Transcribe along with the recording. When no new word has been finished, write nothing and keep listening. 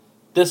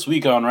This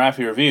week on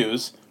Raffi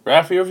reviews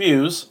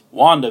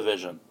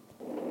WandaVision.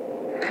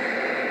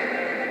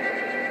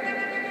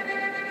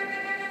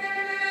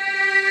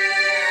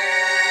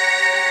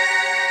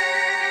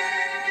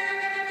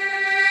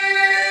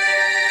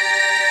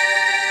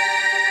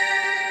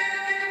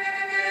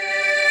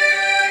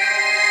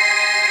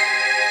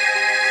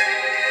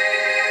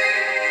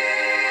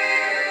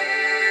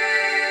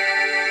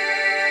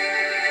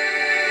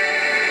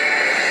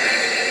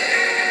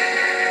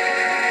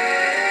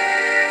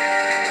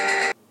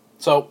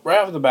 So, right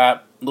off the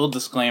bat, little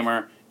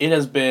disclaimer, it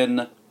has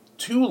been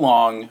too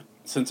long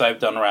since I've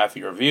done a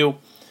Raffi review.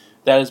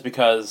 That is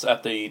because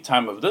at the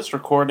time of this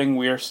recording,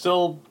 we are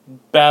still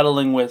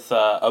battling with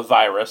a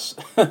virus.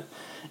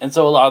 And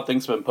so a lot of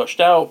things have been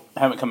pushed out,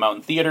 haven't come out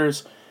in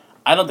theaters.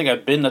 I don't think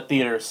I've been to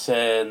theaters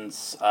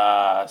since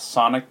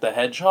Sonic the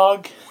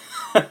Hedgehog.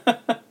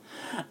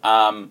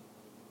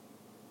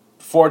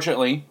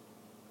 Fortunately,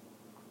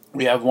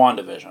 we have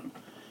WandaVision.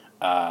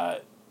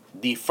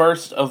 The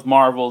first of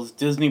Marvel's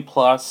Disney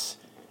Plus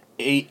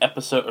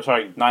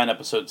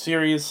 9-episode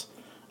series.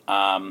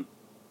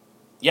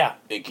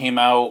 It came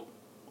out,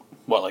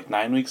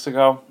 9 weeks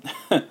ago?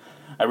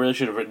 I really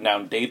should have written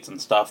down dates and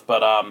stuff,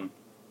 but,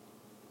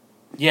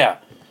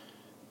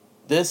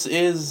 this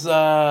is,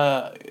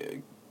 going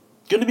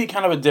to be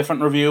kind of a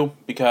different review,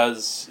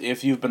 because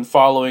if you've been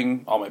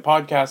following all my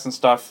podcasts and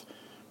stuff,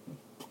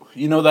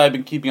 you know that I've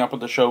been keeping up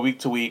with the show week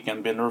to week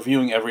and been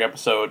reviewing every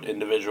episode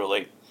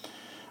individually.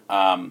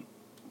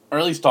 Or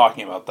at least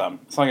talking about them.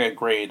 It's not like I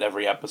grade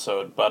every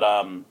episode, but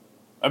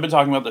I've been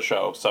talking about the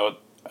show, so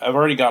I've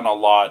already gotten a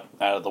lot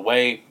out of the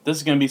way. This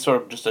is going to be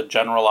sort of just a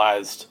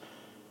generalized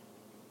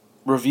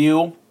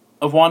review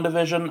of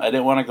WandaVision. I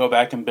didn't want to go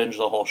back and binge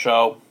the whole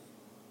show,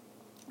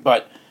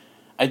 but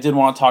I did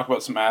want to talk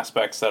about some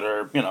aspects that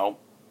are,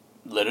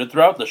 littered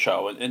throughout the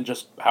show, and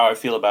just how I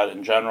feel about it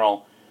in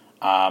general.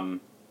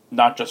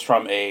 Not just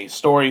from a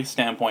story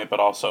standpoint, but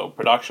also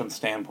production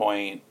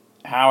standpoint,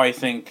 how I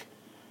think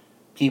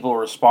people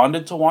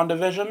responded to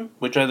WandaVision,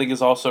 which I think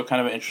is also kind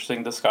of an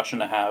interesting discussion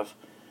to have,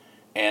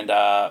 and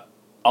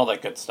all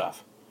that good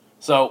stuff.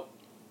 So,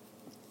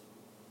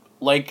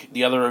 like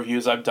the other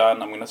reviews I've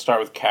done, I'm going to start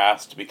with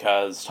cast,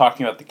 because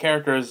talking about the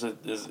characters,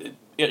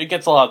 it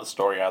gets a lot of the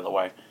story out of the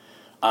way.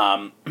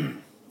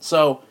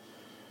 So,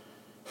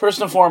 first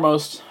and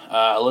foremost,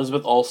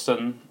 Elizabeth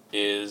Olsen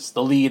is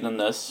the lead in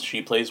this.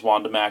 She plays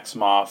Wanda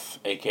Maximoff,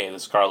 aka the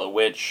Scarlet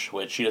Witch,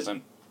 which she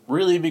doesn't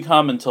really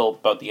become until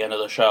about the end of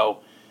the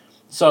show.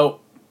 So,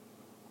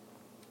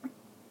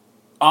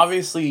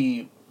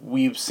 obviously,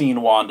 we've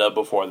seen Wanda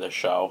before this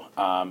show.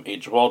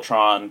 Age of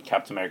Ultron,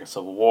 Captain America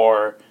Civil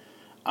War,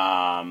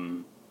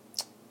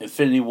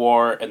 Infinity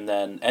War, and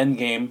then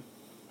Endgame.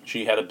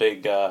 She had a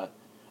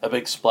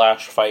big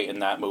splash fight in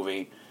that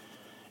movie.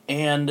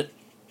 And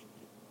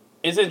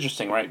it's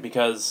interesting, right?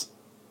 Because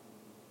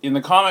in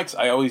the comics,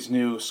 I always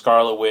knew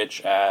Scarlet Witch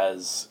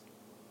as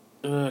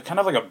kind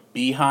of like a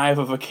beehive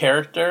of a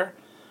character.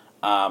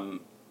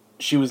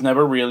 She was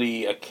never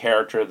really a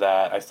character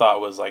that I thought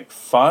was,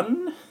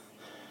 fun.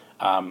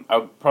 I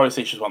would probably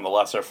say she's one of the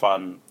lesser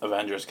fun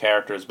Avengers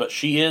characters, but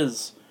she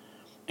is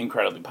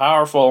incredibly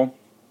powerful,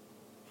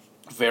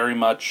 very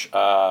much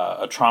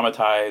a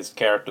traumatized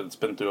character that's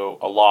been through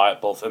a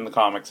lot, both in the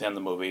comics and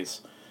the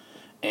movies.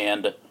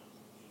 And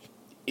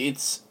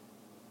it's,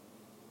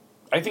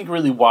 I think,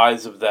 really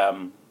wise of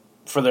them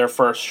for their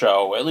first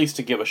show, at least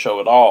to give a show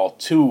at all,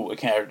 to a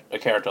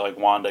character like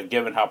Wanda,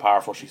 given how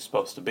powerful she's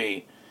supposed to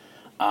be.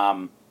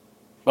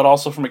 But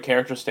also from a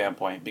character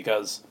standpoint,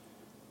 because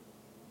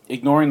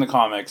ignoring the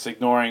comics,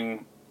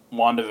 ignoring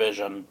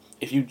WandaVision,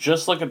 if you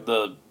just look at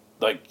the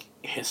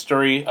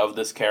history of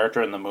this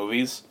character in the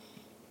movies,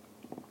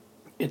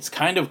 it's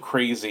kind of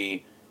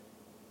crazy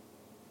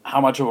how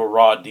much of a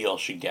raw deal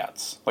she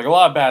gets. A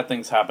lot of bad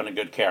things happen to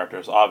good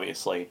characters,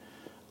 obviously.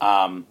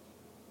 But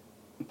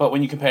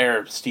when you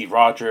compare Steve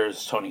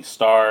Rogers, Tony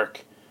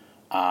Stark,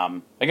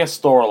 I guess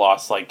Thor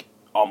lost,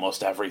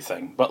 almost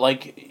everything. But,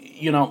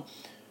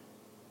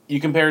 you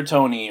compare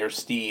Tony or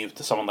Steve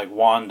to someone like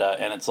Wanda,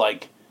 and it's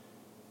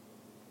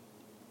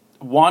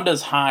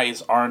Wanda's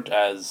highs aren't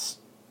as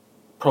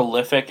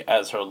prolific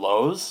as her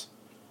lows,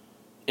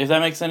 if that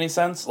makes any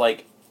sense.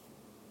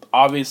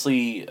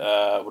 Obviously,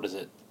 what is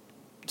it?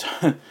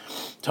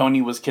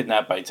 Tony was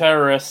kidnapped by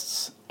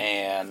terrorists,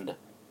 and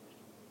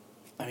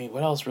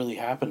what else really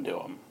happened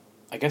to him?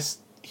 I guess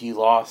he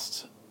didn't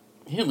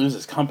lose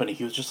his company,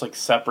 he was just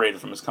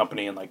separated from his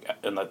company in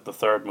the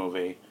third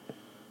movie.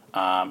 He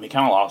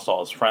kind of lost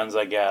all his friends,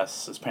 I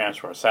guess. His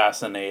parents were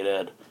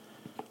assassinated.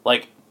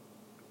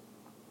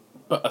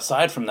 But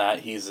aside from that,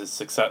 he's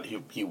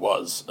he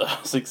was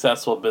a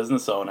successful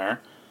business owner.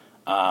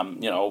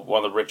 One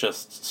of the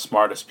richest,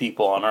 smartest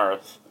people on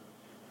Earth.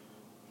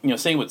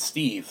 Same with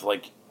Steve.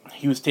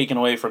 He was taken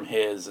away from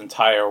his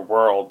entire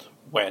world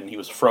when he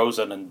was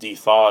frozen and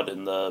de-thawed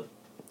in the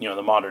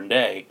modern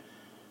day.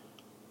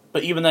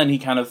 But even then, he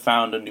kind of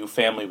found a new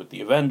family with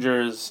the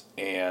Avengers,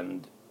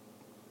 and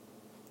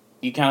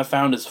he kind of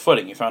found his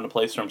footing. He found a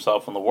place for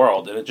himself in the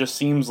world, and it just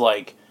seems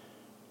like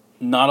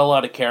not a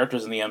lot of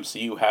characters in the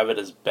MCU have it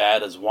as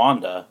bad as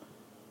Wanda.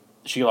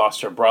 She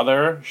lost her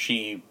brother.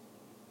 She,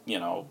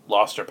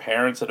 lost her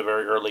parents at a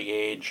very early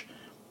age.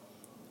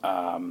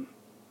 The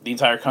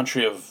entire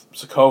country of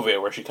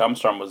Sokovia, where she comes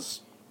from,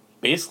 was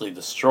basically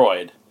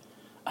destroyed.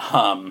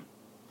 Um,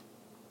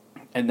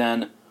 and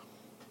then,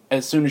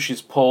 as soon as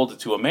she's pulled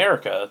to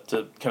America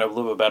to kind of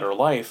live a better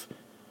life,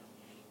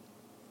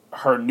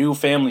 her new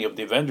family of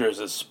the Avengers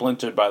is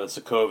splintered by the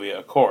Sokovia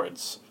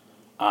Accords.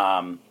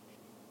 Um,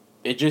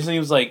 it just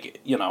seems like,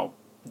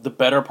 the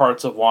better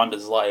parts of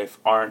Wanda's life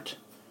aren't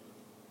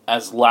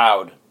as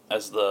loud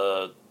as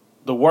the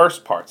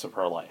worst parts of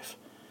her life.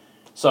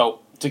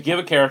 So, to give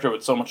a character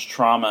with so much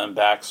trauma and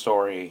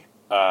backstory,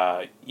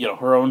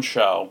 her own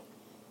show,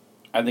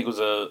 I think was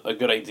a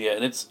good idea.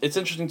 And it's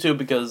interesting, too,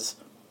 because,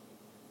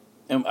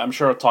 and I'm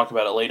sure I'll talk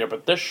about it later,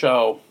 but this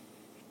show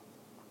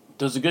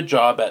does a good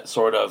job at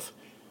sort of,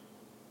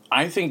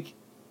 I think,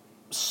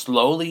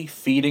 slowly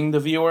feeding the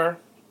viewer.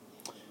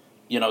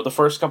 The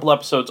first couple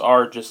episodes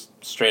are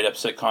just straight up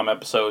sitcom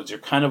episodes. You're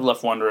kind of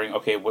left wondering,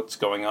 okay, what's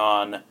going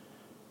on?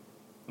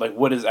 Like,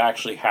 what is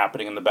actually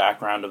happening in the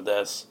background of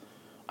this?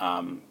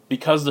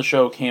 Because the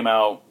show came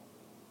out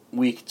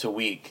week to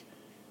week,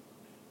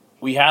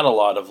 we had a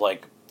lot of,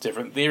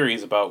 different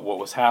theories about what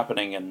was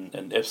happening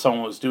and if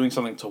someone was doing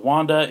something to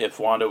Wanda, if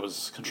Wanda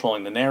was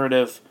controlling the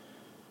narrative.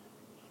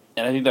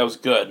 And I think that was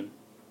good.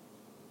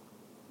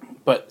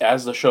 But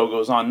as the show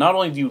goes on, not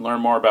only do you learn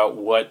more about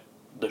what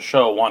the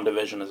show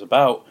WandaVision is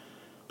about,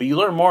 but you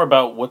learn more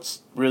about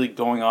what's really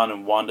going on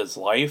in Wanda's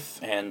life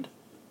and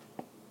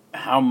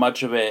how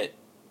much of it...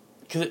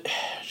 Because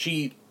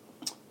she's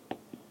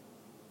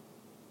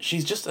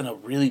just in a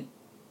really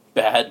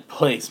bad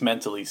place,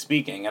 mentally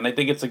speaking. And I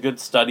think it's a good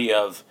study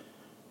of...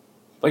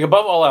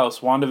 above all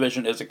else,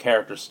 WandaVision is a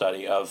character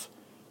study of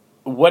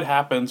what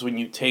happens when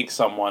you take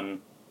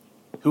someone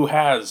who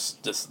has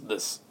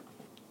this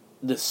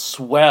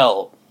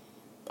swell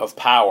of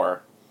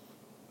power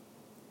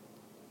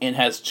and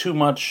has too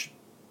much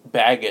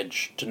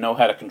baggage to know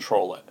how to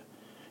control it.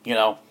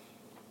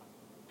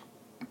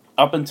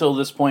 Up until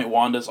this point,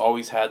 Wanda's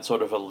always had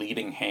sort of a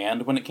leading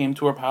hand when it came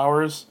to her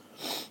powers.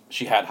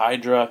 She had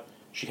Hydra,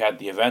 she had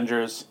the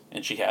Avengers,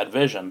 and she had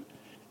Vision.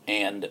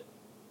 And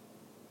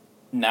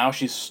now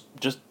she's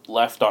just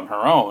left on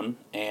her own,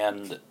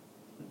 and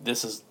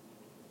this is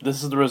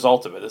the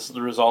result of it. This is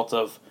the result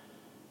of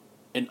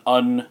an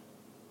untied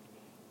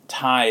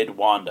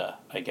Wanda,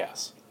 I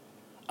guess.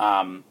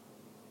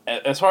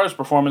 As far as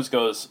performance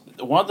goes,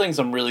 one of the things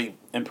I'm really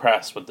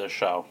impressed with this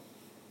show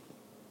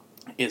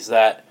is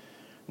that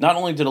not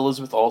only did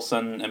Elizabeth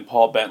Olsen and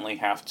Paul Bettany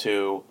have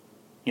to,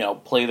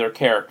 play their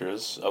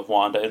characters of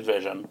Wanda and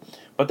Vision,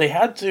 but they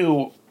had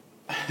to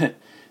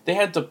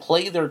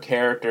play their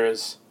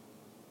characters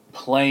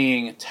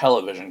playing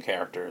television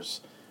characters.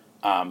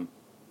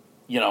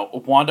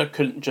 Wanda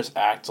couldn't just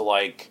act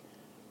like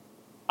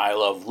I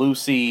Love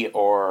Lucy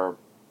or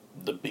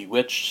the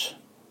Bewitched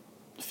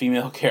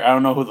female character. I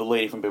don't know who the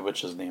lady from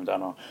Bewitched is named. I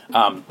don't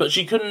know. But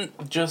she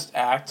couldn't just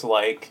act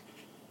like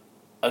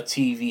a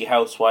TV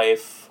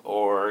housewife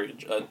or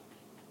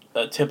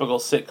a typical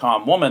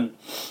sitcom woman.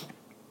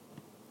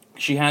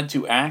 She had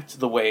to act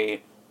the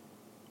way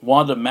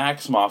Wanda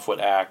Maximoff would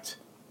act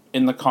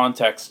in the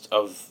context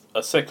of a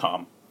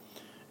sitcom.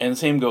 And the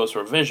same goes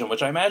for Vision,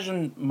 which I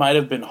imagine might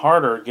have been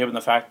harder given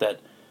the fact that,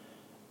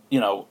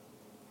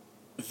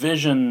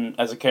 Vision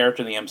as a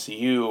character in the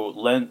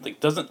MCU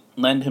doesn't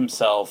lend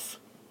himself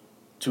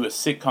to a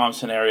sitcom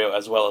scenario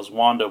as well as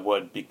Wanda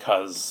would,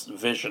 because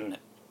Vision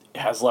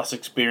has less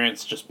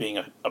experience just being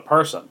a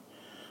person.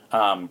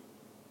 And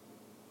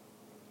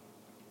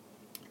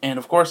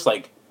of course,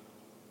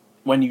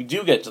 when you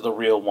do get to the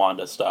real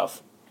Wanda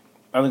stuff,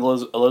 I think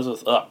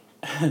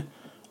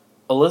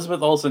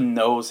Elizabeth Olsen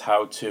knows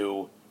how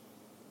to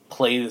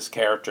play this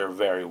character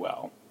very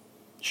well.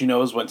 She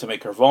knows when to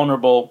make her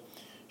vulnerable.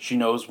 She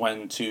knows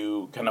when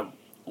to kind of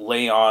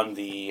lay on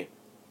the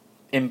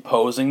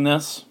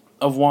imposingness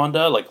of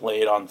Wanda,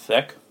 lay it on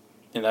thick,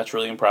 and that's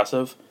really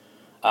impressive.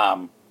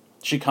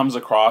 She comes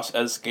across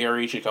as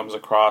scary, she comes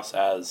across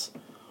as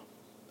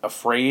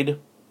afraid,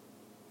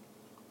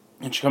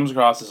 and she comes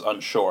across as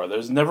unsure.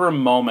 There's never a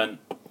moment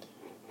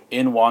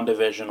in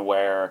WandaVision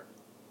where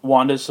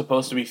Wanda's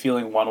supposed to be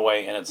feeling one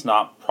way and it's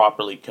not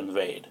properly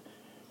conveyed.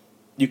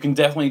 You can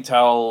definitely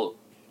tell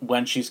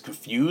when she's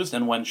confused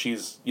and when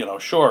she's,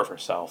 sure of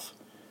herself.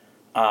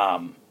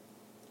 And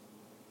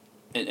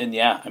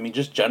yeah, I mean,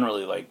 just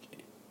generally,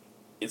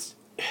 it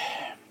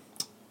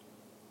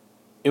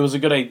was a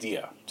good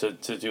idea to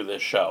do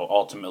this show,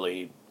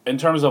 ultimately. In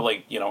terms of,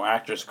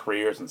 actors'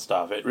 careers and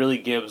stuff, it really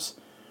gives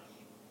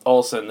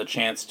Olsen the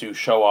chance to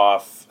show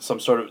off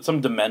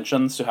some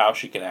dimensions to how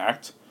she can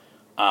act.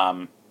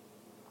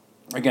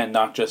 Again,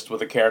 not just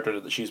with a character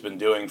that she's been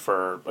doing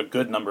for a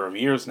good number of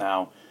years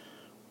now,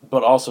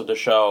 but also to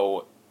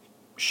show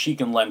she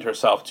can lend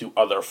herself to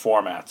other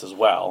formats as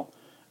well,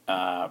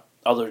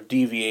 other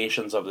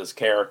deviations of this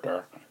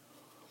character.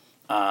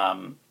 Do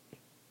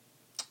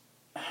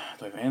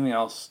I have anything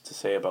else to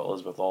say about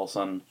Elizabeth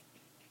Olsen?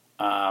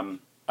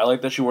 I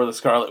like that she wore the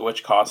Scarlet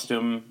Witch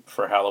costume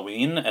for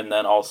Halloween, and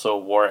then also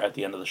wore it at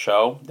the end of the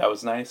show. That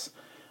was nice.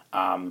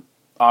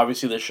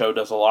 Obviously, the show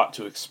does a lot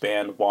to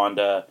expand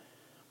Wanda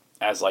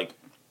as, like,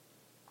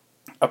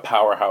 a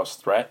powerhouse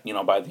threat. You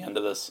know, by the end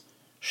of this,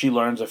 she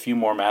learns a few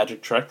more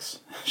magic tricks.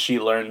 She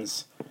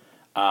learns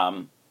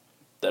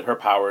that her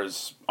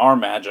powers are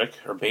magic,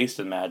 are based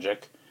in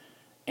magic,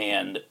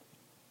 and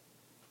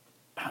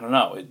I don't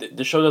know.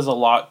 The show does a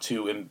lot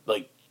to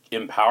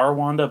empower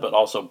Wanda, but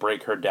also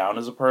break her down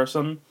as a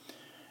person.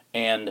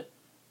 And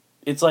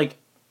it's like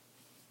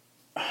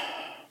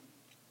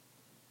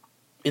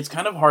it's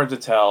kind of hard to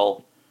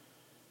tell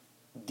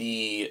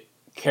the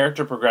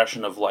character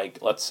progression of, like,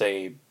 let's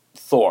say,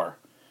 Thor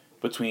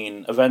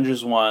between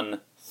Avengers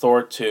 1,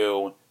 Thor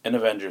 2, and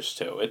Avengers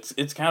 2.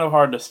 It's kind of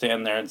hard to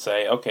stand there and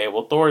say, okay,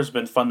 well, Thor has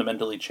been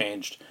fundamentally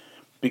changed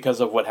because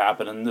of what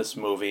happened in this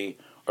movie,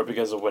 or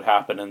because of what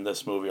happened in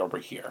this movie over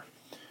here.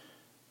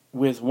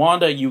 With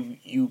Wanda,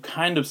 you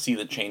kind of see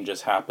the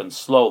changes happen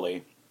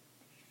slowly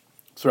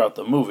throughout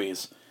the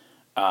movies,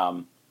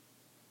 but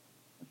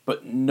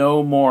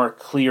no more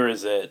clear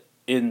is it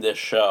in this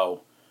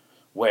show,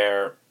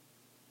 where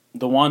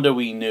the Wanda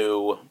we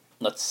knew,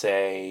 let's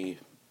say,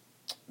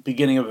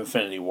 beginning of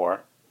Infinity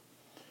War,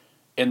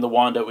 and the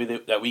Wanda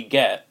that we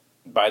get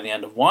by the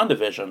end of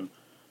WandaVision,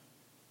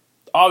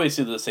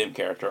 obviously they're the same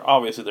character,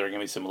 obviously there are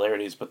going to be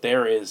similarities, but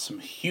there is some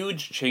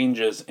huge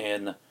changes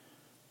in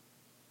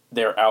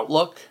their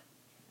outlook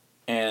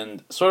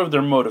and sort of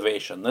their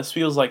motivation. This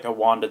feels like a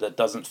Wanda that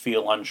doesn't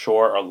feel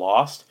unsure or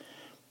lost.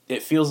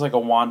 It feels like a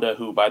Wanda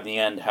who by the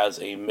end has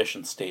a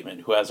mission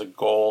statement, who has a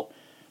goal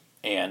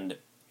and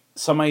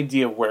some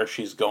idea of where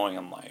she's going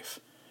in life.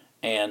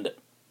 And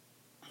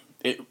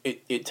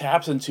it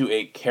taps into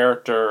a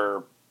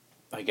character,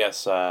 I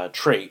guess,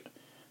 trait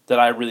that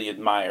I really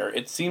admire.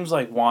 It seems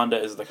like Wanda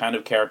is the kind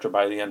of character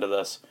by the end of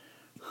this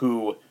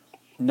who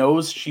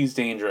knows she's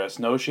dangerous,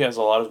 knows she has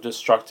a lot of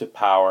destructive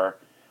power,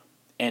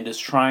 and is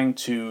trying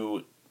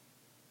to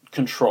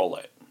control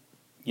it.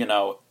 You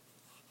know,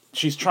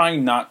 she's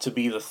trying not to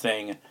be the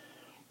thing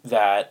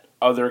that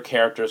other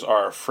characters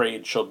are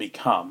afraid she'll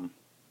become.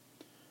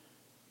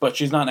 But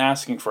she's not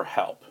asking for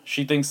help.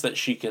 She thinks that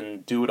she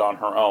can do it on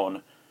her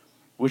own,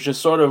 which is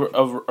sort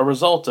of a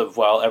result of,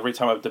 well, every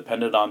time I've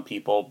depended on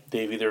people,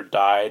 they've either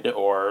died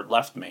or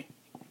left me.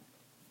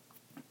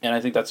 And I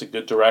think that's a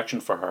good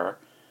direction for her.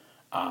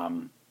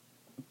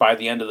 By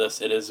the end of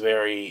this, it is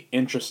very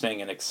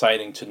interesting and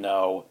exciting to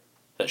know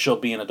that she'll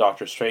be in a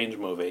Doctor Strange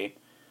movie,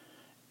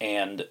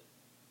 and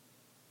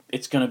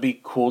it's going to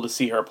be cool to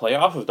see her play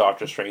off of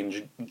Doctor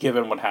Strange,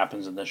 given what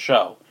happens in this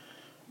show.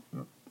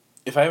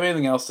 If I have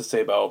anything else to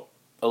say about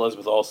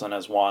Elizabeth Olsen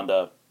as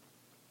Wanda,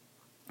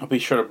 I'll be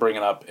sure to bring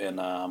it up in,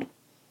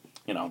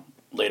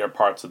 later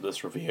parts of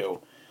this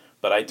review.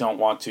 But I don't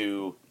want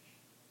to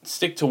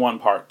stick to one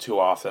part too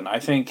often. I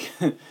think,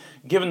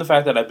 given the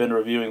fact that I've been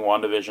reviewing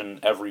WandaVision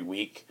every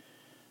week,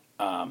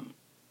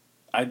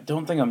 I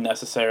don't think I'm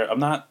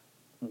not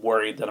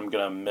worried that I'm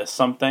going to miss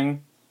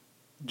something.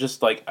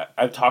 Just like,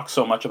 I've talked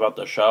so much about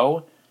the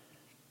show,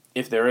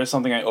 if there is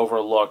something I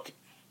overlook,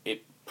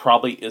 it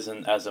probably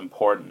isn't as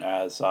important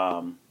as,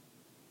 I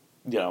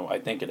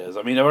think it is.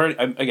 I mean,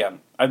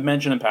 I've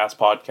mentioned in past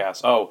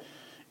podcasts,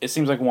 it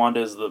seems like Wanda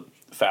is the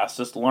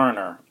fastest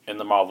learner in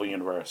the Marvel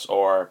Universe,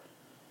 or,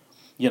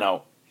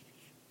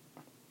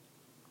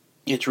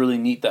 it's really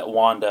neat that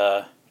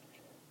Wanda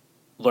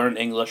learned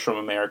English from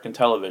American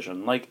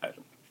television. Like,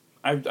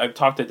 I've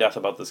talked to death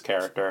about this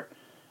character,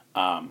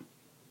 and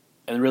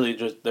really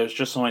there's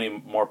just so many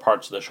more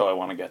parts of the show I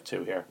want to get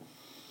to here.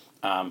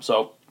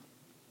 So,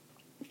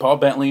 Paul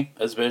Bentley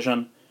as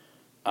Vision,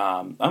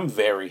 I'm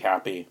very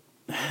happy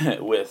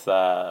with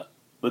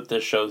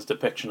this show's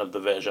depiction of the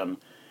Vision,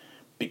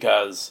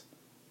 because,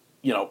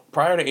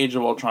 prior to Age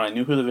of Ultron, I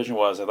knew who the Vision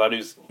was. I thought he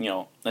was,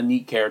 a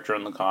neat character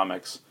in the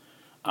comics.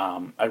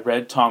 I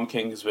read Tom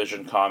King's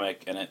Vision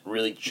comic, and it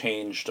really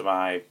changed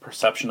my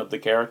perception of the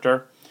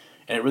character,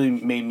 and it really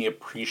made me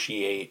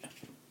appreciate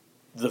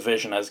the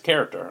Vision as a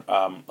character.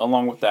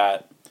 Along with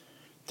that,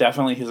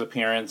 definitely his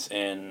appearance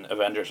in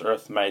Avengers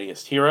Earth's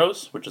Mightiest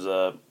Heroes, which is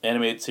a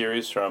animated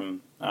series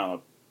from,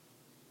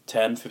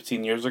 10,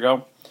 15 years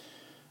ago.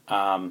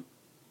 And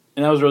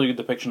that was a really good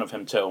depiction of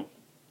him, too.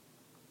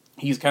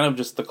 He's kind of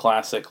just the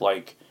classic,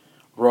 like,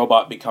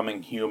 robot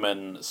becoming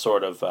human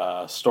sort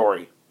of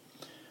story.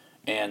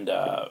 And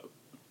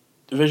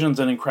Vision's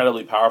an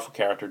incredibly powerful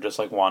character, just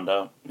like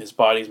Wanda. His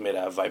body's made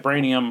out of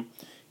vibranium.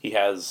 He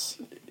has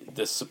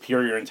this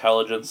superior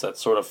intelligence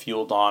that's sort of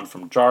fueled on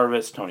from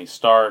Jarvis, Tony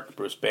Stark,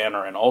 Bruce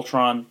Banner, and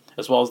Ultron,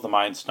 as well as the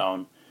Mind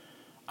Stone.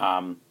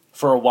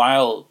 For a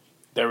while,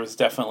 there was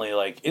definitely,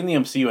 like, in the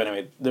MCU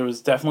anyway, there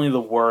was definitely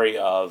the worry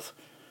of,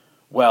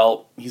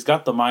 well, he's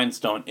got the Mind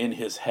Stone in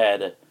his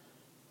head,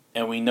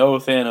 and we know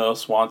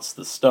Thanos wants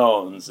the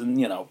stones, and,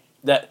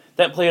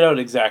 that played out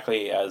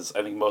exactly as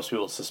I think most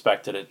people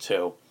suspected it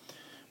to.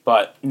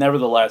 But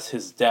nevertheless,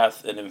 his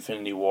death in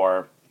Infinity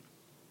War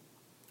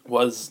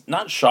was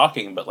not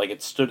shocking, but, like,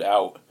 it stood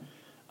out.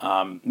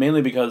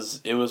 Mainly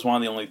because it was one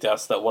of the only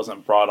deaths that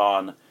wasn't brought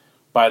on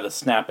by the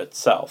snap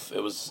itself.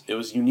 It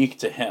was unique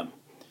to him.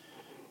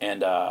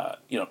 And,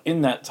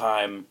 in that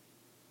time,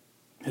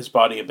 his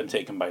body had been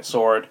taken by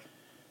sword.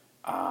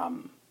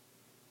 The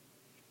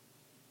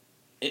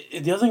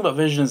other thing about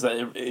Vision is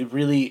that it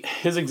really,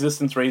 his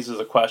existence raises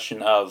a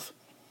question of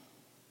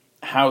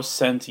how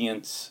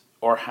sentient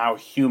or how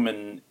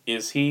human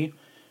is he?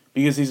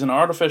 Because he's an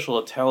artificial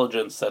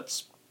intelligence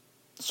that's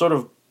sort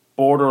of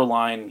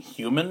borderline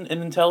human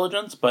in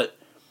intelligence, but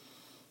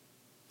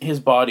his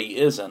body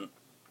isn't.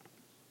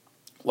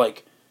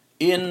 Like,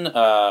 in,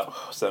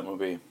 what's that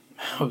movie?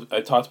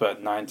 I talked about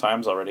it 9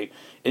 times already.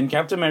 In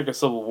Captain America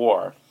Civil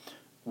War,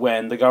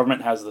 when the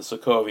government has the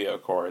Sokovia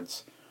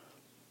Accords,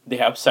 they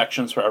have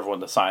sections for everyone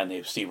to sign. They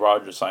have Steve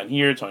Rogers sign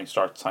here, Tony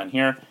Stark sign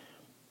here,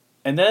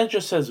 and then it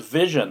just says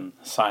Vision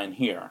sign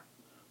here.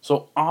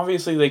 So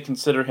obviously they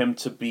consider him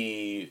to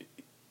be,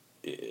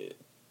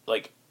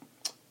 like,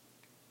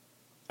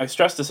 I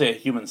stress to say a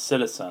human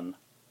citizen,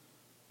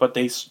 but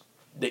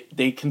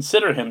they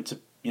consider him to,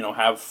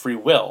 have free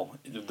will.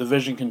 The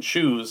Vision can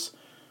choose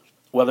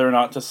whether or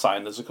not to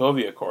sign the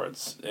Sokovia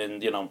Accords.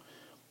 And,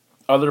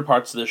 other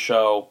parts of the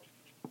show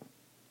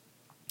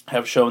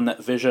have shown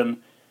that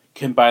Vision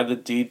can buy the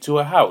deed to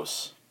a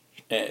house.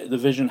 The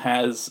Vision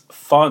has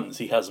funds.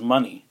 He has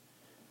money.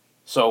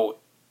 So,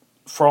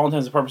 for all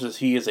intents and purposes,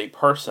 he is a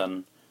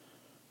person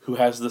who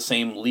has the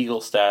same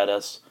legal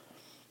status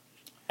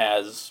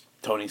as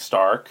Tony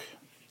Stark,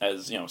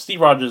 as,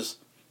 Steve Rogers,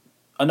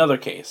 another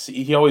case.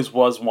 He always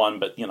was one,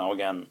 but,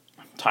 again,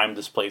 time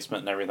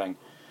displacement and everything.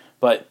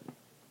 But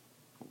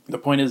the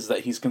point is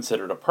that he's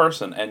considered a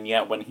person, and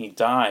yet when he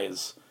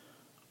dies,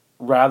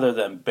 rather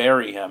than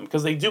bury him,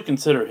 because they do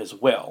consider his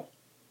will,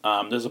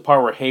 there's a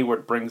part where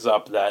Hayward brings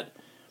up that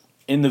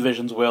in the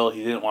Vision's will,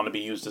 he didn't want to be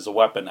used as a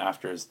weapon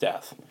after his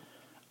death.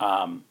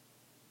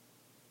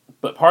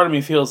 But part of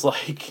me feels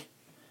like,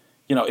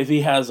 if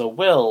he has a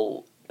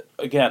will,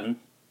 again,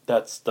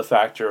 that's the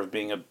factor of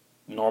being a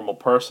normal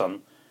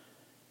person.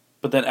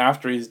 But then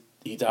after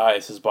he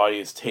dies, his body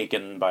is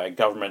taken by a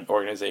government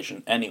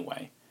organization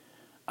anyway.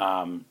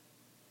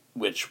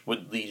 Which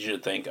would lead you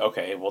to think,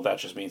 okay, well, that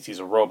just means he's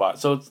a robot.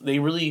 So they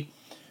really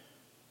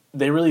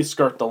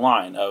skirt the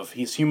line of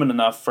he's human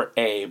enough for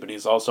A, but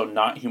he's also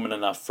not human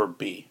enough for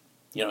B.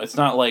 It's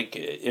not like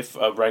if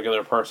a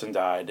regular person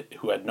died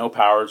who had no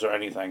powers or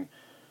anything,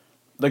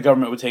 the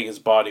government would take his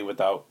body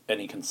without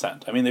any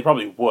consent. I mean, they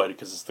probably would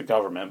because it's the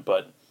government,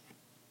 but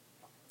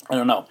I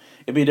don't know.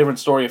 It'd be a different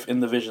story if in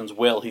the Vision's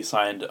will he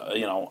signed,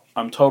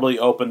 I'm totally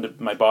open to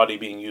my body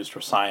being used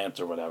for science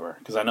or whatever.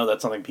 Because I know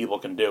that's something people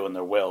can do in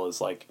their will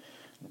is, like,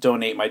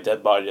 donate my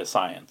dead body to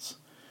science.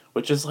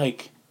 Which is,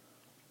 like,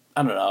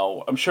 I don't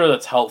know. I'm sure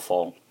that's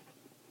helpful.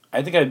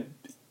 I think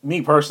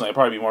me personally, I'd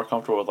probably be more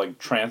comfortable with, like,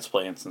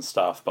 transplants and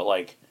stuff. But,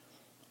 like,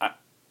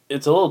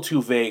 it's a little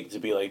too vague to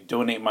be, like,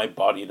 donate my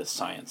body to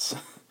science.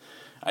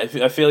 I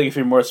feel like if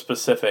you're more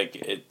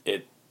specific,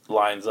 it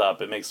lines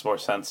up. It makes more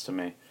sense to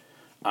me.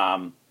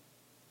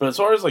 But as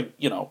far as, like,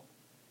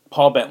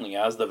 Paul Bentley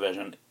as the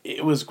Vision,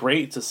 it was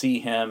great to see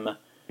him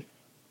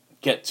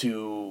get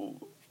to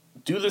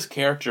do this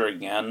character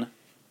again,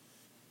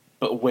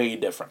 but way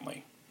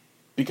differently.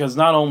 Because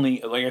not only,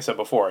 like I said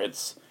before,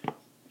 it's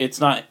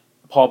not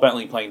Paul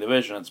Bentley playing the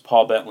Vision, it's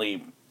Paul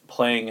Bentley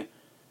playing,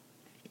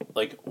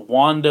 like,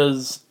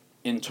 Wanda's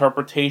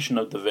interpretation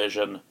of the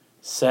Vision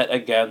set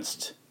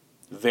against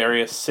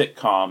various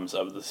sitcoms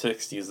of the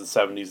 60s, the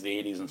 70s,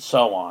 the 80s, and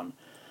so on.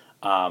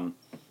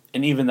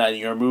 And even that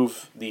you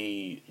remove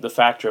the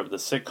factor of the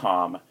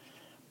sitcom,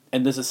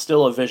 and this is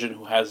still a Vision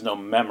who has no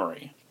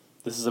memory.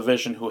 This is a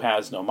Vision who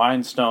has no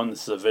Mind Stone.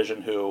 This is a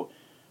Vision who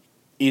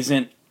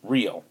isn't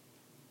real.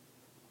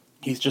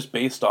 He's just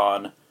based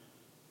on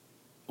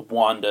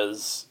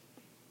Wanda's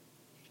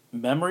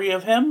memory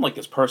of him, like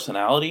his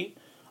personality,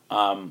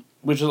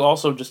 which is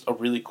also just a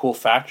really cool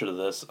factor to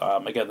this.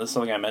 Again, this is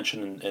something I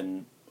mentioned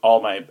in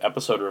all my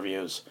episode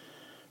reviews,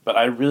 but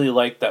I really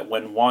like that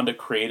when Wanda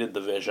created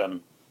the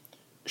Vision,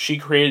 she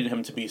created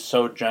him to be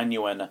so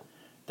genuine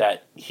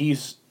that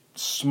he's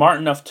smart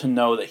enough to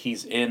know that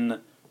he's in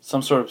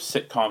some sort of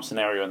sitcom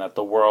scenario and that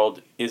the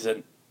world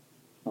isn't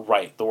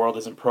right. The world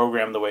isn't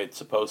programmed the way it's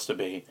supposed to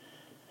be.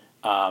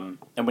 And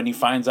when he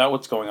finds out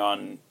what's going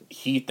on,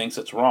 he thinks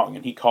it's wrong,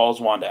 and he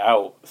calls Wanda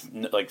out,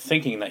 like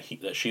thinking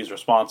that she's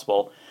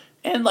responsible,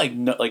 and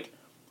like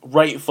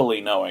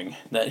rightfully knowing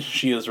that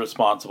she is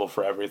responsible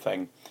for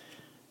everything,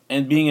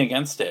 and being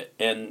against it,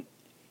 and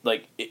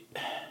like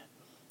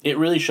it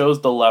really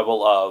shows the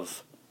level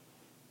of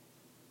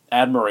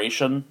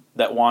admiration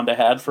that Wanda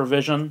had for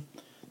Vision,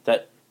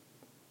 that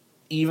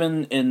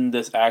even in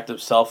this act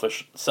of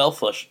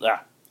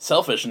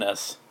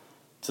selfishness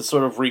to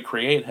sort of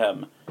recreate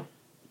him,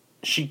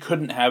 she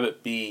couldn't have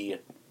it be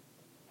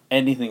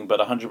anything but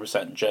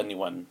 100%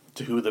 genuine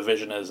to who the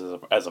Vision is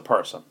as a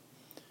person.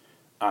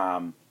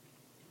 And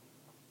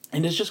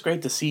it's just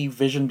great to see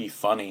Vision be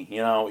funny.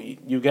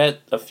 You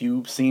get a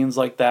few scenes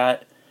like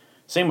that.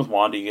 Same with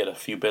Wanda, you get a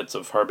few bits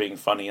of her being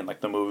funny in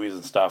like the movies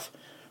and stuff.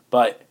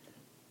 But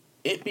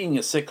it being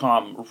a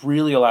sitcom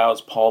really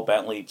allows Paul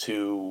Bentley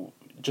to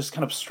just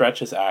kind of stretch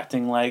his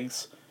acting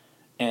legs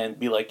and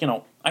be like,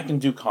 I can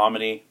do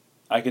comedy,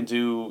 I can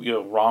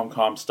do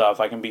rom-com stuff,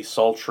 I can be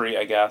sultry,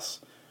 I guess.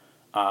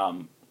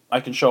 I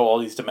can show all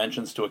these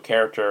dimensions to a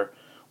character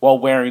while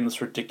wearing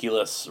this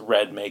ridiculous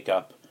red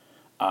makeup.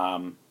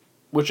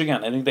 Which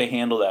again, I think they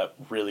handle that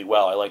really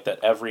well. I like that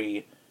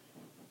every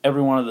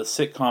one of the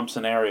sitcom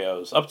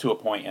scenarios, up to a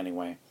point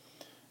anyway,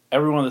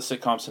 every one of the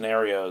sitcom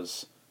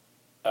scenarios,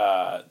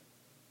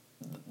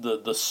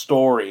 the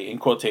story in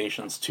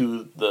quotations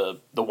to the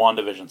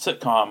WandaVision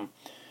sitcom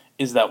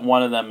is that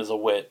one of them is a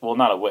witch. Well,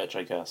 not a witch,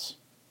 I guess.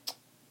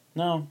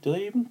 No, do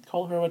they even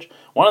call her a witch?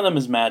 One of them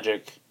is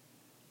magic.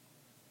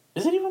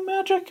 Is it even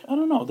magic? I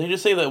don't know. They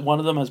just say that one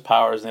of them has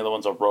powers and the other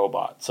one's a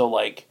robot. So,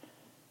 like,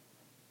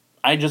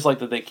 I just like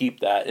that they keep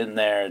that in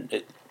there.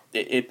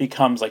 It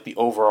becomes, like, the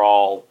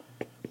overall,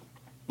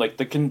 like,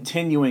 the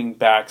continuing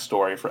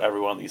backstory for every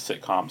one of these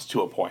sitcoms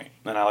to a point.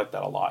 And I like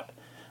that a lot.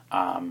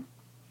 And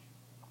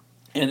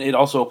it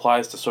also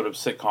applies to sort of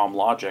sitcom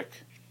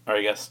logic, or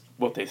I guess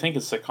what they think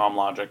is sitcom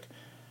logic.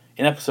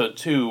 In episode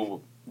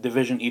 2,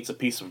 Division eats a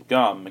piece of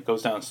gum. It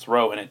goes down his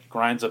throat and it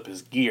grinds up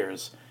his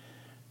gears.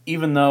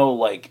 Even though,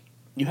 like,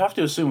 you have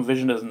to assume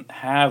Vision doesn't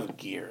have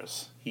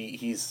gears.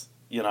 He's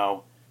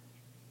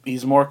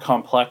more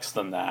complex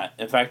than that.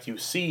 In fact, you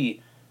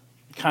see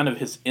kind of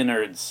his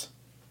innards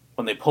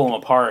when they pull him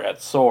apart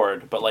at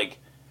Sword, but, like,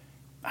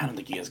 I don't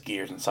think he has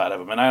gears inside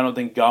of him, and I don't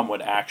think gum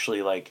would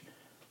actually, like,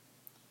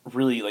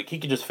 really, like, he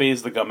could just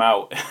phase the gum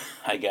out,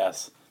 I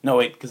guess. No,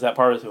 wait, because that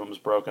part of him was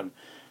broken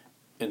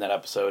in that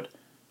episode.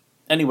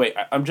 Anyway,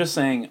 I'm just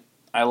saying,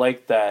 I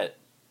like that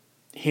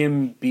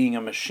him being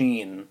a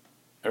machine,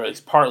 or at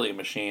least partly a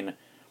machine,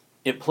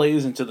 it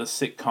plays into the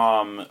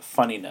sitcom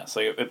funniness.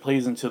 Like, it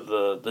plays into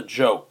the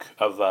joke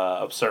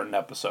of certain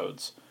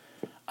episodes.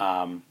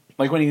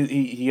 Like when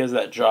he has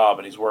that job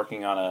and he's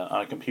working on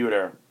a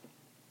computer,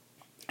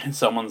 and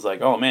someone's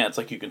like, "Oh man, it's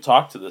like you can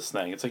talk to this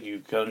thing. It's like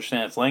you can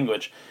understand its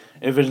language."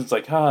 And Vision's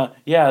like,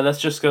 yeah, that's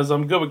just because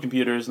I'm good with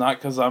computers, not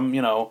because I'm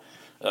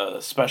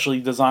specially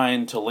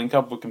designed to link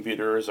up with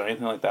computers or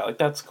anything like that." Like,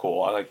 that's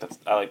cool. I like that.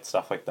 I like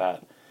stuff like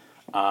that.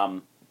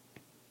 And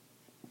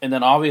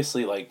then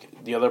obviously,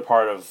 like, the other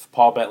part of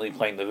Paul Bentley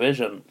playing the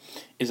Vision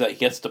is that he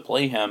gets to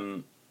play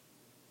him.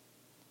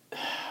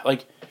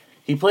 Like,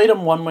 he played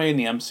him one way in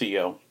the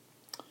MCU.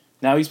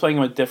 Now he's playing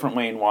him a different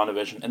way in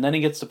WandaVision, and then he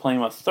gets to play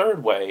him a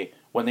third way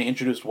when they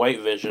introduced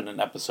White Vision in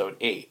episode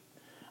 8.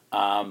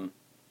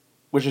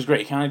 Which is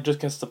great. He kind of just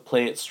gets to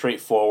play it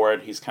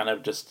straightforward. He's kind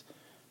of just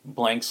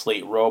blank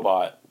slate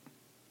robot.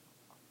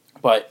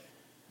 But,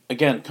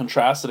 again,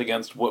 contrasted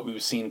against what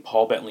we've seen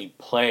Paul Bentley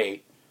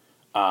play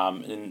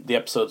in the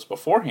episodes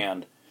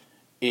beforehand,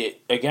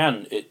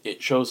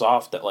 it shows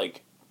off that,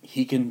 like,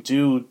 he can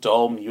do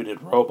dull,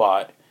 muted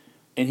robot,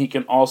 and he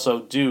can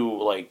also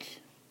do, like,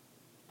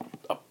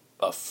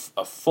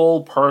 a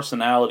full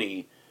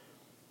personality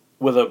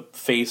with a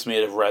face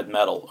made of red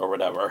metal or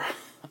whatever.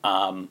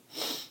 But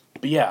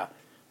yeah,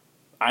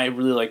 I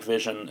really like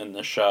Vision in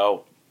this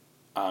show.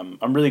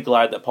 I'm really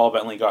glad that Paul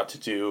Bentley got to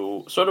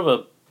do sort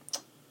of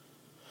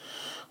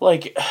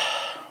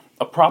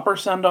a proper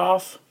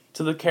send-off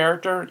to the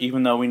character,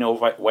 even though we know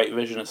White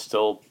Vision is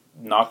still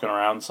knocking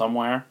around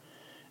somewhere.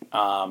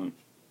 And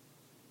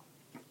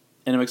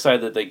I'm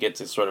excited that they get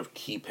to sort of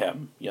keep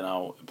him.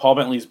 Paul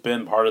Bentley's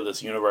been part of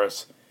this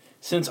universe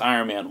since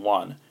Iron Man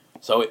 1.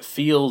 So it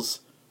feels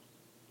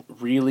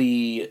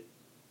really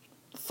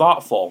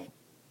thoughtful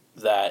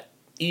that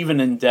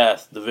even in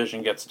death, the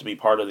Vision gets to be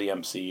part of the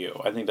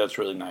MCU. I think that's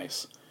really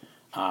nice.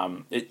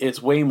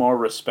 It's way more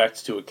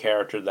respect to a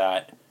character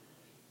that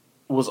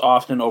was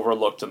often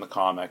overlooked in the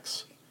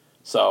comics.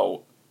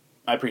 So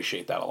I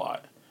appreciate that a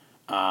lot.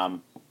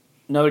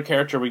 Another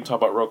character we can talk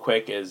about real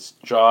quick is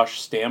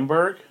Josh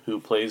Stamberg, who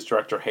plays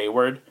Director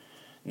Hayward.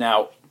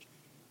 Now,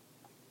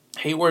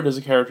 Hayward is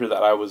a character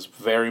that I was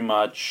very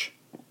much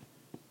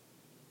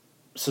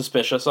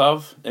suspicious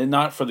of, and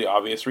not for the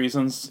obvious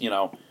reasons.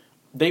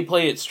 They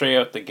play it straight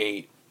out the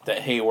gate that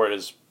Hayward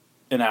is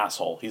an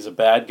asshole. He's a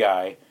bad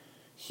guy.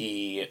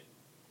 He's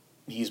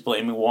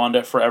blaming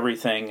Wanda for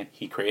everything.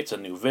 He creates a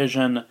new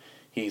Vision.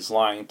 He's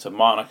lying to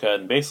Monica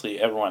and basically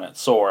everyone at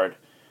Sword.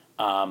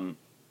 And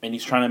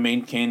he's trying to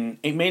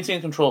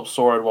maintain control of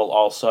Sword while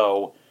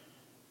also,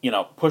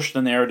 push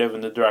the narrative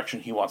in the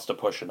direction he wants to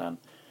push it in.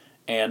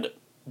 And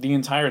the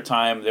entire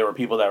time, there were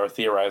people that were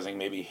theorizing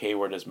maybe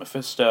Hayward is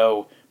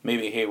Mephisto,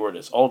 maybe Hayward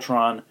is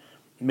Ultron,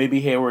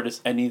 maybe Hayward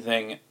is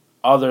anything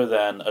other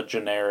than a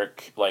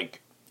generic,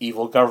 like,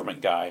 evil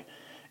government guy.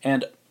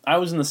 And I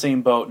was in the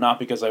same boat, not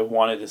because I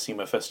wanted to see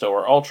Mephisto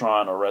or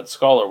Ultron or Red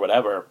Skull or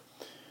whatever,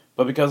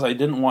 but because I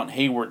didn't want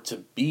Hayward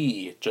to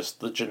be just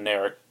the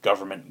generic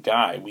government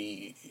guy.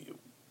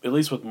 At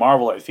least with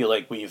Marvel, I feel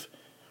like we've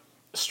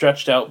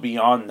stretched out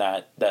beyond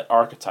that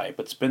archetype.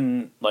 It's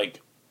been,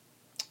 like,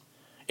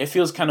 it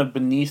feels kind of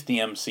beneath the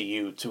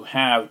MCU to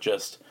have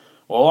just,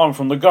 well, I'm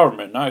from the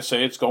government, and I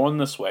say it's going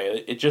this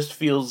way. It just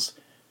feels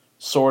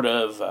sort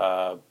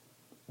of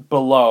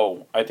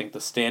below, I think,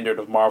 the standard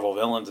of Marvel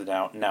villains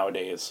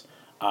nowadays.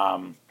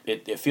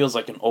 It feels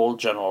like an old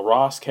General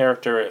Ross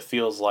character. It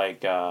feels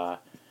like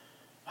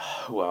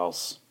who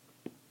else?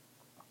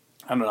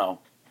 I don't know.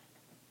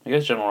 I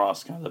guess General Ross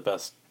is kind of the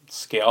best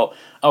scale.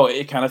 Oh,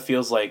 it kind of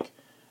feels like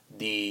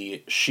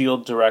the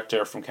Shield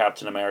director from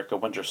Captain America: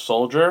 Winter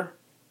Soldier,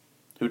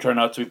 who turned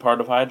out to be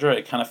part of Hydra.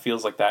 It kind of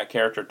feels like that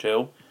character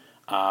too.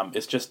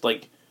 It's just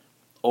like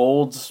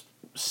old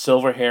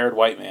silver-haired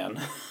white man,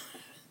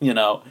 you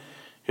know,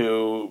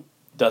 who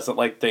doesn't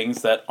like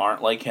things that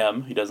aren't like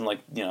him. He doesn't like,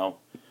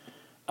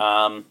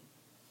 um,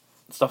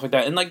 stuff like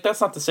that. And like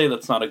that's not to say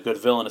that's not a good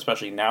villain,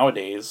 especially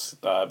nowadays,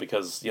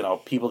 because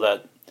people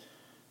that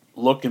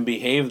look and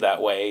behave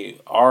that way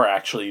are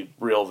actually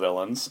real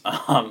villains.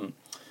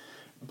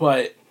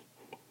 But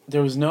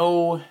there was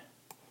no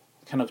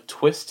kind of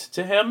twist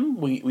to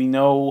him. We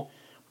know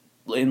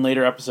in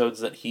later episodes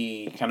that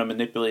he kind of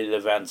manipulated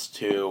events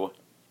to.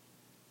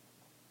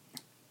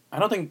 I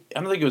don't think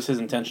it was his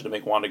intention to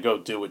make Wanda go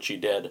do what she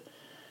did,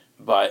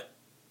 but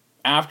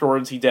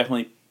afterwards he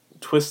definitely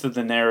twisted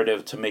the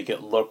narrative to make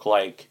it look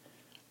like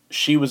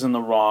she was in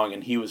the wrong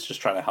and he was just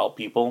trying to help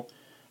people.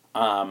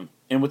 And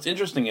what's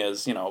interesting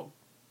is,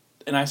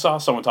 and I saw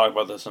someone talk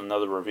about this in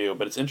another review,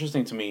 but it's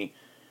interesting to me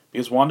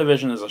because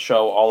WandaVision is a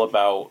show all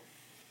about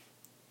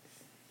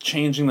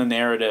changing the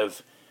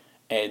narrative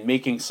and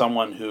making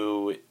someone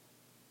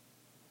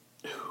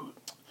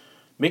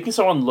making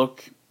someone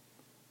look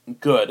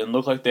good and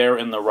look like they're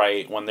in the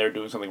right when they're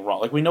doing something wrong.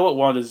 Like, we know what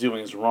Wanda's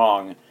doing is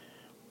wrong,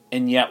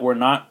 and yet we're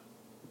not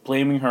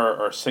blaming her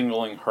or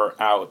singling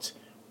her out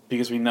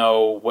because we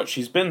know what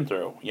she's been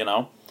through,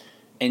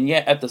 And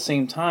yet, at the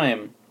same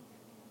time,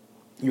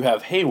 you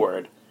have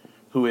Hayward,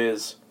 who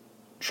is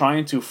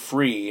trying to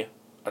free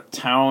a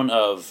town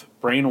of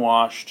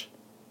brainwashed,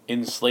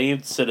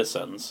 enslaved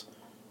citizens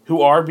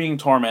who are being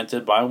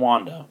tormented by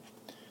Wanda,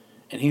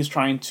 and he's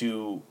trying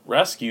to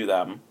rescue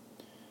them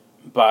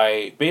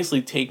by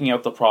basically taking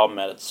out the problem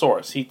at its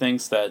source. He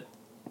thinks that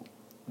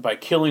by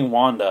killing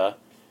Wanda,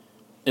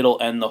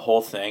 it'll end the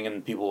whole thing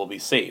and people will be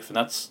safe, and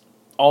that's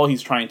all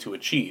he's trying to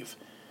achieve.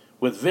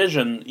 With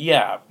Vision,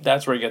 yeah,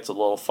 that's where it gets a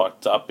little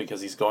fucked up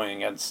because he's going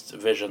against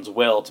Vision's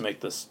will to make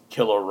this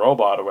killer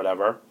robot or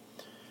whatever.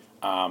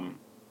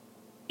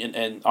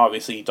 And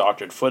obviously he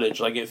doctored footage.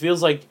 Like, it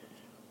feels like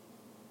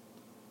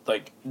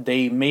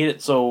they made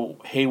it so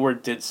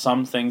Hayward did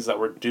some things that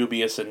were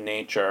dubious in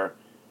nature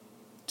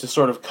to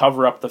sort of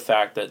cover up the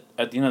fact that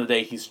at the end of the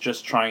day he's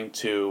just trying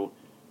to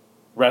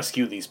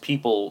rescue these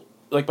people.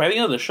 Like, by the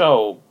end of the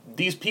show,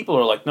 these people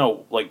are like,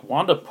 no, like,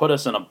 Wanda put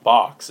us in a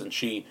box and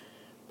she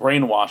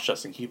brainwashed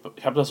us and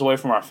kept us away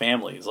from our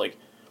families. Like,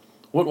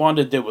 what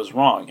Wanda did was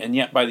wrong. And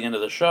yet, by the end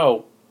of the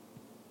show,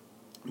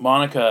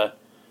 Monica,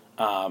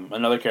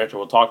 another character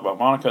we'll talk about,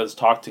 Monica is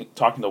talking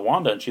to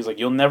Wanda, and she's like,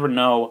 you'll never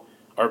know,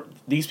 or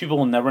these people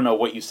will never know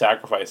what you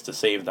sacrificed to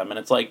save them. And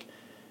it's like,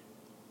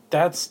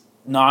 that's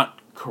not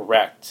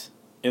correct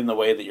in the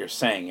way that you're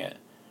saying it.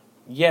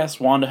 Yes,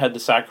 Wanda had to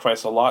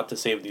sacrifice a lot to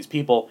save these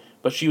people,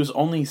 but she was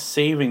only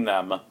saving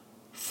them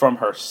from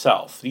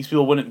herself. These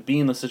people wouldn't be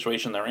in the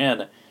situation they're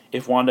in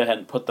if Wanda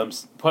hadn't put them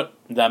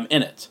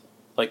in it.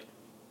 Like,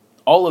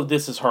 all of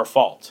this is her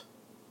fault.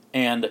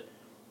 And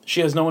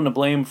she has no one to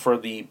blame for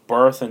the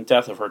birth and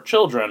death of her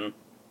children,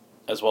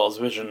 as well as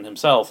Vision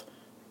himself,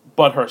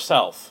 but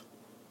herself.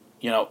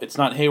 It's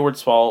not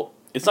Hayward's fault.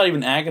 It's not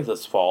even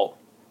Agatha's fault.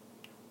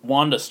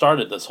 Wanda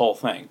started this whole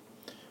thing.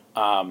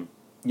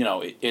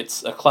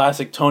 It's a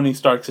classic Tony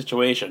Stark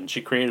situation.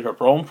 She created her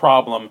own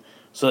problem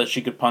so that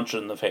she could punch it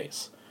in the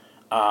face.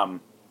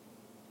 But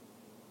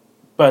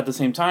at the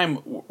same time,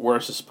 we're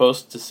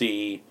supposed to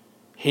see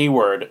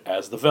Hayward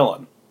as the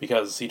villain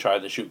because he tried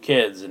to shoot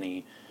kids and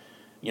he,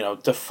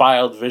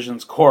 defiled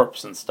Vision's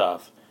corpse and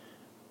stuff.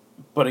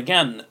 But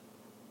again,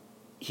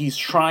 he's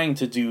trying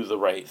to do the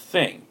right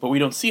thing, but we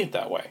don't see it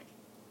that way.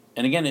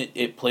 And again,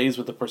 it plays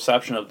with the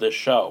perception of this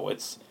show.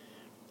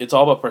 It's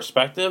all about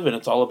perspective, and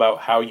it's all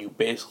about how you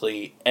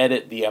basically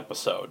edit the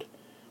episode.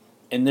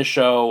 In this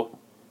show,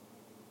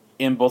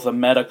 in both a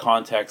meta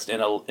context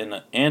and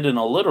in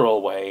a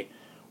literal way,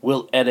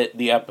 we'll edit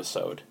the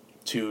episode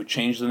to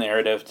change the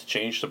narrative, to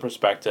change the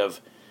perspective,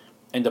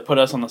 and to put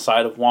us on the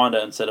side of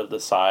Wanda instead of the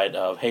side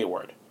of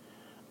Hayward.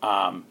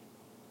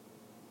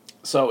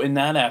 So in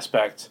that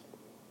aspect,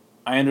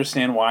 I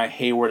understand why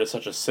Hayward is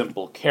such a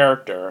simple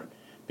character,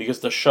 because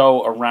the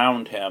show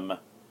around him,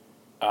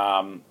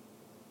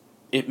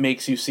 it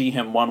makes you see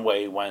him one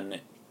way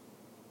when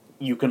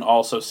you can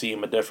also see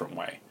him a different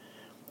way.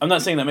 I'm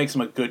not saying that makes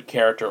him a good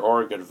character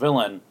or a good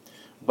villain,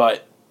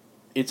 but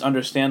it's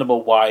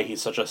understandable why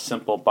he's such a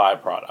simple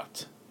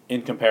byproduct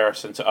in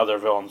comparison to other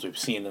villains we've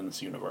seen in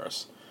this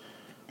universe.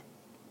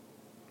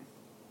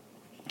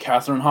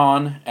 Catherine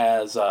Hahn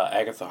as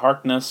Agatha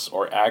Harkness,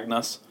 or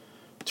Agnes.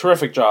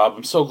 Terrific job.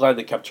 I'm so glad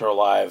they kept her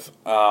alive.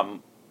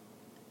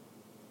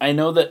 I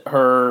know that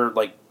her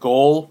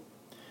goal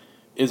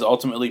is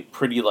ultimately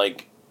pretty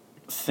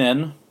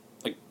thin.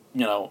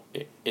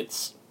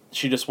 It's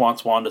she just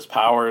wants Wanda's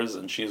powers,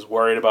 and she's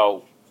worried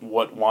about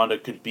what Wanda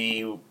could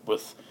be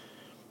with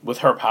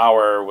her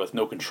power, with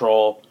no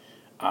control.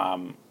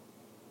 I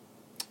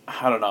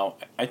don't know.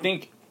 I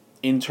think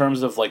in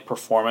terms of like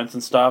performance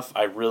and stuff,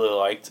 I really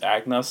liked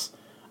Agnes.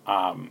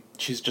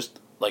 She's just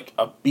like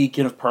a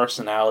beacon of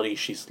personality.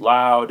 She's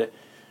loud.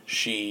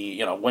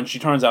 She, when she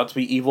turns out to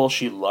be evil,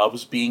 she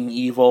loves being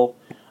evil.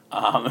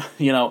 Um,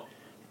 you know,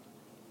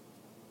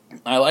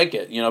 I like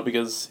it,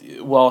 because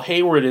while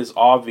Hayward is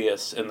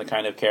obvious in the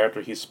kind of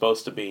character he's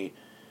supposed to be,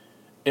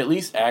 at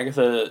least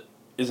Agatha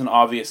is an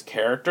obvious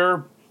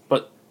character,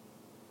 but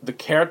the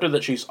character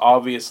that she's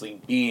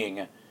obviously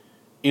being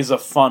is a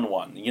fun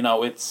one.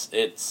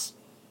 It's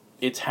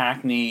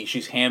hackney.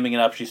 She's hamming it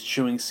up. She's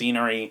chewing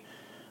scenery.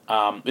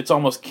 It's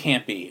almost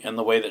campy in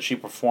the way that she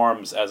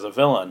performs as a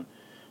villain.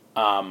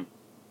 And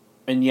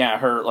yeah,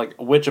 her like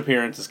witch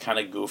appearance is kind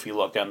of goofy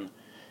looking,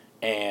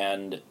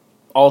 and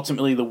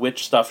ultimately the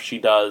witch stuff she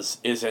does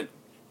isn't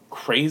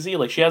crazy.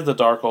 Like she has the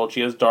dark hold.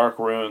 She has dark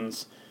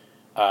runes.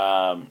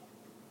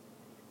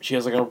 She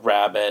has like a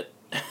rabbit.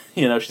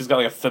 She's got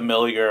like a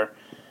familiar,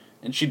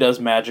 and she does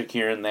magic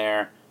here and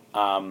there.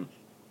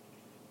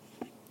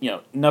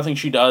 Nothing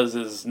she does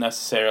is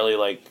necessarily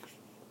like,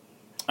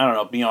 I don't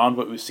know, beyond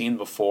what we've seen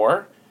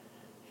before.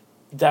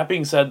 That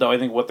being said, though, I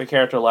think what the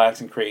character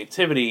lacks in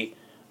creativity,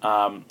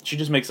 she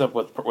just makes up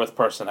with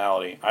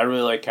personality. I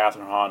really like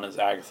Catherine Hahn as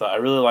Agatha. I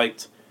really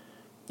liked,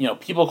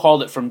 people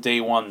called it from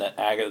day one that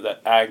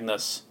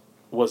Agnes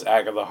was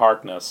Agatha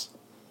Harkness.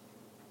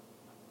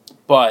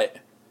 But,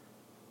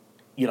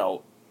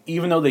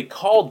 even though they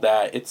called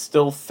that, it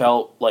still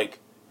felt like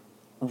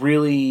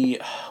really,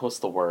 what's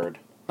the word?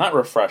 Not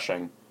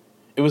refreshing.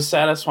 It was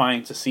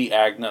satisfying to see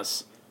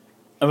Agnes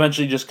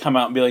eventually just come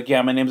out and be like,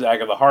 yeah, my name's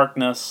Agatha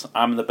Harkness,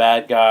 I'm the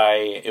bad guy,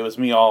 it was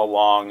me all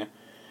along.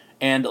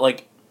 And,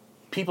 like,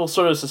 people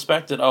sort of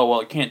suspected, oh,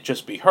 well, it can't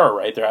just be her,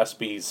 right? There has to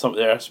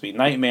be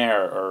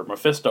Nightmare or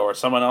Mephisto or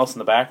someone else in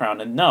the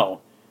background, and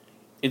no,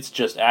 it's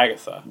just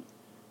Agatha.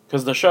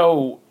 Because the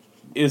show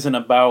isn't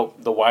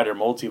about the wider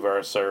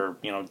multiverse or,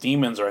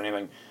 demons or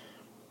anything.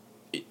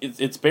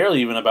 It's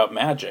barely even about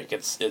magic.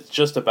 It's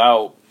just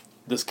about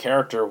this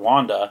character,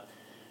 Wanda,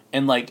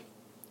 and, like,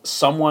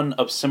 someone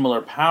of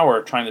similar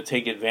power trying to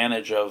take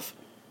advantage of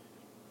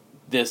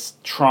this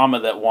trauma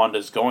that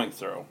Wanda's going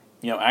through.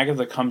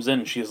 Agatha comes in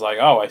and she's like,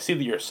 oh, I see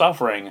that you're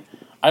suffering.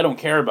 I don't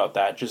care about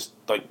that. Just,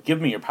 like, give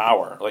me your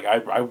power. Like,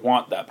 I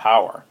want that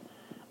power.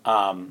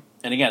 And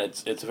again,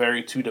 it's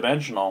very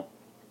two-dimensional,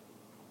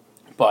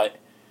 but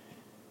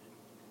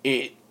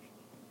it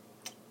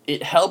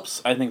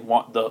helps, I think,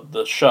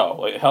 the show.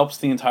 Like, it helps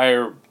the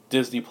entire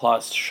Disney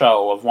Plus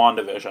show of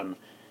WandaVision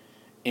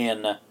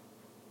in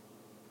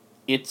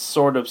its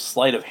sort of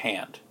sleight of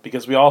hand,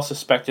 because we all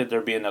suspected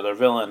there'd be another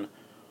villain,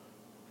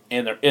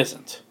 and there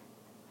isn't.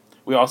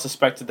 We all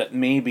suspected that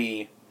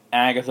maybe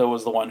Agatha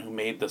was the one who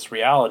made this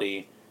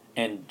reality,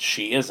 and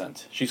she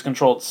isn't. She's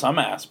controlled some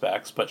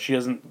aspects, but she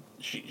isn't.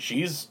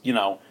 She's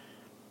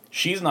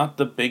she's not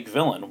the big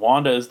villain.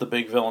 Wanda is the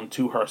big villain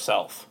to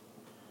herself.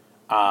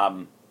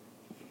 And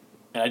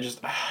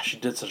she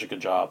did such a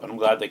good job, and I'm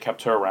glad they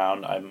kept her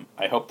around.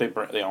 I hope they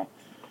bring,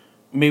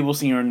 maybe we'll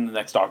see her in the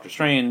next Doctor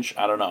Strange.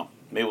 I don't know.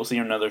 Maybe we'll see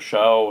her in another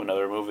show,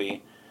 another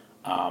movie.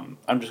 I'm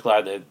just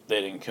glad that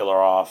they didn't kill her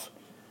off.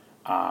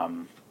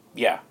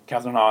 Yeah,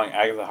 Catherine Hahn,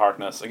 Agatha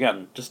Harkness,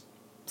 again, just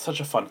such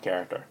a fun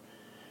character.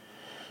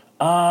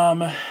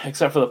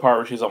 Except for the part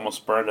where she's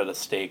almost burned at a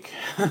stake.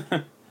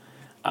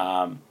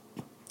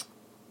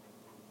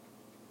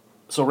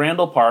 So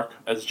Randall Park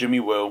as Jimmy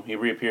Woo, he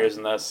reappears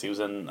in this. He was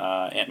in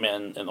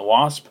Ant-Man and the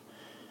Wasp.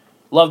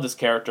 Love this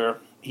character.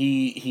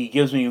 He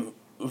gives me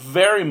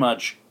very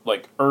much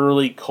like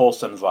early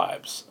Coulson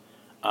vibes.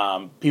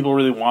 People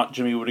really want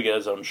Jimmy Woo to get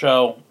his own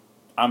show.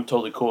 I'm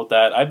totally cool with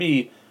that. I'd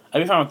be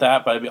fine with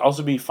that, but I'd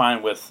also be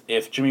fine with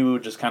if Jimmy Woo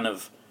just kind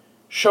of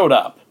showed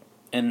up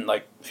in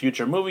like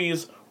future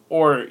movies,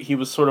 or he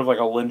was sort of like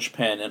a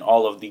linchpin in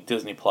all of the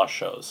Disney Plus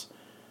shows.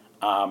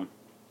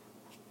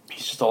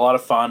 He's just a lot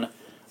of fun.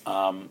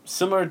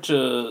 Similar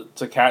to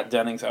Kat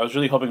Dennings, I was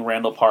really hoping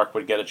Randall Park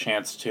would get a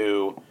chance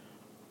to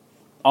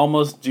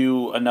almost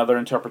do another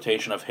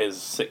interpretation of his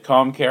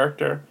sitcom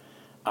character.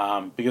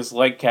 Because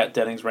like Kat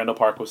Dennings, Randall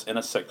Park was in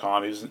a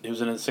sitcom. He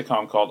was in a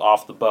sitcom called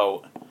Off the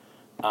Boat.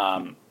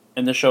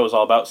 And this show is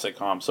all about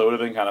sitcoms, so it would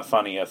have been kind of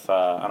funny if,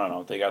 I don't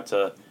know, they got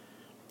to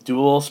do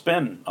a little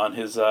spin on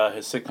his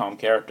sitcom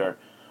character.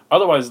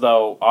 Otherwise,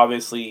 though,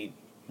 obviously,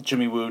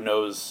 Jimmy Woo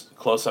knows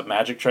close-up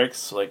magic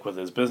tricks, like with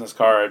his business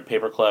card,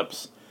 paper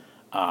clips.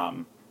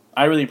 I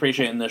really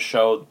appreciate in this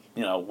show,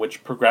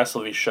 which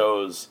progressively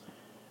shows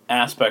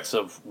aspects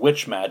of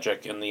witch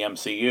magic in the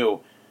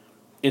MCU.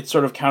 It's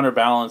sort of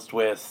counterbalanced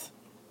with,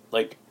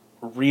 like,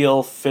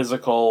 real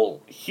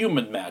physical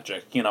human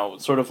magic,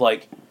 sort of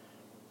like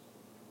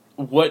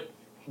what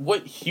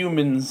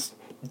humans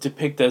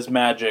depict as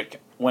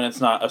magic when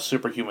it's not a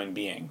superhuman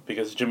being,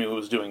 because Jimmy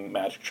Woo's doing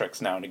magic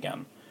tricks now and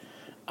again.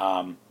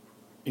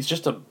 He's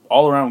just a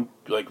all-around,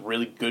 like,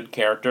 really good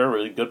character,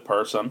 really good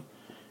person,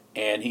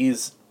 and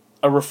he's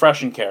a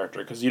refreshing character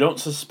because you don't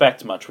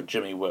suspect much with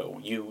Jimmy Woo.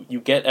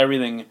 You get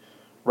everything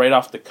right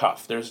off the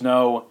cuff. There's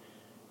no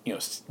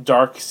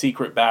dark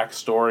secret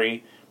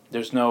backstory.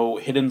 There's no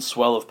hidden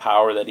swell of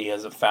power that he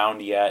hasn't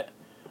found yet.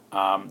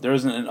 There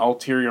isn't an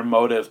ulterior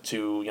motive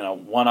to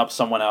one up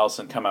someone else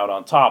and come out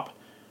on top.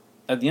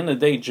 At the end of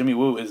the day, Jimmy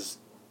Woo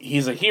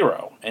he's a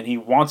hero, and he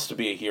wants to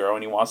be a hero,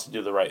 and he wants to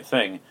do the right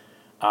thing.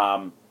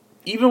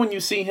 Even when you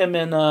see him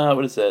in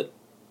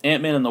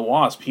Ant-Man and the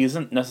Wasp, he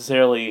isn't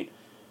necessarily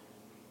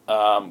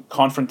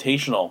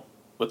confrontational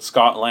with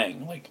Scott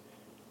Lang. Like,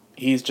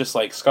 he's just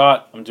like,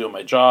 Scott, I'm doing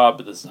my job,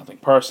 but this is nothing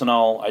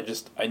personal.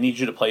 I need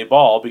you to play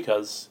ball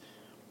because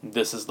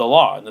this is the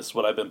law, and this is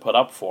what I've been put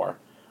up for.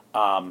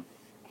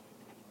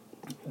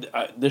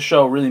 This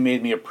show really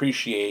made me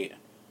appreciate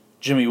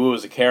Jimmy Woo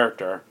as a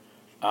character.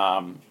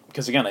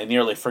 Because, again, I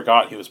nearly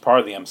forgot he was part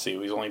of the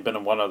MCU. He's only been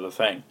in one other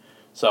thing.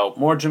 So,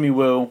 more Jimmy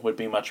Woo would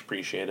be much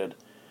appreciated.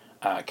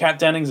 Kat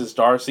Dennings as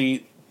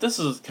Darcy. This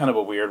is kind of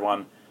a weird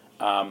one.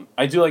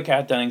 I do like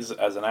Kat Dennings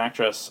as an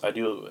actress. I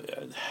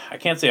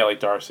can't say I like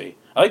Darcy.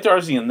 I like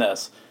Darcy in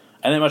this.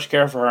 I didn't much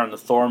care for her in the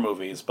Thor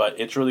movies, but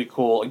it's really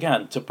cool,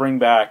 again, to bring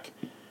back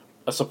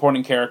a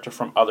supporting character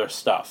from other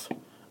stuff.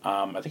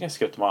 I think I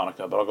skipped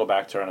Monica, but I'll go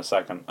back to her in a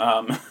second.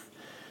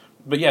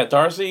 But yeah,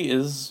 Darcy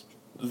is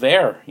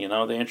there.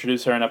 They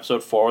introduce her in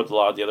episode 4 with a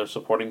lot of the other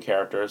supporting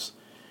characters.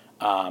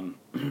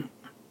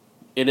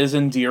 It is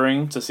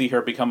endearing to see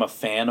her become a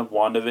fan of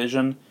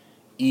WandaVision,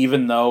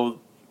 even though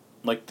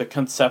the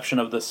conception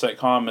of the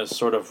sitcom is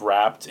sort of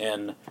wrapped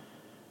in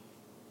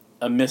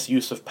a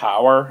misuse of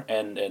power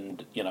and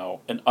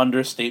an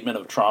understatement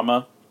of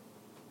trauma.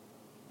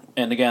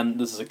 And again,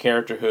 this is a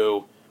character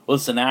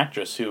this is an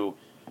actress who,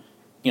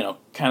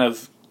 kind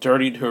of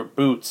dirtied her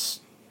boots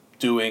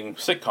doing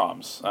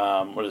sitcoms.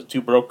 What is it,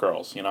 Two Broke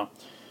Girls,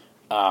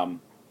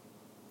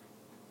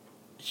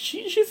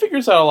 She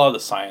figures out a lot of the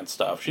science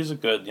stuff. She's a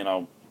good,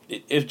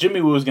 if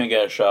Jimmy Woo is going to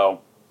get a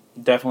show,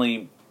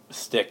 definitely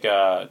stick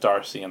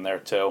Darcy in there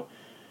too.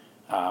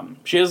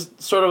 She has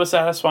sort of a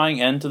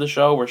satisfying end to the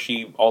show where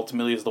she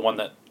ultimately is the one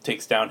that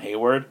takes down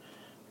Hayward,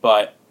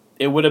 but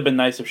it would have been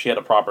nice if she had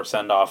a proper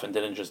send-off and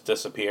didn't just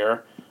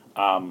disappear.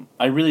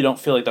 I really don't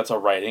feel like that's a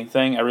writing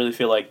thing. I really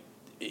feel like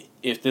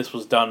if this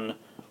was done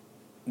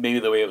maybe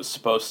the way it was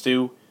supposed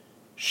to,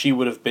 she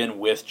would have been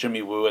with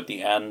Jimmy Woo at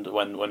the end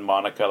when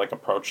Monica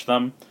approached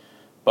them.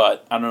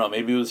 But I don't know,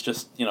 maybe it was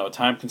just a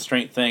time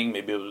constraint thing.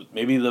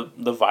 Maybe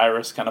the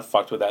virus kind of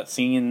fucked with that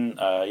scene.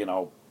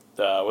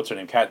 What's her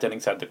name? Kat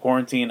Dennings had to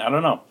quarantine. I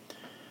don't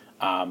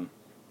know.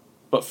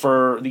 But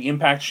for the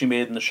impact she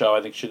made in the show,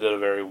 I think she did a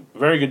very,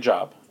 very good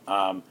job.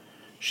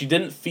 She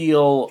didn't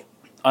feel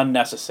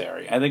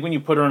unnecessary. I think when you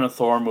put her in a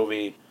Thor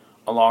movie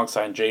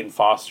alongside Jane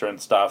Foster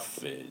and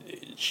stuff,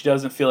 she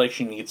doesn't feel like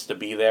she needs to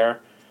be there.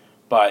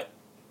 But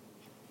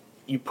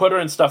you put her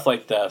in stuff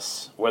like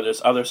this, where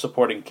there's other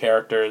supporting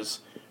characters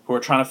who are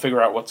trying to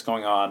figure out what's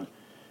going on,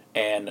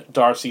 and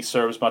Darcy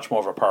serves much more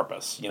of a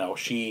purpose.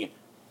 She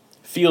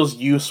feels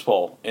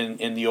useful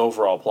in the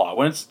overall plot.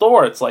 When it's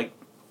Thor, it's like,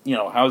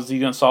 how's he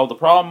going to solve the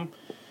problem?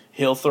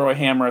 He'll throw a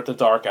hammer at the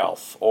Dark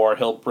Elf, or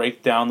he'll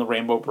break down the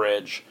Rainbow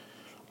Bridge,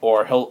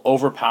 or he'll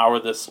overpower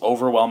this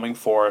overwhelming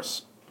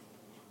force,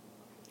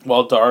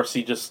 while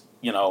Darcy just,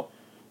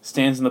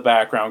 stands in the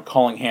background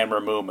calling Hammer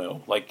Moo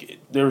Moo.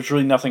 There's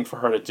really nothing for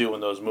her to do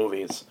in those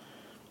movies.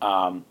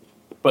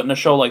 But in a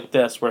show like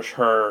this, where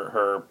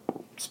her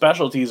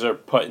specialties are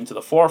put into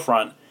the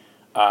forefront,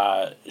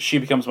 she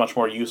becomes much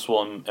more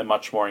useful and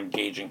much more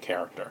engaging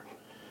character.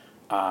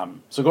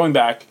 So going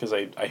back, because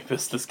I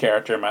missed this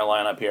character in my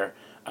lineup here,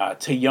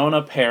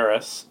 Teyonah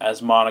Parris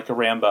as Monica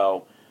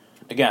Rambeau.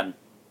 Again,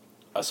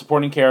 a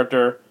supporting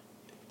character,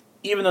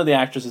 even though the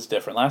actress is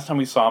different. Last time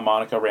we saw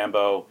Monica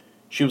Rambeau,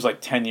 she was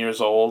 10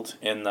 years old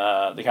in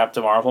the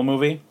Captain Marvel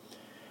movie.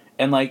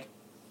 And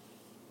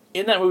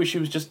in that movie she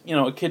was just,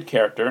 a kid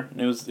character.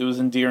 And it was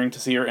endearing to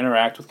see her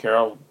interact with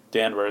Carol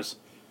Danvers.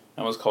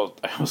 I almost called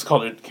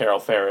her Carol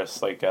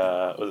Ferris,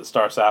 was it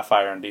Star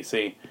Sapphire in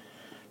DC.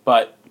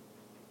 But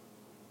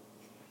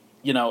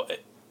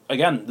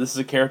again, this is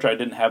a character I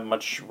didn't have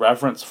much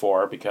reverence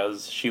for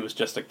because she was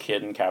just a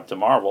kid in Captain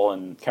Marvel,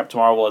 and Captain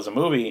Marvel as a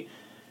movie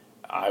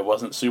I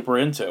wasn't super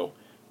into.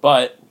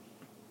 But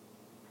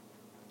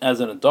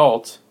as an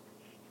adult,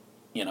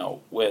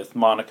 with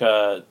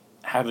Monica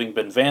having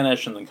been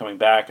vanished and then coming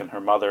back, and her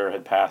mother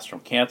had passed from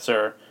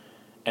cancer,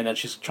 and then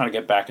she's trying to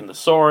get back into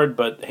Sword,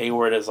 but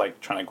Hayward is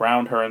trying to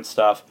ground her and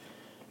stuff.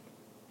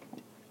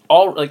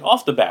 All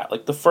off the bat,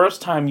 the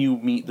first time you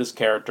meet this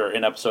character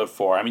in episode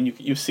 4, I mean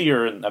you see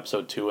her in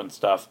episode 2 and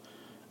stuff,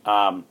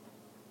 but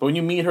when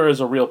you meet her as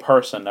a real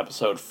person in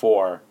episode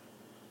 4,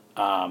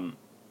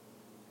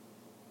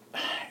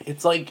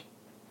 it's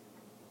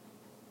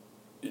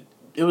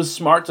it was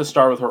smart to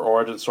start with her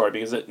origin story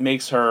because it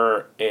makes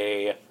her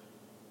a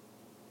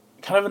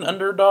kind of an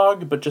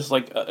underdog, but just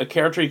a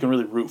character you can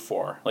really root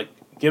for.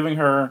 Giving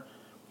her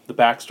the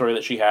backstory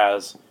that she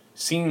has,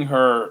 seeing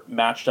her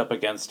matched up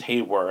against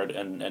Hayward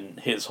and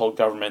his whole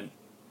government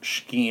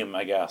scheme,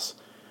 I guess.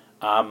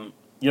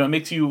 it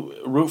makes you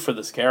root for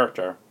this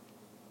character.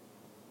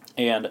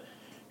 And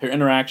her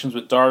interactions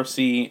with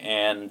Darcy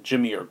and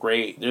Jimmy are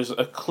great. There's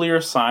a clear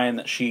sign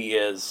that she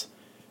is,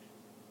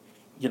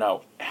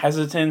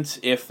 hesitant,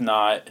 if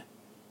not,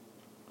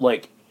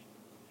 like,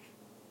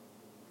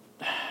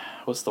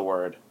 what's the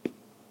word?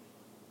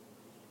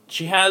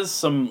 She has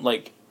some,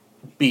 like,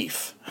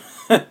 beef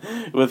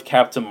with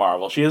Captain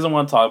Marvel. She doesn't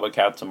want to talk about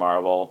Captain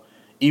Marvel.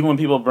 Even when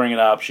people bring it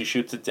up, she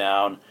shoots it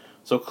down.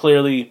 So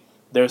clearly,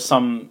 there's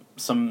some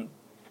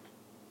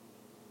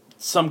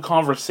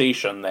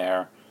conversation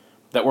there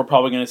that we're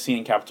probably going to see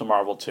in Captain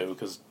Marvel too,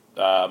 because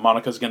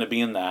Monica's going to be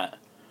in that,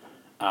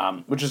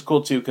 which is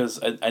cool too, because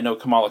I know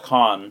Kamala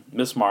Khan,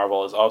 Miss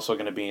Marvel, is also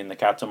going to be in the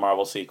Captain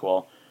Marvel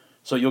sequel.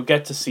 So you'll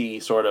get to see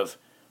sort of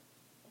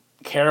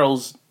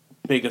Carol's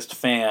biggest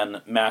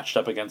fan matched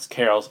up against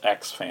Carol's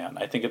ex-fan.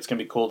 I think it's going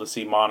to be cool to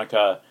see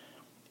Monica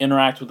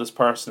interact with this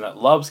person that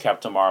loves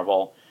Captain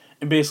Marvel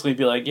and basically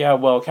be like, yeah,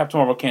 well, Captain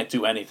Marvel can't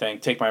do anything.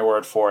 Take my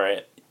word for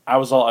it. I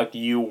was all like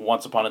you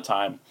once upon a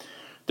time.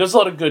 There's a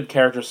lot of good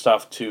character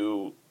stuff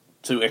to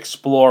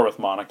explore with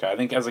Monica. I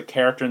think as a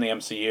character in the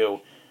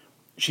MCU,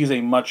 she's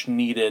a much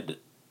needed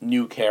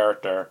new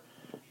character.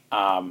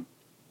 And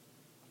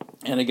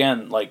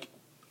again, like,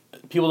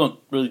 people don't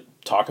really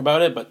talk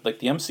about it, but like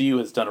the MCU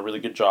has done a really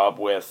good job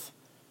with,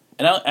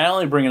 and I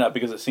only bring it up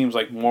because it seems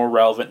like more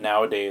relevant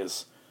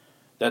nowadays,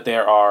 that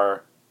there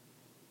are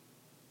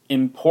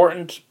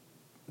important,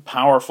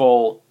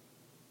 powerful,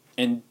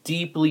 and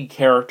deeply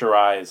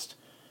characterized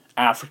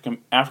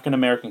African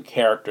American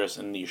characters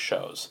in these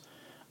shows.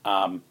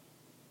 We're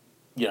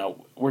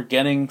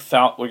getting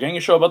a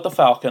show about the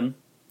Falcon.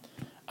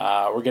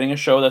 We're getting a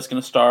show that's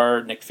going to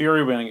star Nick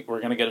Fury. We're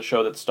going to get a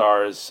show that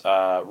stars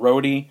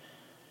Rhodey,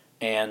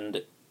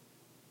 and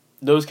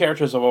those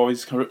characters have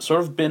always sort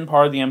of been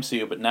part of the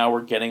MCU, but now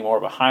we're getting more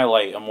of a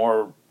highlight, a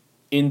more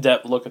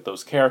in-depth look at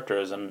those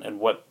characters and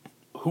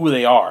who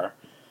they are.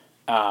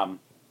 And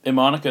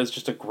Monica is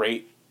just a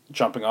great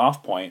jumping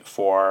off point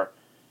for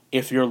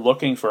if you're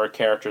looking for a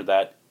character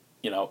that,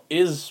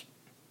 is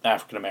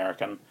African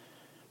American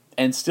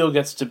and still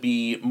gets to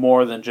be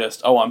more than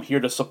just, oh, I'm here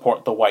to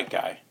support the white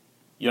guy.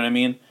 You know what I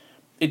mean?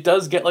 It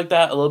does get like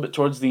that a little bit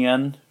towards the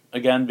end,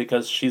 again,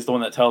 because she's the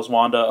one that tells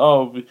Wanda,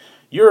 oh,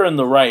 you're in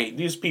the right.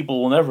 These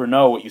people will never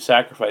know what you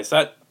sacrificed.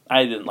 That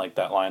I didn't like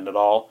that line at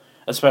all.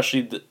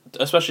 Especially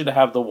to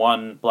have the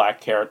one black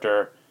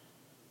character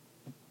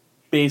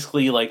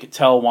basically like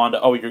tell Wanda,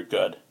 "Oh, you're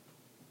good."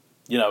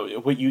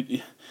 What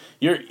you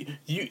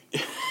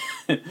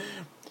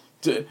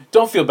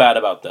don't feel bad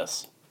about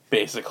this.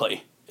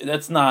 Basically,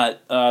 that's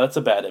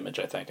a bad image.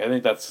 I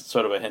think that's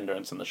sort of a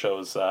hindrance in the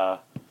show's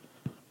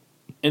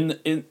in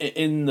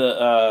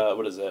the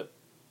what is it?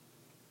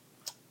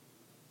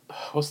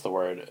 What's the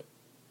word?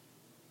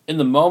 In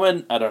the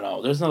moment, I don't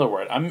know. There's another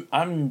word.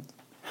 I'm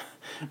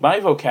my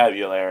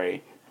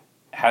vocabulary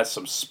has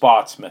some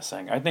spots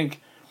missing. I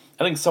think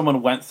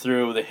someone went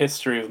through the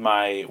history of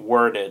my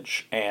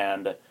wordage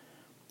and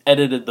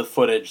edited the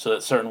footage so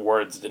that certain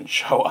words didn't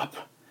show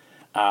up.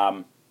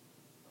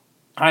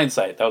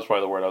 Hindsight, that was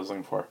probably the word I was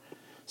looking for.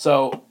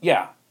 So,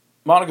 yeah,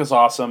 Monica's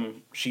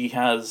awesome. She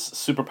has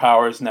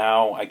superpowers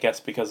now, I guess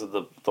because of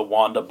the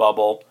Wanda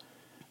bubble.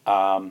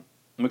 I'm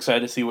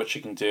excited to see what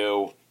she can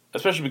do,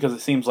 especially because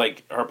it seems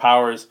like her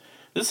powers,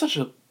 this is such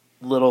a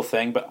little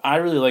thing, but I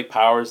really like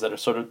powers that are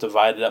sort of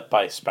divided up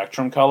by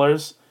spectrum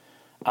colors.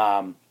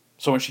 So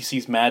when she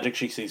sees magic,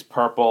 she sees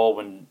purple.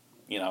 When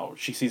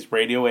she sees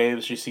radio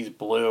waves, she sees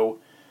blue.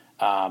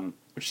 When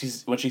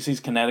she sees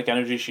kinetic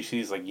energy, she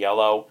sees like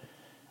yellow.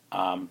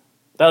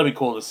 That'll be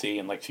cool to see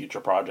in like future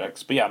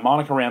projects. But yeah,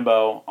 Monica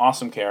Rambeau,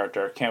 awesome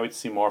character. Can't wait to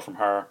see more from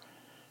her.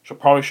 She'll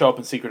probably show up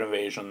in Secret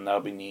Invasion.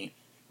 That'll be neat.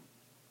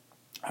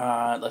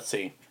 Let's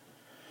see.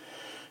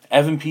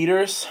 Evan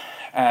Peters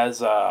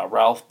as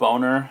Ralph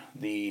Boner,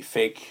 the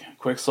fake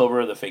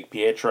Quicksilver, the fake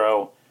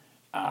Pietro.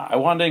 I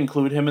wanted to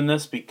include him in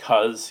this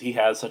because he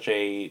has such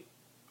a...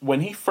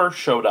 When he first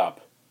showed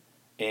up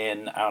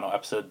in, I don't know,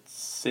 episode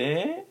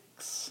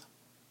 6?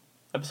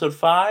 Episode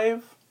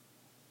 5?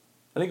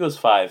 I think it was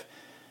 5.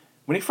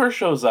 When he first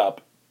shows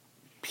up,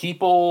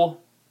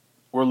 people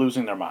were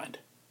losing their mind.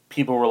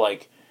 People were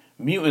like,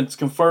 mutants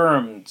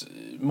confirmed,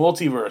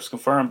 multiverse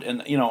confirmed,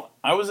 and,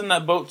 I was in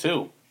that boat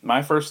too.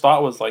 My first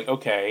thought was like,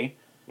 okay,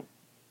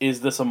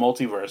 is this a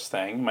multiverse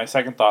thing? My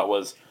second thought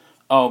was,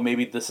 oh,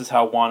 maybe this is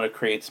how Wanda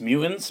creates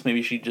mutants.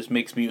 Maybe she just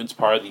makes mutants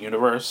part of the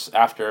universe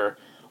after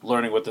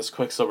learning what this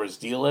Quicksilver's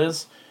deal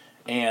is.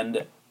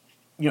 And,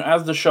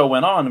 as the show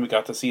went on and we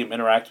got to see him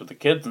interact with the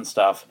kids and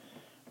stuff,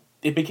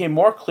 it became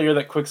more clear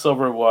that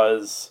Quicksilver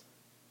was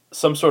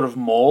some sort of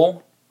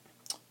mole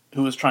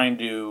who was trying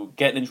to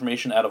get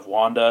information out of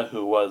Wanda,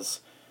 who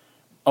was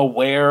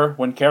aware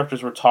when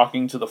characters were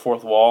talking to the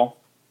fourth wall.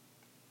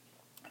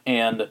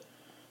 And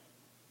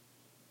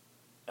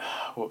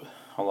hold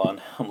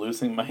on, I'm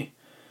losing my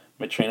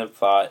train of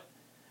thought.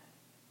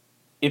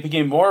 It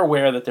became more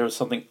aware that there was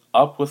something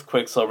up with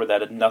Quicksilver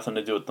that had nothing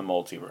to do with the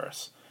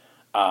multiverse.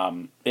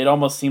 It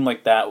almost seemed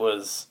like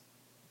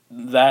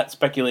that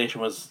speculation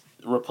was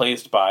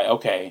replaced by,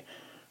 okay,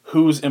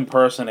 who's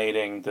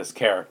impersonating this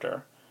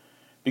character?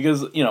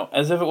 Because,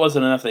 as if it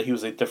wasn't enough that he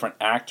was a different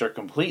actor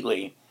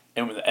completely,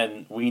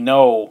 and we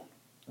know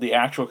the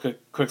actual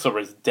Quicksilver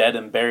is dead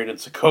and buried in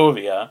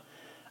Sokovia.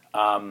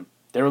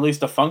 They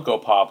released a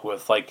Funko Pop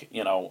with,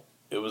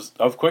 it was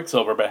of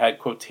Quicksilver, but it had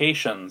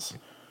quotations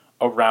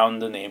around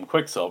the name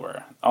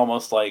Quicksilver.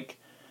 Almost like,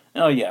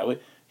 oh yeah,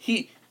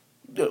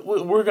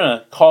 we're going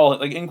to call it,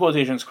 like, in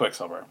quotations,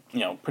 Quicksilver.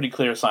 Pretty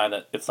clear sign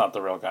that it's not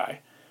the real guy.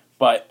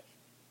 But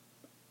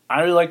I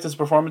really liked his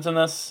performance in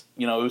this.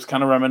 It was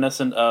kind of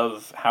reminiscent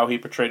of how he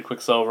portrayed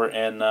Quicksilver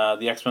in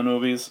the X-Men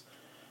movies.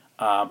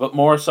 But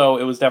more so,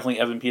 it was definitely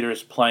Evan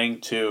Peters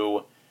playing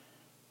to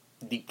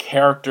the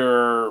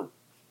character...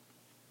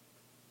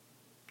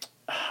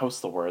 What's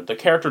the word? The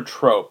character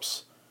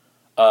tropes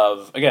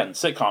of, again,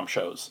 sitcom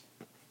shows.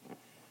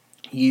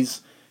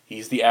 He's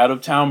the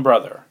out-of-town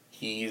brother.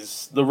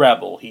 He's the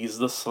rebel. He's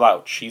the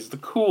slouch. He's the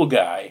cool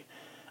guy.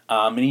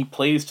 And he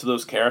plays to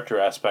those character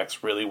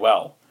aspects really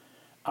well.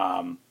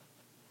 And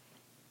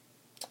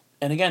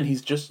again,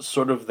 he's just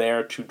sort of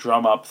there to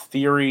drum up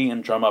theory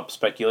and drum up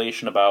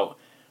speculation about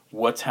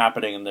what's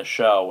happening in the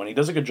show. And he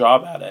does a good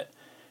job at it.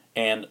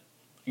 And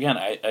again,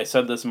 I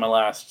said this in my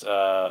last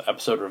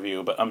episode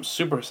review, but I'm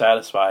super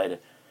satisfied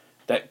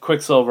that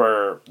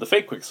Quicksilver, the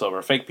fake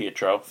Quicksilver, fake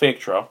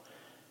Pietro,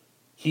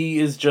 he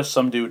is just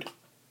some dude.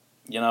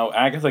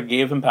 Agatha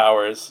gave him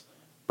powers,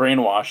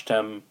 brainwashed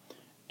him,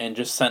 and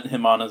just sent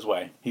him on his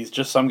way. He's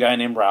just some guy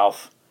named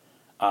Ralph.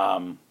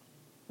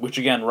 Which,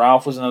 again,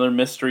 Ralph was another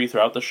mystery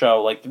throughout the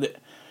show.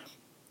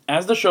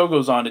 As the show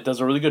goes on, it does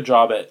a really good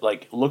job at,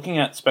 looking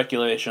at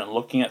speculation,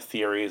 looking at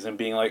theories, and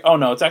being like, oh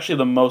no, it's actually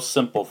the most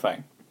simple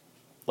thing.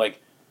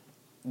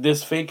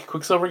 This fake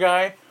Quicksilver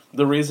guy,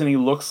 the reason he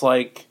looks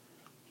like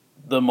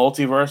the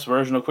multiverse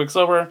version of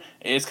Quicksilver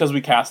is because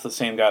we cast the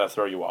same guy to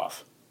throw you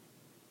off.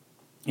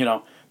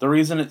 The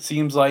reason it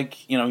seems like,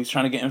 he's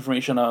trying to get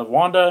information out of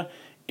Wanda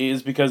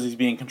is because he's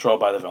being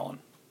controlled by the villain,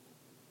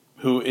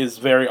 who is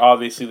very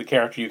obviously the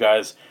character you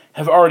guys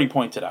have already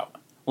pointed out.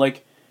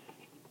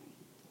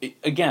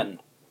 Again,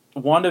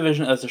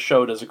 WandaVision as a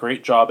show does a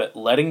great job at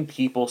letting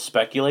people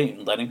speculate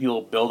and letting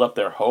people build up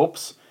their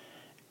hopes,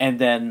 and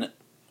then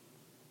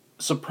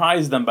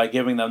surprise them by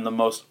giving them the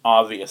most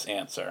obvious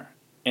answer.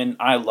 And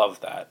I love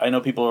that. I know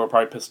people are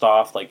probably pissed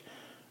off,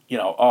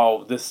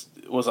 oh, this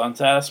was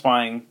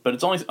unsatisfying, but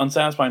it's only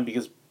unsatisfying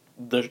because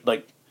the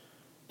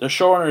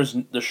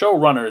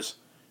showrunners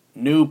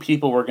knew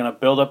people were going to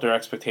build up their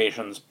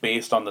expectations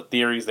based on the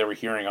theories they were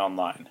hearing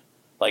online.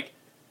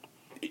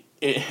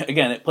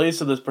 Again, it plays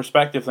to this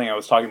perspective thing I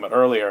was talking about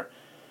earlier,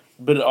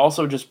 but it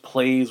also just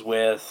plays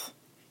with,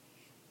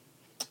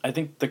 I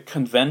think, the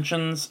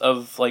conventions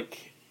of,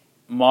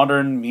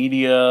 modern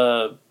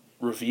media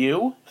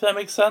review, if that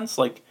makes sense.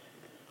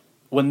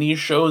 When these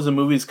shows and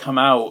movies come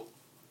out,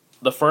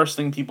 the first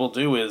thing people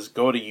do is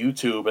go to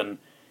YouTube and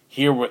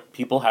hear what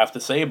people have to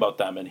say about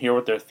them and hear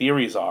what their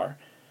theories are.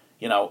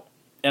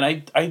 And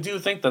I do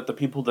think that the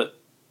people that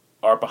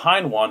are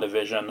behind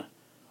WandaVision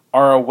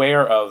are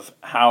aware of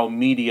how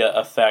media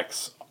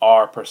affects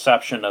our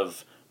perception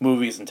of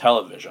movies and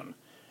television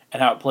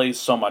and how it plays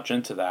so much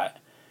into that.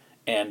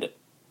 And,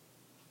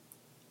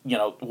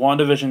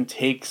 WandaVision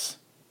takes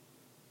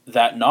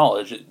that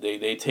knowledge,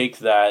 they take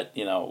that,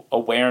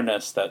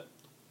 awareness that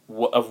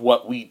of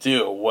what we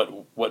do,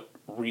 what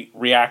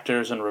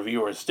reactors and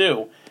reviewers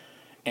do,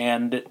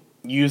 and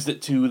use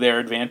it to their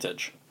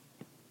advantage.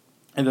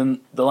 And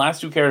then the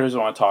last two characters I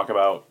want to talk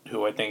about,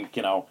 who I think,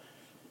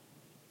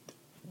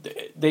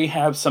 they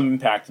have some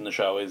impact in the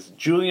show, is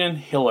Julian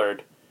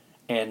Hillard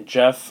and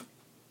Jeff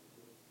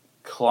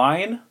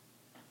Kline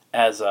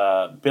as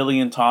Billy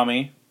and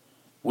Tommy,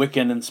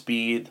 Wiccan and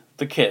Speed,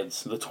 the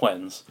kids, the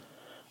twins.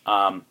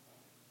 I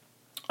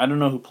don't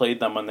know who played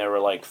them when they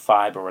were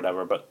 5 or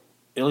whatever, but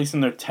at least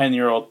in their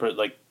 10-year-old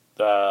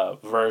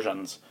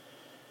versions,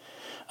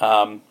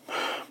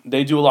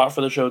 they do a lot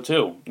for the show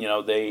too.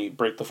 They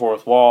break the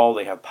fourth wall,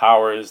 they have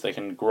powers, they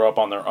can grow up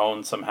on their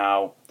own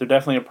somehow. They're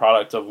definitely a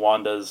product of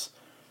Wanda's,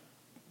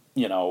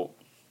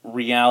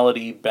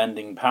 reality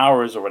bending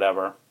powers or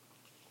whatever.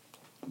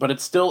 But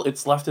it's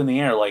left in the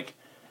air,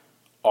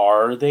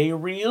 are they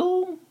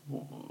real?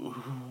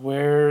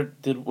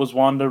 Was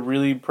Wanda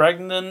really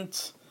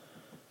pregnant?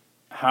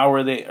 How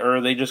are they, or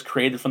are they just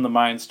created from the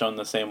Mind Stone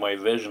the same way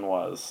Vision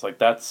was?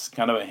 That's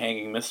kind of a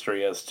hanging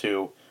mystery as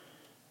to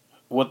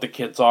what the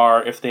kids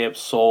are, if they have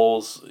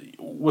souls,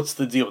 what's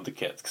the deal with the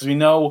kids? Because we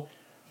know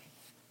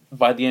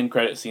by the end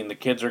credit scene, the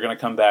kids are going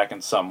to come back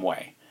in some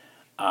way.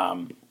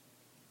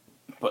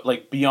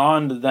 But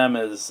beyond them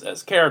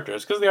as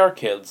characters, because they are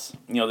kids,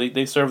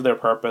 they serve their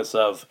purpose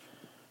of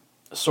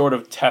sort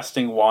of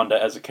testing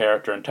Wanda as a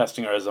character and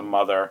testing her as a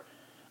mother,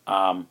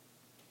 and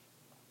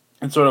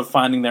sort of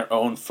finding their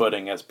own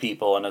footing as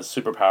people and as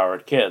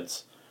superpowered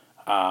kids.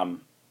 I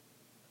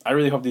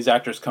really hope these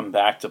actors come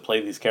back to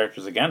play these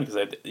characters again,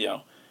 because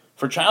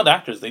for child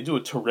actors, they do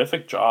a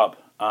terrific job.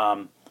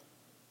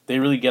 They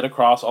really get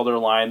across all their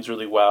lines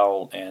really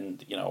well,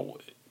 and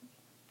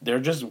they're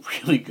just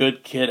really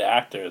good kid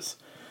actors.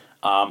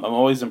 I'm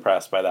always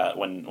impressed by that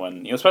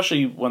when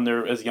especially when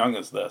they're as young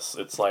as this.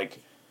 It's like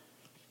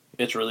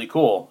it's really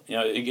cool.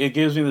 It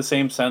gives me the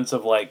same sense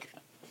of I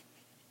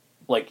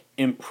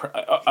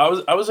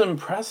was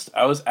impressed.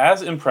 I was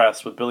as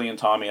impressed with Billy and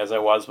Tommy as I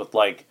was with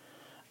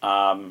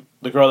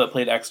the girl that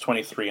played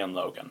X-23 in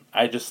Logan.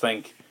 I just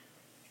think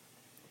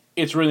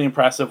it's really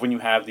impressive when you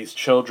have these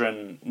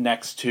children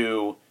next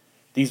to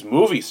these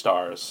movie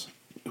stars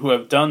who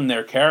have done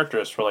their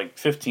characters for like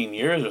 15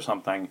 years or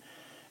something,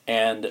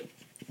 and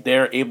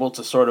they're able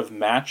to sort of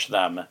match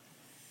them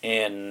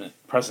in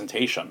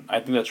presentation. I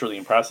think that's really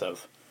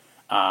impressive.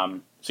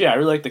 So yeah, I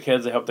really like the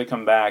kids. I hope they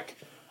come back.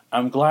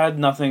 I'm glad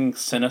nothing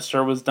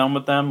sinister was done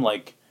with them.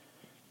 Like,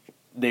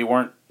 they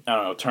weren't, I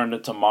don't know, turned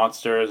into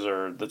monsters,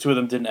 or the two of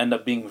them didn't end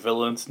up being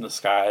villains in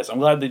disguise. I'm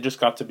glad they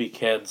just got to be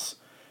kids,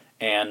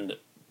 and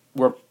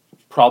we're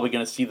probably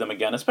going to see them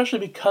again, especially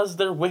because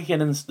they're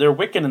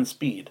Wiccan in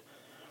Speed.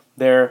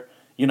 They're,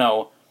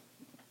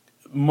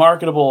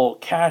 marketable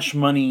cash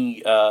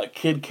money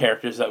kid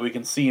characters that we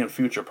can see in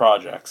future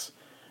projects.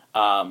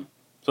 So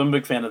I'm a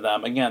big fan of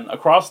them. Again,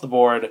 across the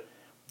board,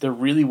 there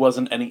really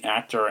wasn't any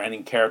actor or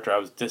any character I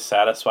was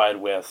dissatisfied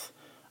with,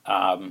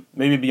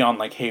 maybe beyond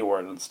like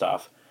Hayward and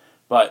stuff.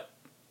 But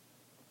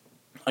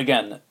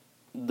again,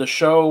 the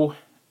show,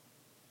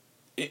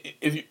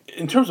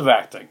 in terms of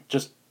acting,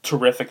 just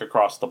terrific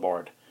across the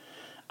board.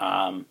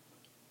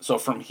 So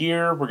from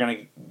here, we're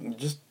going to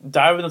just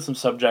dive into some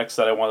subjects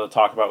that I wanted to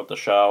talk about with the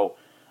show.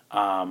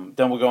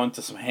 Then we'll go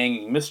into some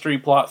hanging mystery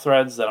plot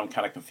threads that I'm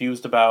kind of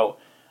confused about.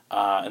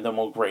 And then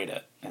we'll grade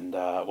it. And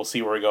we'll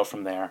see where we go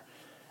from there.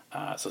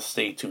 So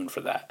stay tuned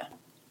for that.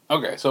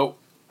 Okay, so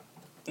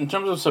in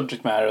terms of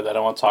subject matter that I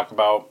want to talk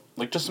about,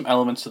 like just some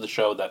elements to the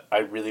show that I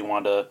really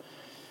want to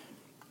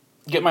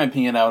get my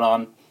opinion out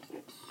on.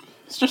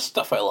 It's just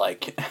stuff I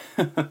like.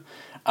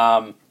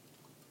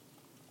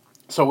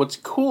 So what's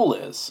cool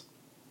is,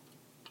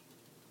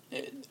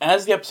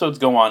 as the episodes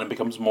go on, it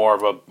becomes more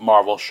of a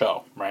Marvel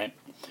show, right?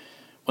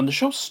 When the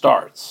show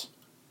starts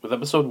with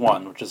episode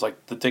 1, which is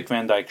like the Dick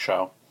Van Dyke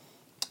Show,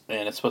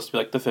 and it's supposed to be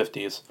like the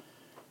 50s,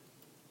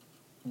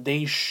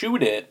 they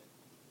shoot it,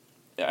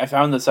 I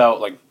found this out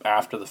like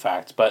after the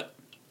fact, but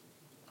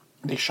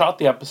they shot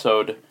the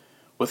episode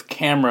with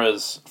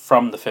cameras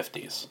from the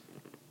 50s.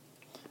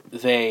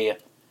 They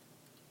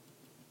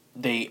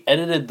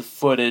edited the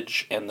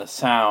footage and the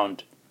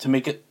sound to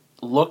make it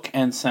look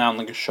and sound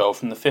like a show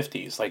from the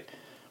 50s. Like,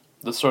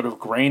 the sort of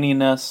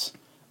graininess,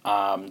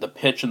 the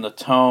pitch and the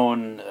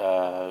tone,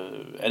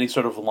 any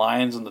sort of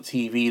lines on the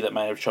TV that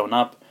might have shown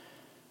up.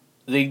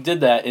 They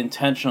did that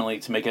intentionally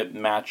to make it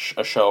match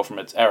a show from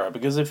its era.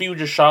 Because if you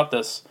just shot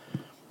this,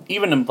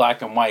 even in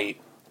black and white,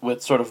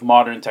 with sort of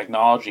modern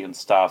technology and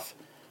stuff,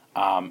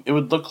 it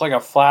would look like a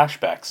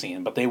flashback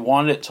scene. But they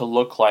wanted it to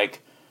look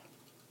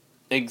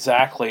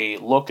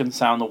and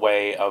sound the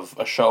way of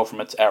a show from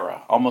its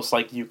era. Almost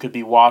like you could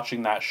be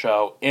watching that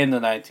show in the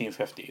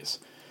 1950s.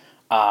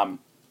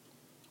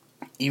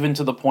 Even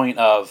to the point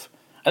of,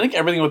 I think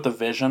everything with the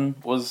Vision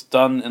was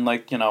done in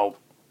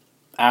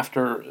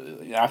After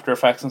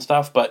Effects and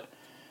stuff, but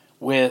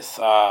with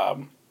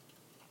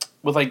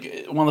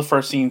like one of the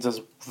first scenes is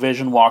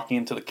Vision walking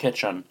into the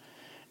kitchen,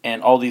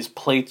 and all these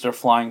plates are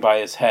flying by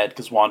his head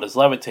because Wanda's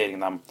levitating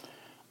them.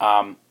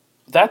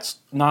 That's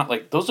not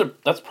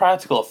that's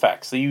practical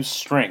effects. They use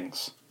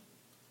strings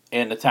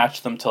and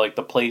attach them to like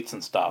the plates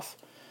and stuff.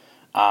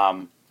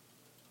 And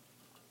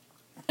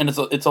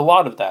it's a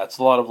lot of that. It's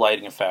a lot of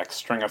lighting effects,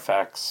 string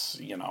effects,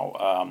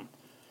 and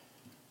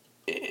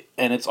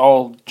it's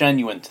all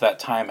genuine to that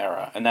time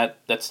era, and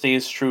that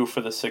stays true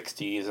for the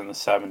 60s and the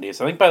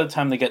 70s. I think by the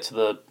time they get to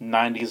the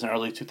 90s and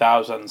early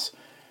 2000s,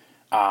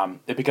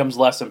 it becomes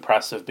less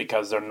impressive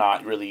because they're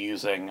not really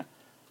using...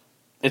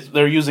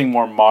 they're using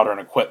more modern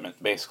equipment,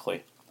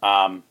 basically.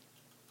 And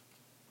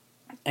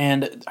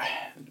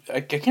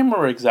I can't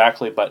remember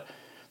exactly, but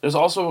there's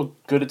also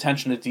good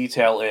attention to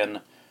detail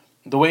in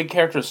the way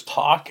characters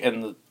talk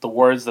and the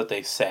words that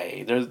they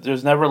say.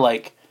 There's never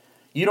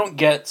you don't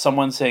get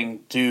someone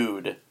saying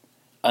dude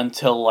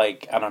until I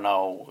don't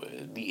know,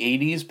 the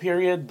 80s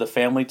period, the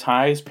Family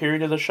Ties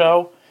period of the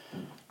show.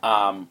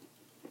 And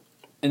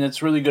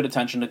it's really good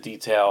attention to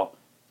detail.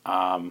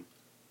 And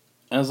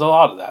there's a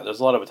lot of that. There's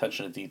a lot of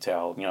attention to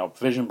detail.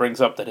 Vision brings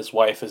up that his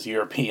wife is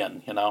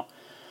European, What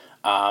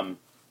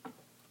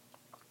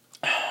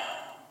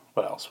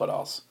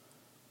else?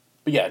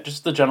 But yeah,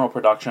 just the general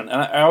production.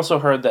 And I also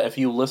heard that if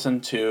you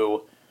listen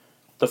to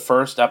the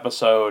first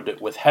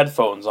episode with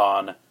headphones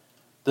on,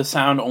 the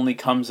sound only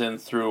comes in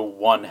through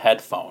one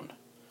headphone.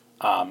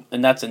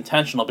 And that's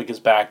intentional because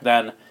back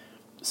then,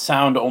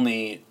 sound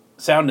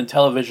in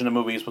television and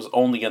movies was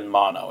only in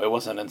mono. It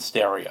wasn't in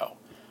stereo.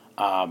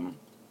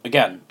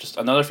 Again, just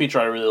another feature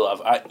I really love.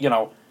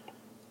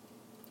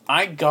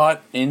 I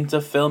got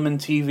into film and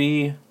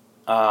TV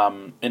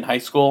in high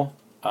school.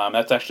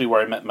 That's actually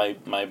where I met my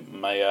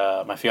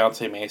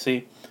fiance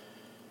Macy.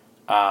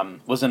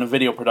 Was in a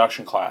video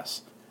production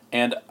class,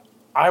 and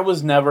I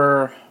was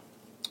never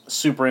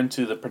super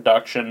into the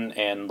production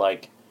and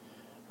like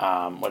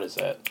what is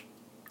it?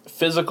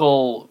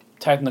 Physical,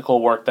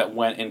 technical work that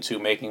went into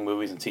making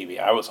movies and TV.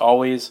 I was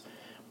always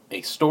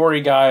a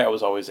story guy. I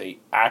was always a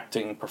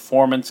acting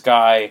performance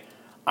guy.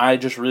 I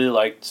just really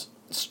liked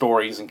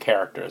stories and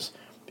characters.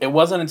 It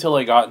wasn't until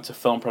I got into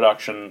film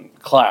production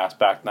class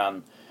back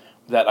then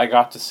that I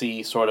got to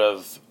see sort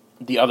of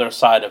the other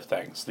side of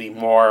things, the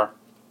more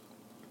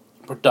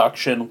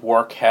production,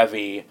 work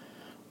heavy,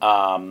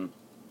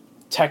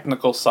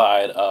 technical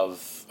side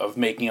of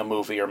making a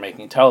movie or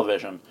making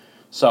television.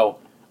 So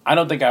I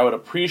don't think I would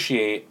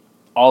appreciate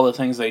all the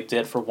things they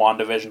did for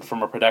WandaVision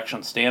from a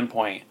production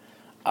standpoint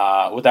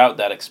without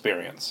that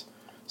experience.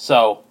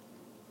 So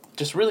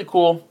just really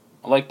cool.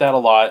 I like that a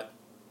lot.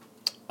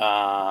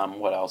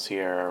 What else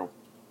here?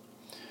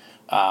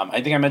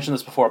 I think I mentioned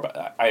this before,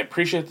 but I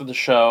appreciate that the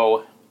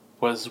show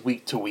was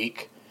week to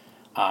week.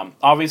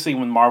 Obviously,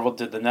 when Marvel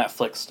did the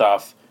Netflix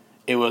stuff,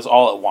 it was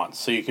all at once.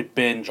 So you could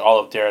binge all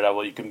of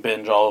Daredevil, you can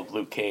binge all of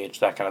Luke Cage,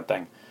 that kind of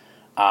thing.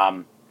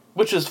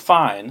 Which is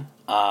fine.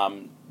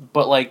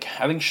 But, like,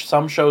 I think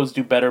some shows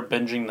do better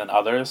binging than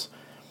others.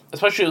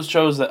 Especially those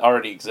shows that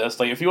already exist.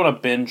 Like, if you want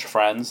to binge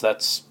Friends,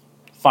 that's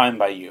fine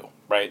by you,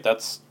 right?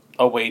 That's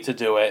a way to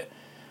do it.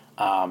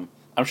 I'm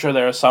sure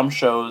there are some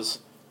shows,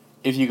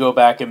 if you go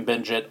back and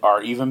binge it,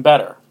 are even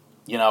better.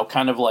 You know,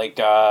 kind of like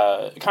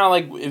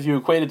if you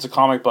equate it to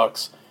comic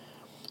books,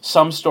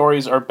 some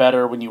stories are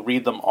better when you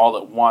read them all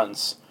at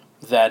once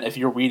than if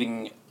you're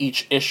reading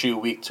each issue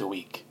week to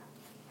week.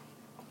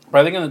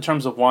 But I think in the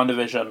terms of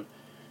WandaVision,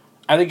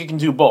 I think it can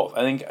do both.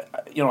 I think,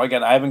 you know,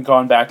 again, I haven't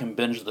gone back and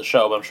binged the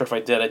show, but I'm sure if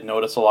I did, I'd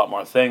notice a lot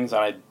more things,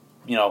 and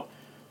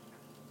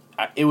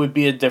it would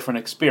be a different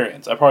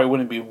experience. I probably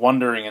wouldn't be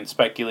wondering and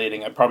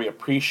speculating. I'd probably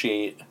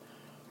appreciate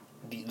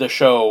the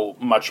show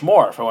much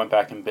more if I went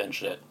back and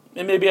binged it.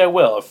 And maybe I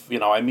will if,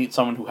 I meet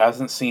someone who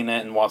hasn't seen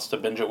it and wants to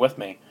binge it with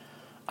me.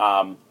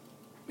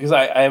 Because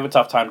I have a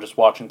tough time just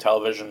watching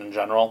television in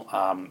general.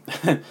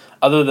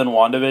 Other than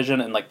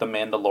WandaVision and, like, The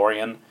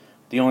Mandalorian,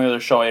 the only other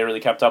show I really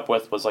kept up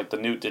with was, like, the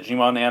new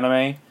Digimon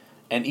anime.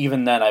 And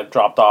even then, I've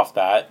dropped off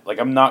that. Like,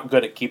 I'm not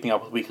good at keeping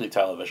up with weekly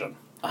television.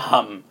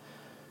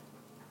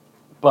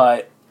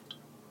 But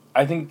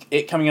I think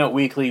it coming out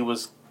weekly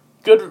was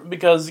good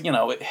because,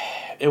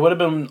 it would have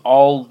been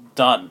all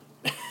done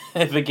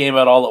if it came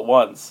out all at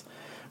once.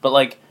 But,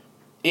 like,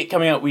 it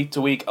coming out week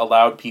to week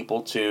allowed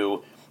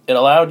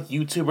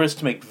YouTubers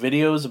to make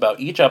videos about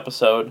each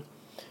episode,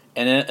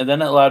 and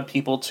then it allowed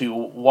people to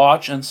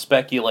watch and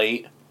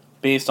speculate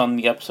based on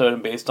the episode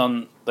and based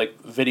on, like,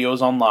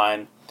 videos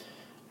online.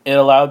 It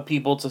allowed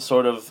people to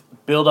sort of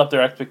build up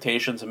their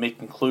expectations and make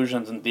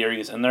conclusions and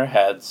theories in their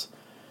heads,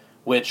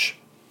 which,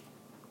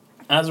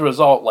 as a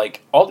result,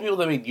 like, all the people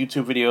that made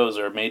YouTube videos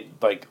or made,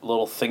 like,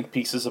 little think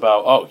pieces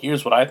about, oh,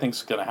 here's what I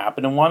think's going to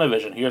happen in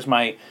WandaVision, here's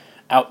my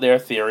out there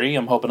theory,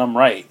 I'm hoping I'm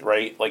right?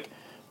 Like,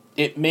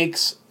 it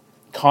makes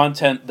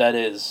content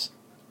that's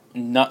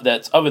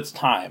of its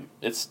time.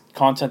 It's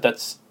content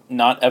that's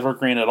not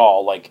evergreen at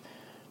all. Like,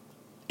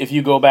 if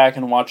you go back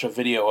and watch a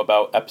video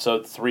about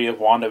episode 3 of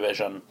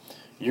WandaVision,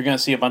 you're going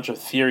to see a bunch of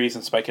theories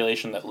and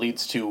speculation that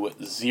leads to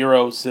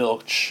zero,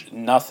 zilch,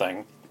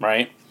 nothing,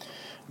 right?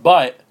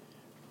 But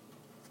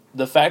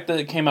the fact that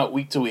it came out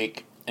week to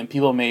week and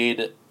people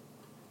made,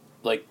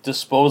 like,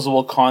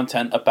 disposable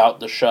content about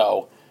the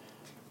show,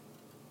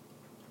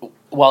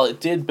 while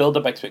it did build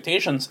up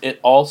expectations, it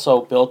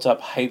also built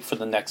up hype for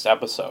the next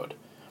episode.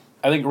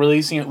 I think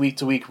releasing it week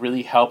to week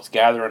really helped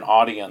gather an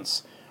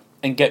audience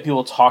and get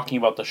people talking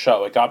about the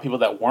show. It got people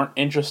that weren't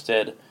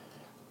interested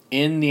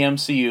in the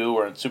MCU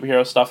or in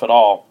superhero stuff at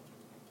all,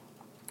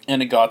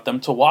 and it got them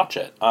to watch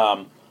it.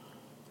 I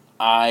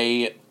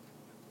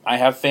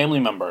have family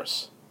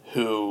members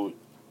who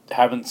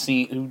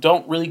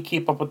don't really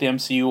keep up with the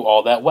MCU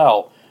all that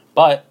well,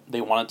 but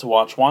they wanted to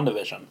watch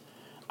WandaVision.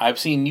 I've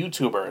seen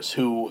YouTubers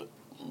who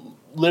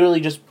literally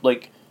just,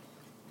 like,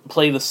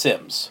 play The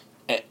Sims,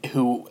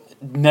 who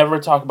never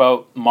talk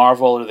about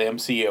Marvel or the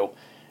MCU,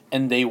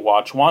 and they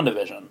watch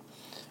WandaVision.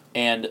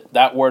 And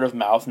that word of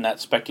mouth and that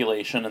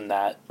speculation and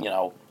that,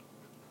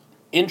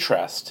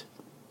 interest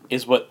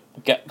is what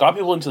got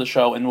people into the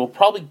show and will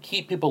probably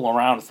keep people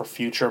around for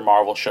future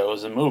Marvel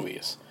shows and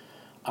movies.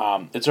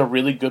 It's a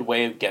really good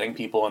way of getting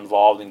people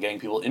involved and getting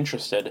people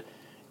interested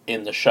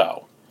in the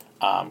show.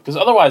 Because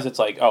otherwise it's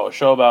like, a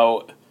show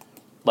about,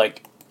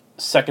 like,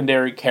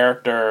 secondary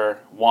character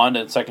 1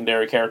 and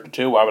secondary character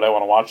 2, why would I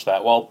want to watch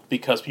that? Well,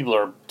 because people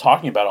are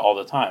talking about it all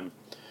the time.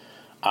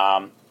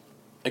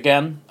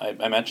 Again,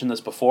 I mentioned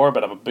this before,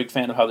 but I'm a big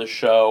fan of how this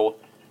show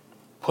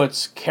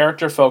puts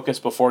character focus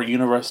before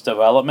universe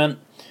development.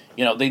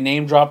 They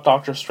name drop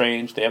Doctor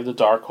Strange, they have the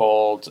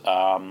Darkhold,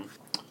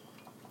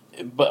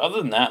 but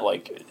other than that,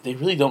 like, they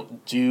really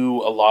don't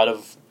do a lot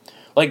of,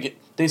 like,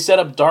 they set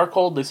up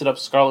Darkhold, they set up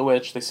Scarlet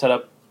Witch, they set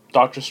up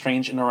Doctor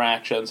Strange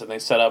interactions, and they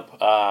set up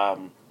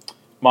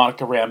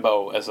Monica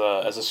Rambeau as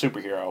a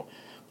superhero.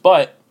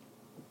 But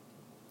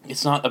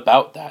it's not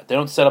about that. They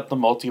don't set up the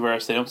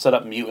multiverse, they don't set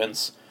up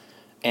mutants,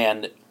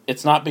 and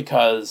it's not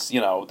because,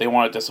 they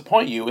want to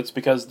disappoint you. It's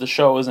because the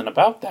show isn't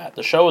about that.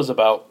 The show is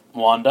about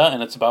Wanda,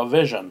 and it's about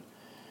Vision.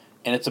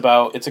 And it's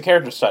a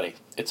character study.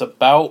 It's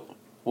about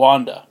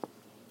Wanda.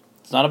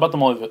 It's not about the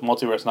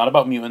multiverse, not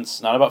about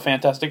mutants, not about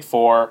Fantastic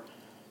Four,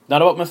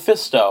 not about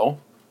Mephisto.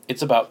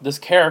 It's about this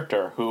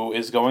character who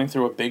is going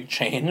through a big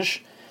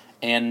change,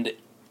 and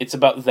it's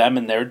about them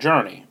and their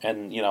journey,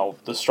 and,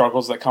 the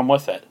struggles that come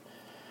with it.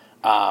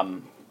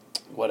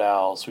 What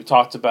else? We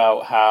talked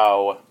about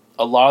how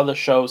a lot of the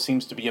show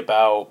seems to be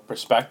about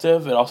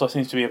perspective. It also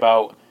seems to be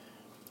about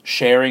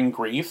sharing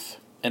grief,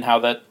 and how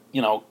that,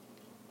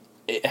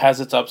 it has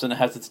its ups and it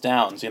has its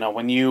downs.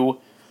 When you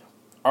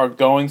are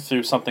going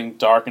through something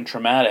dark and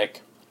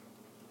traumatic,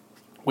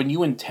 when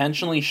you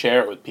intentionally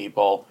share it with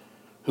people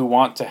who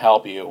want to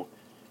help you,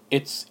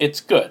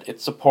 it's good.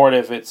 It's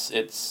supportive.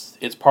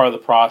 It's part of the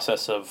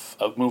process of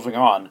moving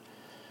on.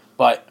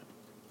 But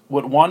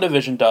what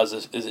WandaVision does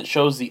is it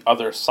shows the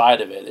other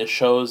side of it. It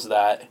shows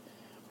that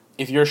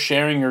if you're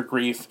sharing your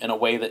grief in a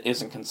way that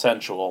isn't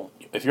consensual,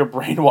 if you're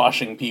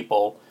brainwashing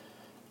people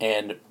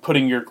and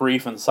putting your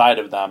grief inside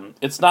of them,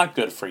 it's not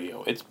good for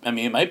you. It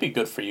might be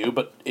good for you,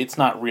 but it's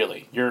not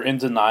really. You're in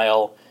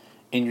denial,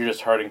 and you're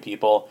just hurting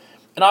people.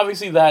 And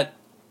obviously that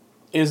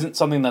isn't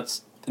something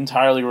that's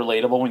entirely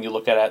relatable when you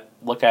look at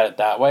it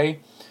that way.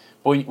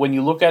 But when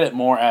you look at it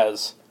more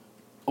as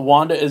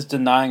Wanda is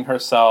denying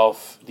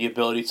herself the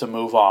ability to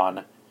move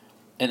on,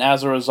 and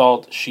as a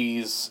result,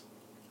 she's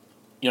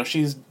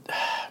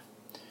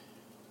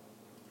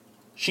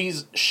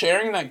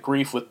sharing that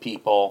grief with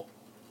people,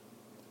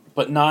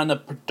 but not in a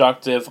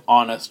productive,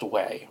 honest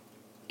way.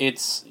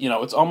 It's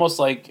almost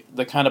like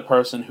the kind of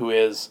person who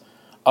is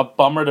a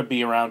bummer to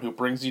be around, who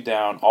brings you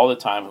down all the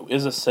time, who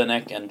is a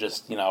cynic and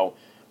just,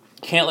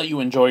 can't let you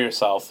enjoy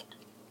yourself.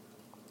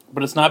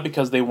 But it's not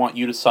because they want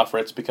you to suffer,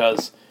 it's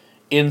because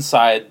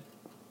inside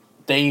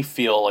they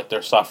feel like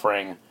they're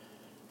suffering,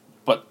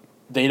 but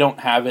they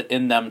don't have it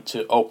in them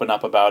to open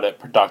up about it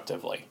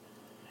productively.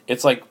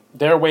 It's like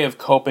their way of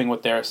coping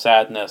with their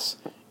sadness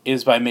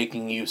is by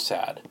making you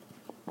sad.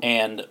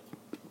 And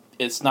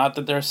it's not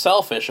that they're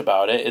selfish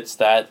about it, it's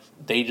that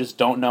they just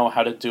don't know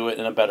how to do it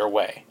in a better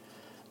way.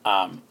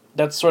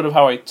 That's sort of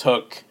how I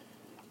took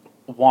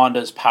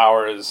Wanda's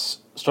powers,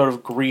 sort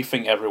of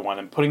griefing everyone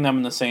and putting them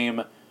in the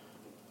same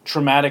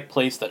traumatic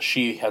place that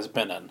she has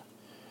been in.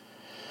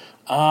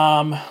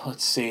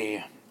 Let's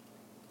see.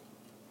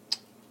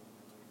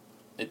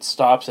 It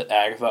stops at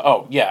Agatha.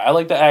 Oh, yeah, I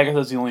like that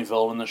Agatha's the only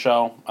villain in the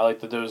show. I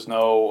like that there's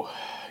no,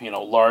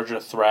 larger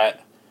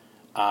threat.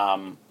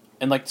 And,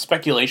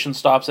 speculation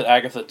stops at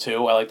Agatha,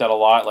 too. I like that a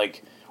lot.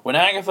 Like, when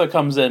Agatha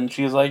comes in,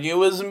 she's like, "It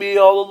was me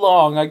all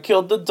along. I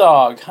killed the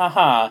dog.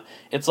 Haha."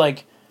 It's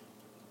like,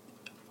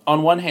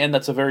 on one hand,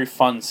 that's a very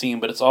fun scene,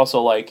 but it's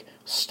also like,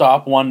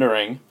 stop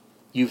wondering.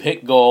 You've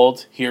hit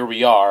gold. Here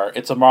we are.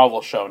 It's a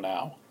Marvel show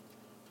now.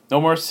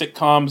 No more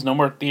sitcoms, no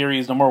more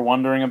theories, no more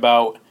wondering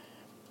about,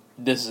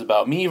 this is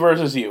about me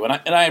versus you.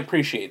 And I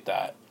appreciate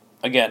that.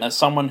 Again, as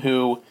someone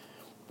who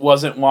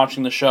wasn't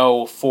watching the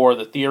show for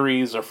the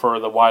theories or for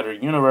the wider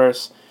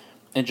universe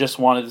and just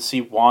wanted to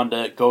see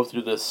Wanda go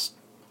through this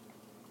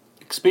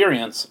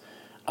experience,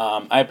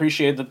 I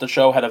appreciate that the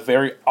show had a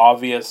very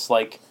obvious,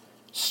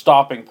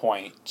 stopping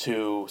point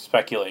to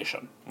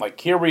speculation. Like,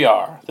 here we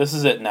are. This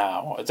is it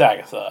now. It's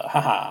Agatha.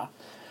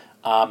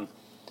 Haha.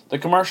 The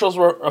commercials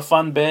were a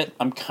fun bit.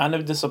 I'm kind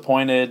of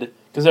disappointed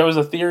because there was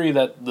a theory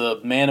that the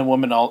man and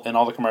woman in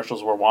all the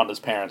commercials were Wanda's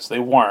parents. They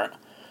weren't.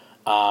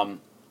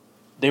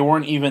 They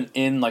weren't even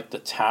in,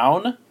 the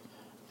town.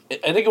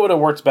 I think it would have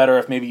worked better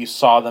if maybe you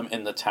saw them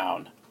in the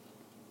town.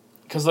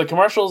 Because the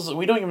commercials,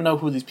 we don't even know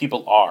who these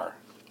people are.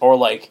 Or,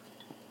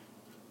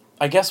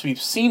 I guess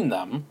we've seen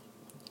them.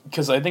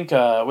 Because I think,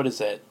 what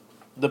is it?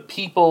 The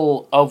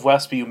people of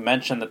Westview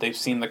mentioned that they've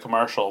seen the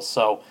commercials,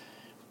 so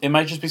it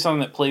might just be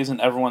something that plays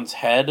in everyone's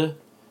head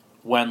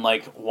when,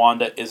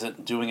 Wanda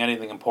isn't doing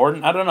anything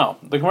important. I don't know.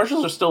 The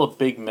commercials are still a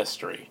big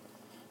mystery.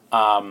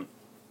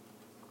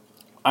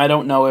 I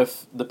don't know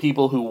if the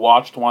people who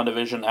watched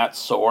WandaVision at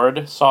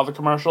Sword saw the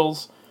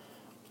commercials,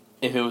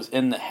 if it was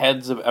in the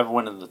heads of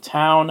everyone in the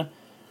town,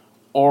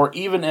 or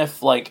even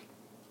if,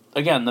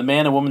 again, the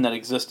man and woman that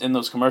exist in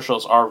those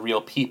commercials are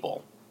real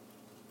people.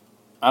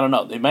 I don't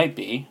know. They might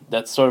be.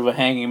 That's sort of a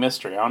hanging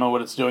mystery. I don't know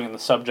what it's doing in the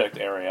subject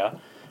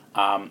area.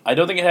 I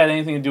don't think it had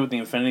anything to do with the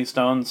Infinity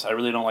Stones. I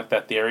really don't like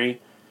that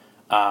theory.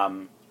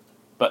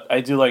 But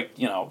I do like,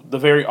 the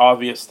very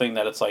obvious thing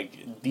that it's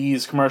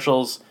these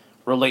commercials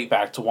relate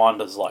back to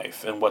Wanda's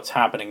life and what's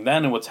happening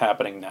then and what's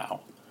happening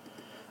now.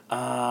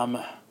 And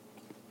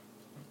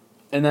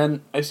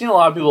then I've seen a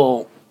lot of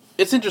people,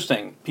 it's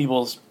interesting,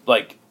 people's,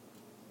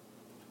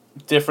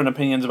 different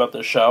opinions about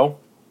this show.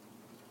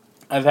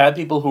 I've had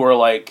people who are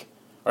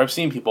or I've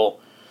seen people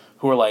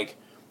who are I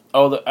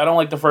don't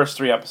like the first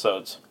 3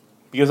 episodes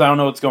because I don't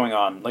know what's going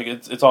on.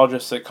 It's all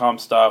just sitcom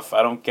stuff.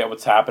 I don't get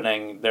what's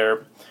happening.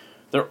 They're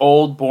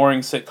old,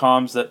 boring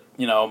sitcoms that,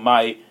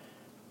 my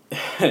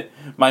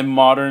my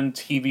modern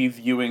TV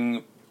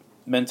viewing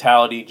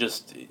mentality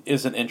just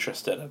isn't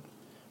interested in,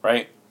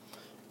 right?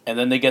 And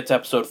then they get to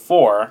episode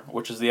 4,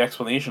 which is the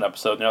explanation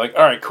episode, and they're like,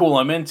 all right, cool,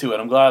 I'm into it.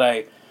 I'm glad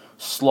I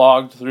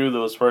slogged through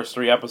those first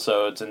 3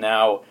 episodes, and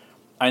now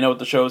I know what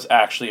the show's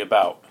actually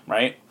about,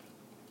 right?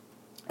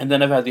 And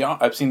then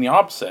I've seen the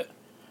opposite,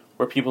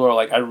 where people are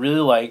like, I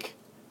really like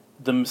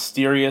the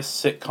mysterious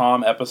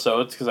sitcom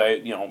episodes, because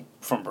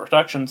from a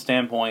production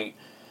standpoint,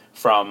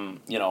 from,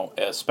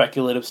 a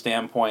speculative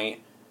standpoint,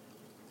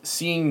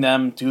 seeing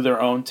them do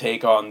their own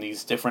take on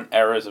these different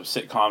eras of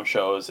sitcom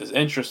shows is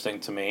interesting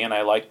to me, and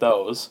I like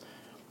those.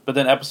 But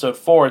then episode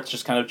 4, it's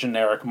just kind of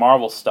generic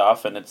Marvel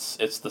stuff, and it's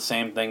the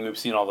same thing we've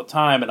seen all the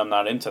time, and I'm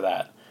not into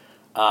that.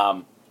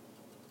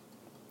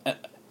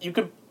 You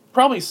could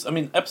probably,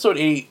 episode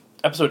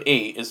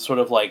 8 is sort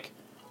of like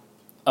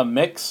a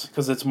mix,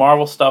 because it's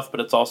Marvel stuff, but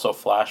it's also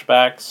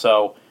flashbacks,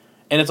 so,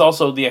 and it's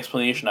also the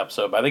explanation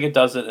episode, but I think it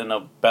does it in a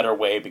better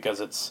way,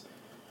 because it's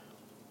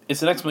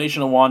an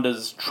explanation of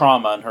Wanda's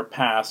trauma and her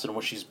past and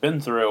what she's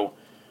been through,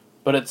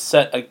 but it's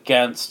set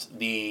against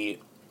the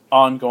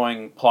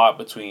ongoing plot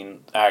between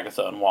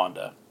Agatha and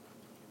Wanda.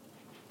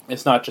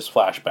 It's not just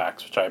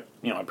flashbacks, which I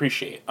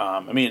appreciate.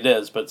 It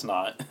is, but it's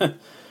not.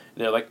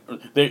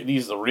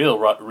 These are the real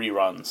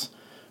reruns.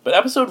 But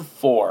episode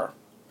 4,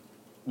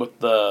 with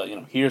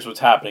the here's what's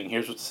happening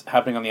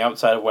on the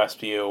outside of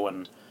Westview,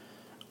 and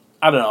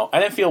I don't know.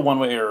 I didn't feel one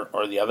way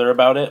or the other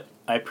about it.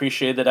 I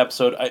appreciated that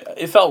episode.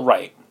 It felt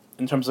right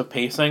in terms of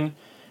pacing.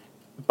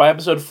 By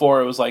episode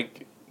 4, it was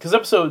like, because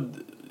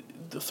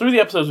through the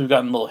episodes we've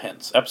gotten little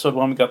hints. Episode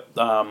 1, we got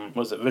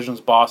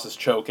Vision's boss is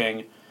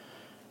choking.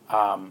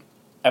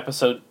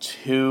 Episode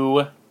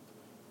 2,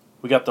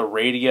 we got the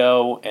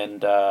radio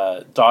and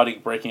Dottie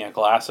breaking a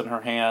glass in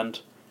her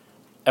hand.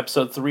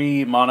 Episode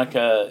 3,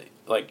 Monica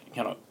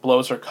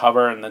blows her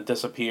cover and then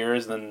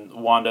disappears. Then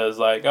Wanda is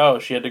like, "Oh,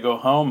 she had to go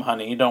home,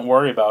 honey. Don't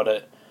worry about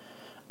it."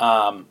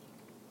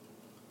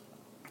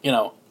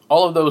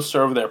 All of those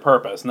serve their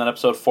purpose. And then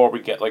episode 4, we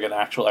get an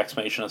actual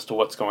explanation as to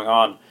what's going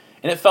on.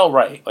 And it felt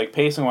right.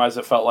 Pacing-wise,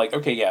 it felt like,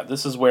 okay, yeah,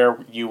 this is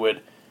where you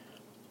would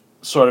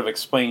sort of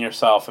explain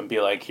yourself and be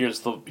like,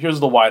 here's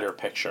the wider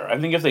picture. I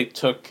think if they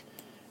took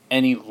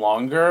any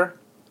longer,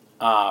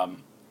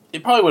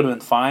 it probably would have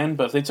been fine,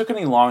 but if they took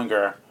any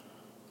longer,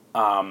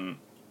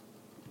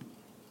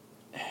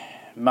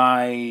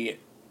 my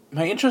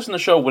interest in the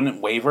show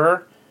wouldn't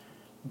waver,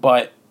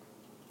 but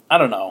I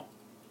don't know.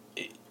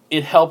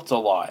 It helped a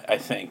lot, I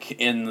think,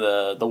 in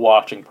the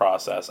watching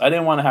process. I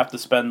didn't want to have to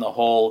spend the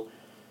whole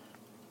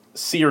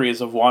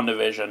series of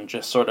WandaVision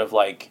just sort of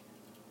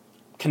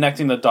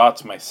connecting the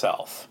dots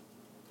myself.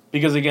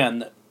 Because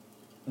again,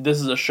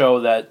 this is a show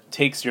that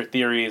takes your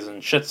theories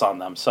and shits on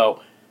them.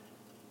 So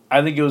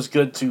I think it was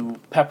good to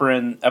pepper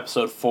in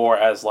episode 4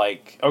 as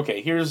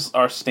okay, here's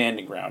our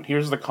standing ground.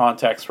 Here's the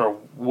context for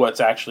what's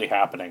actually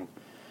happening.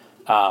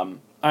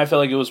 I feel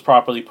like it was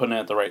properly put in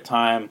at the right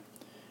time.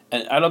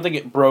 And I don't think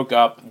it broke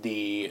up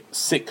the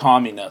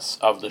sitcominess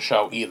of the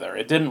show either.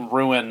 It didn't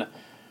ruin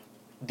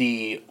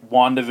the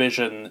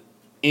WandaVision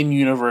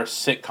in-universe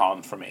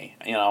sitcom for me,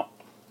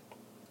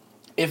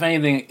 If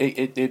anything,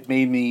 it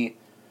made me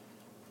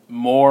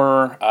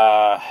more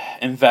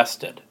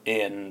invested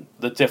in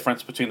the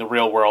difference between the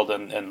real world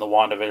and the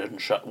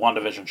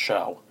WandaVision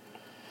show.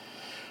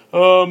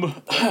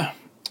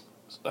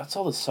 That's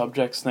all the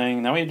subjects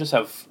thing. Now we just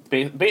have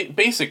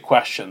basic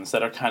questions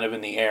that are kind of in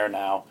the air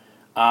now.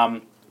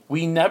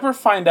 We never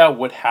find out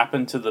what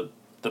happened to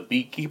the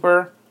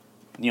beekeeper,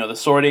 the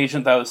sword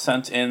agent that was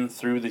sent in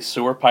through the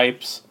sewer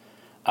pipes,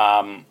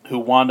 who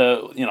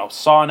Wanda,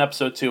 saw in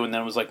episode 2 and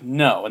then was like,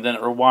 no, and then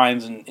it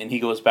rewinds and he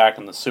goes back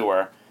in the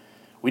sewer.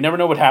 We never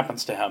know what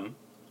happens to him.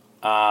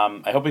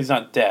 I hope he's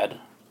not dead.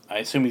 I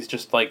assume he's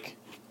just,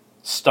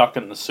 stuck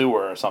in the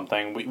sewer or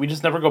something. We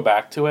just never go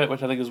back to it,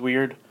 which I think is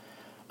weird.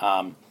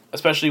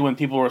 Especially when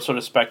people were sort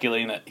of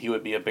speculating that he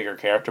would be a bigger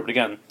character. But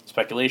again,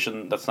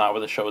 speculation, that's not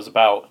what the show is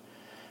about.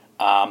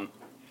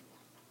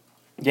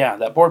 Yeah,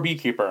 that poor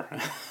beekeeper.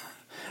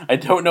 I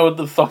don't know what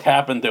the fuck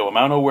happened to him.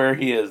 I don't know where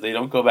he is. They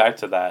don't go back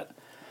to that.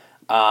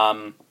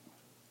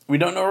 We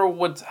don't know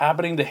what's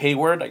happening to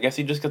Hayward. I guess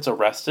he just gets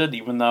arrested,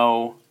 even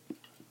though...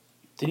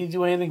 Did he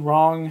do anything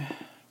wrong?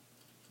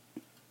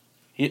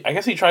 I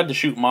guess he tried to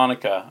shoot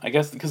Monica. I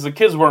guess because the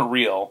kids weren't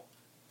real.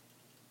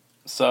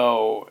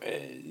 So,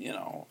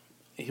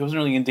 he wasn't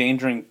really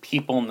endangering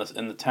people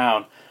in the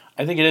town.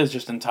 I think it is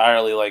just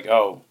entirely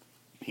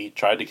he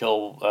tried to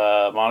kill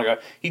Monica.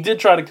 He did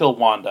try to kill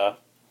Wanda,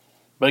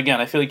 but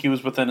again, I feel like he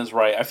was within his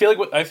right. I feel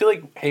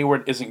like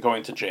Hayward isn't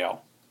going to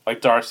jail,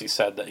 like Darcy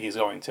said that he's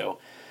going to.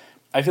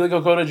 I feel like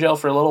he'll go to jail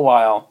for a little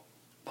while,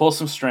 pull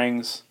some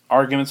strings,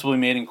 arguments will be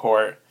made in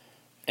court,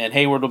 and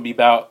Hayward will be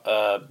back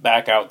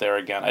out there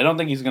again. I don't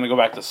think he's going to go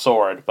back to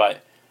Sword,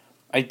 but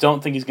I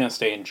don't think he's going to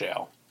stay in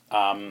jail.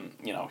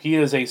 He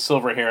is a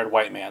silver-haired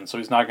white man, so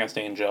he's not going to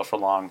stay in jail for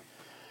long.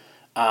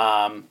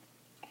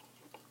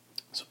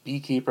 So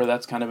Beekeeper,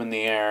 that's kind of in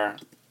the air.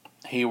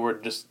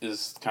 Hayward just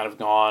is kind of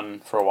gone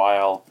for a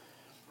while.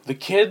 The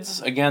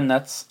kids, again,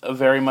 that's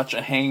very much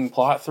a hanging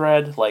plot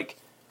thread.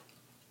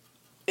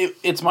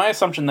 It's my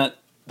assumption that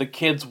the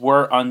kids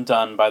were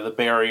undone by the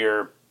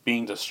barrier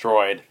being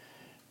destroyed,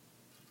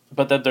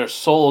 but that their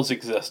souls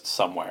exist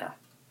somewhere.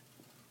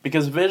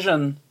 Because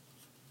Vision,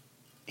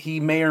 he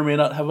may or may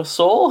not have a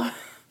soul,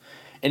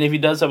 and if he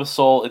does have a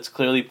soul, it's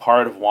clearly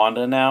part of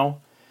Wanda now.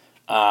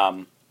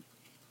 And,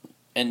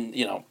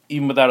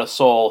 even without a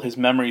soul, his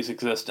memories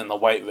exist in the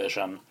White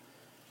Vision.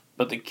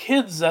 But the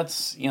kids,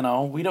 that's,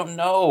 we don't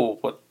know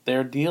what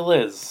their deal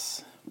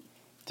is.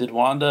 Did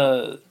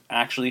Wanda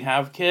actually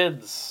have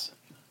kids?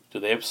 Do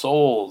they have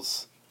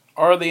souls?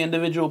 Are they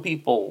individual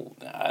people?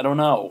 I don't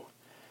know.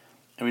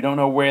 And we don't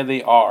know where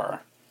they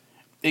are.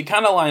 It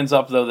kind of lines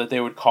up, though, that they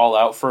would call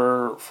out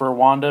for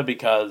Wanda,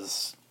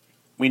 because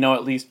we know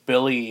at least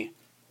Billy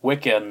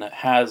Wiccan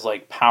has,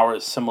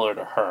 powers similar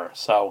to her.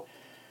 So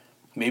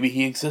maybe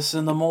he exists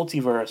in the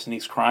multiverse and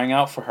he's crying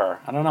out for her.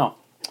 I don't know.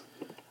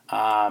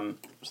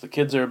 So the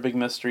kids are a big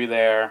mystery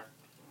there.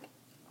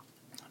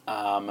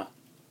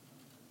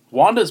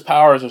 Wanda's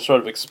powers are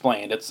sort of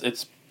explained.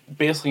 It's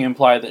basically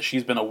implied that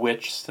she's been a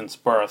witch since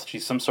birth.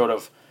 She's some sort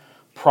of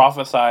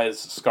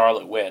prophesized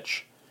Scarlet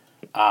Witch.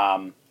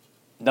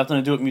 Nothing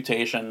to do with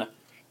mutation.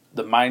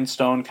 The Mind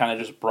Stone kind of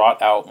just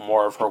brought out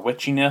more of her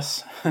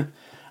witchiness.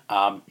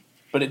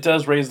 But it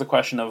does raise the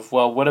question of,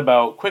 well, what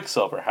about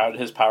Quicksilver? How did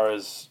his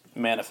powers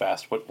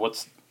manifest?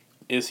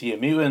 Is he a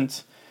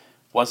mutant?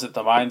 Was it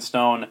the Mind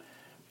Stone?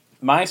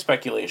 My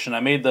speculation, I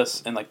made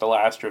this in the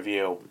last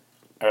review,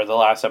 or the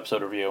last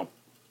episode review.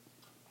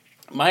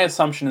 My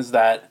assumption is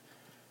that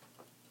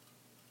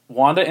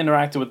Wanda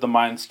interacted with the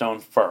Mind Stone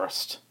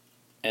first,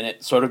 and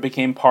it sort of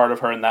became part of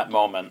her in that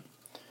moment.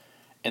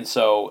 And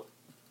so,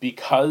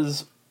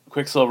 because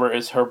Quicksilver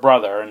is her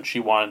brother, and she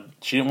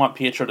didn't want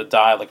Pietro to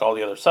die like all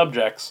the other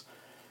subjects,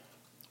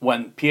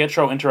 when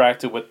Pietro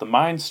interacted with the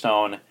Mind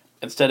Stone,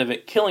 instead of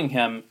it killing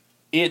him,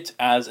 it,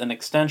 as an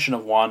extension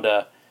of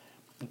Wanda,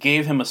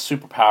 gave him a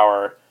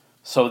superpower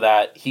so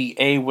that he,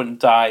 A, wouldn't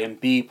die, and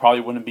B,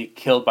 probably wouldn't be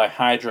killed by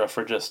Hydra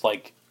for just,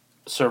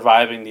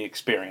 surviving the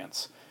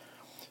experience.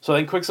 So I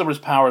think Quicksilver's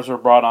powers were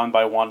brought on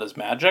by Wanda's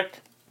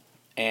magic,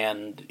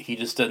 and he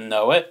just didn't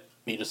know it.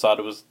 He just thought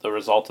it was the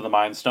result of the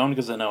Mind Stone,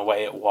 because in a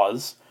way it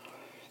was.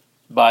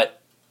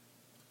 But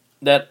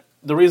the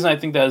reason I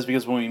think that is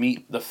because when we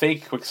meet the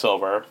fake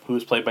Quicksilver, who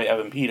is played by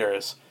Evan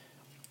Peters,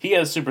 he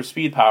has super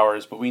speed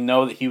powers, but we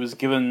know that he was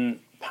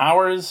given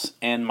powers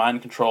and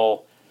mind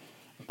control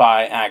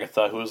by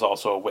Agatha, who is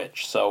also a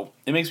witch. So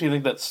it makes me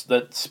think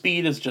that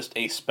speed is just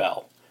a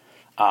spell.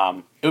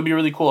 It would be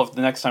really cool if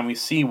the next time we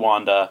see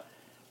Wanda,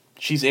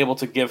 she's able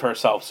to give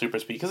herself super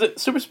speed.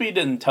 Because super speed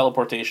and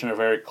teleportation are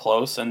very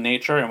close in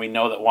nature, and we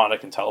know that Wanda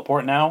can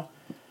teleport now.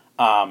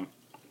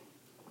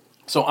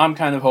 So I'm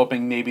kind of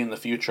hoping maybe in the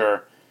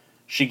future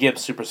she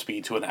gives super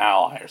speed to an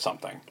ally or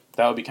something.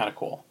 That would be kind of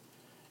cool.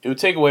 It would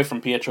take away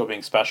from Pietro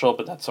being special,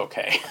 but that's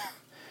okay.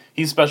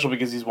 He's special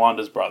because he's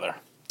Wanda's brother.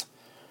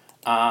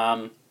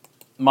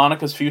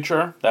 Monica's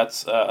future,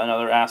 that's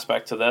another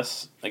aspect to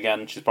this.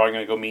 Again, she's probably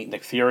going to go meet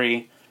Nick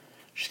Fury.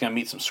 She's going to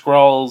meet some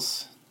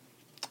Skrulls.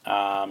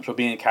 She'll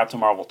be in Captain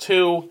Marvel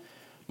 2.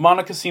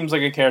 Monica seems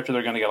like a character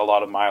they're going to get a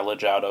lot of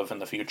mileage out of in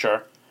the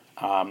future,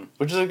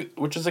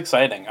 which is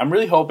exciting. I'm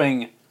really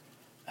hoping,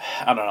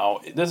 I don't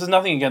know, this is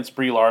nothing against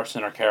Brie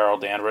Larson or Carol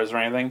Danvers or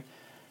anything,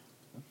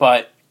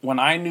 but when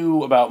I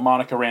knew about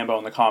Monica Rambeau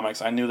in the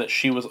comics, I knew that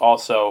she was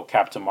also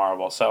Captain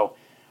Marvel, so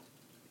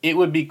it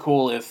would be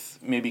cool if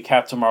maybe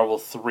Captain Marvel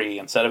 3,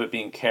 instead of it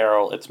being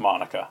Carol, it's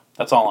Monica.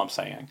 That's all I'm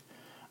saying.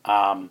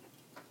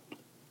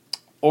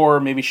 Or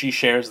maybe she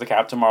shares the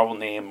Captain Marvel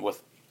name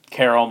with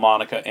Carol,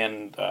 Monica,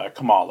 and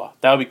Kamala.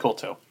 That would be cool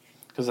too.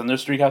 Because then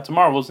there's 3 Captain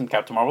Marvels in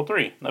Captain Marvel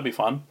 3. That'd be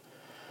fun.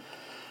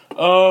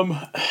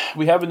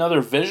 We have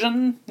another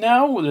Vision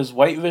now. There's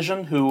White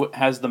Vision, who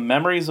has the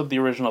memories of the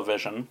original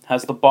Vision,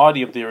 has the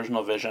body of the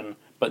original Vision,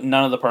 but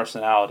none of the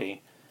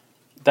personality.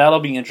 That'll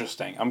be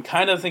interesting. I'm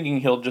kind of thinking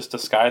he'll just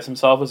disguise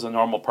himself as a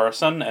normal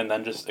person and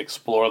then just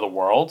explore the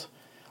world.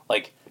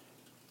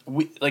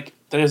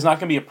 There's not going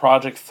to be a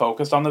project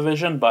focused on the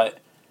Vision, but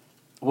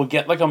we'll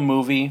get a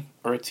movie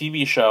or a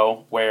TV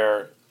show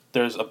where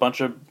there's a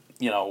bunch of,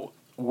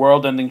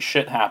 world-ending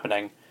shit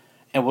happening,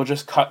 and we'll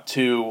just cut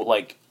to,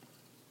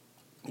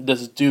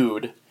 this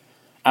dude,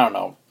 I don't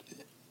know,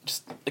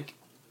 just,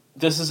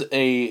 this is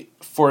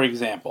for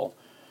example,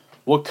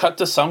 we'll cut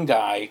to some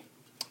guy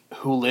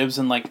who lives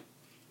in,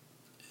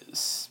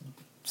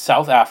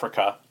 South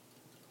Africa,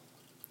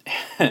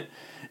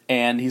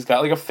 and he's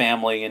got, a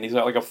family, and he's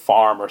got, a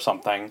farm or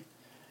something,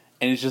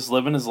 and he's just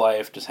living his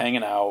life, just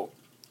hanging out,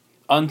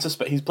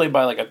 he's played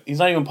by, he's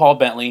not even Paul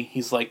Bentley,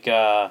 he's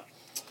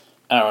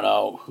I don't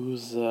know,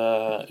 who's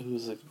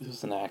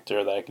an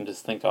actor that I can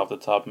just think off the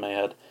top of my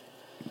head.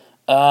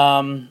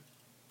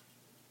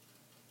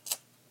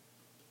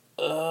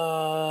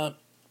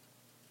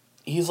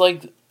 He's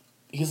the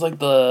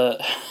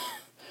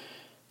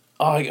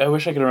I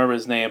wish I could remember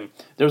his name.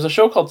 There was a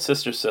show called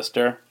Sister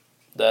Sister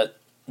that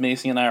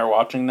Macy and I are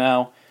watching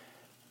now.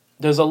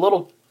 There's a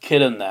little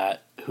kid in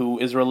that who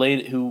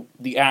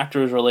the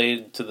actor is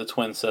related to the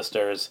twin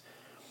sisters.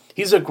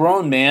 He's a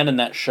grown man in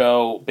that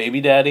show, Baby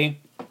Daddy.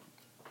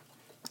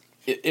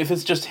 if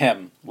it's just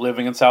him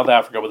living in South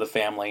Africa with a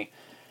family,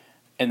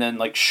 and then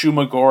like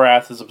Shuma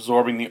Gorath is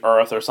absorbing the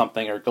Earth or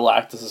something, or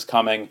Galactus is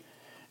coming,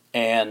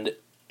 and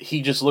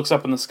he just looks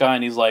up in the sky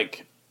and he's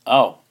like,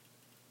 "Oh,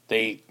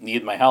 they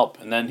need my help,"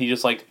 and then he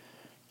just like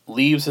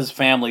leaves his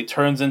family,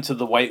 turns into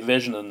the White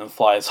Vision, and then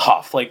flies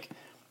off. Like,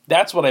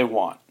 that's what I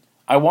want.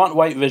 I want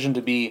White Vision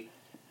to be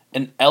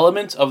an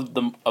element of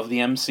the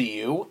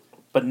MCU,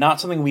 but not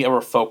something we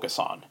ever focus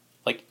on.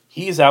 Like,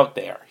 he's out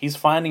there. He's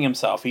finding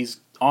himself. He's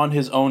on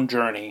his own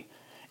journey,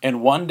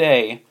 and one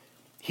day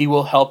he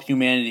will help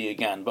humanity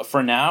again. But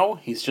for now,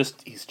 he's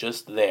just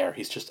there.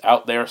 He's just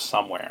out there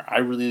somewhere. I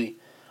really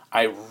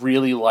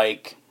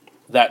like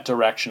that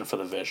direction for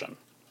the Vision.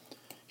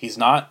 He's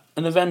not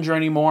an Avenger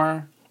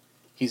anymore.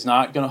 He's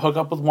not going to hook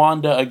up with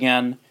Wanda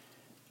again.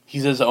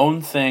 He's his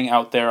own thing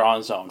out there on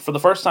his own. For the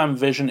first time,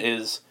 Vision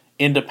is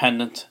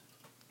independent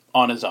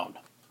on his own.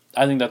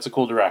 I think that's a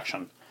cool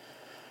direction.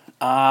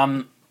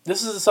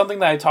 This is something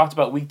that I talked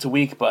about week to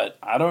week, but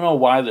I don't know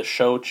why the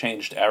show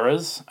changed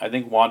eras. I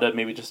think Wanda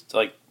maybe just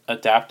like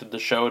adapted the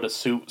show to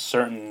suit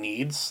certain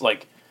needs.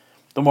 Like,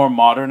 the more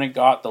modern it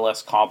got, the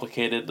less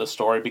complicated the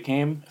story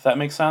became, if that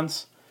makes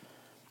sense.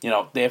 You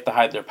know, they have to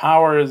hide their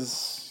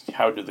powers.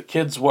 How do the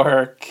kids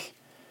work?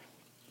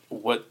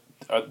 What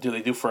do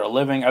they do for a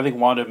living? I think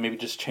Wanda maybe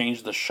just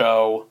changed the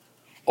show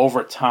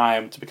over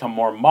time to become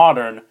more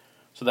modern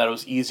so that it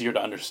was easier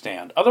to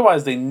understand.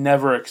 Otherwise, they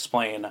never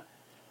explain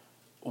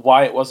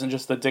why it wasn't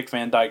just the Dick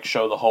Van Dyke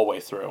show the whole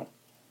way through.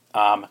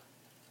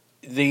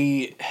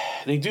 They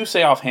do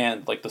say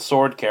offhand, like the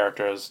sword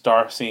characters,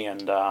 Darcy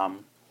and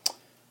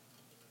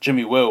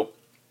Jimmy Woo,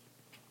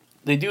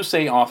 they do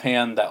say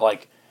offhand that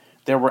like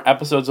there were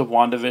episodes of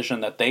WandaVision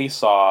that they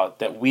saw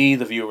that we,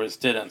 the viewers,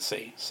 didn't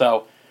see.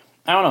 So,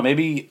 I don't know,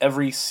 maybe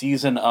every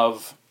season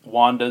of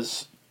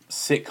Wanda's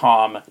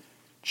sitcom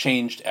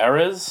changed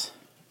eras?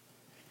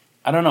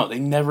 I don't know, they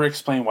never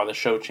explain why the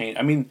show changed.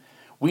 I mean,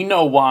 we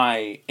know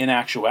why in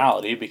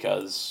actuality,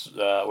 because,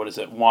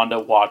 Wanda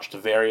watched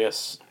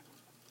various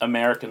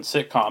American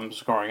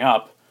sitcoms growing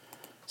up,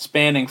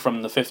 spanning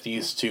from the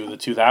 50s to the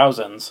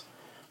 2000s,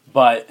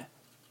 but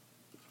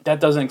that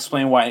doesn't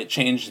explain why it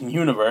changed in the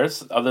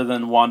universe, other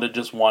than Wanda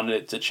just wanted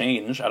it to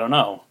change. I don't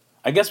know.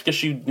 I guess because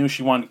she knew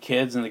she wanted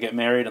kids and to get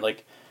married, and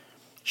like,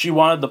 she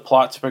wanted the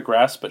plot to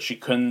progress, but she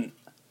couldn't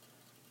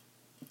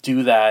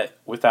do that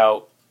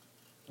without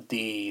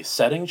the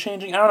setting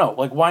changing. I don't know.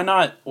 Like, why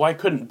not? Why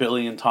couldn't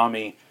Billy and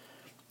Tommy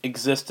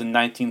exist in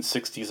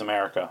 1960s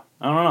America?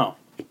 I don't know.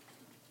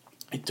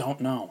 I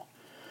don't know.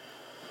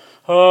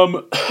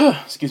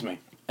 Excuse me.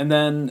 And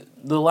then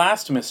the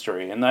last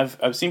mystery, and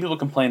I've seen people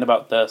complain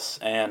about this,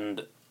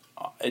 and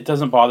it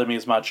doesn't bother me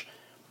as much.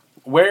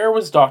 Where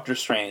was Doctor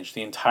Strange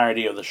the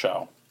entirety of the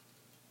show?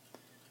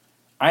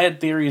 I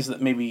had theories that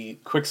maybe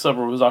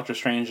Quicksilver was Doctor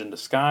Strange in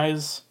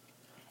disguise.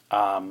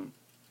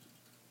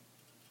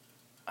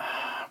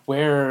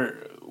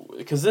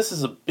 Because this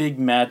is a big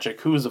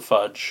magic who's a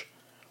fudge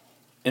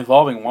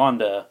involving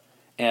Wanda,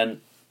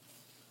 and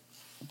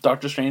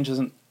Doctor Strange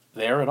isn't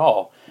there at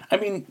all. I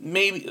mean,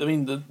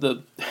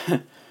 the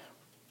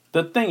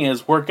the thing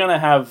is, we're gonna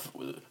have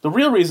the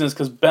real reason is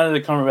because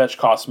Benedict Cumberbatch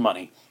costs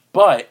money,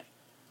 but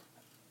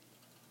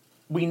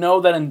we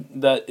know that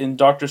in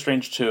Doctor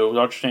Strange 2,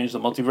 Doctor Strange: The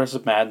Multiverse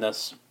of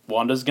Madness,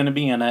 Wanda's gonna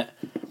be in it.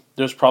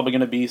 There's probably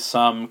gonna be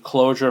some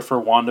closure for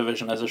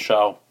WandaVision as a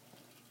show.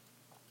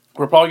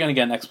 We're probably gonna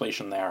get an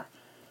explanation there.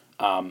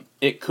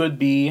 It could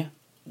be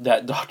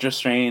that Doctor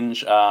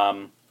Strange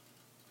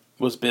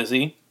was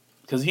busy,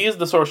 because he is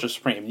the Sorcerer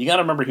Supreme. You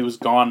gotta remember he was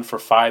gone for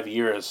 5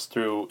 years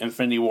through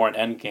Infinity War and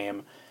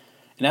Endgame.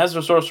 And as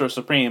the Sorcerer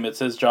Supreme, it's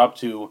his job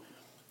to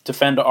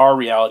defend our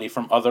reality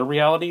from other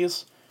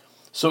realities.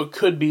 So it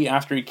could be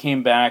after he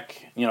came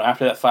back,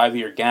 after that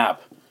 5-year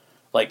gap,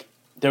 like,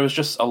 there was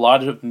just a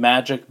lot of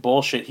magic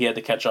bullshit he had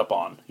to catch up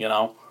on,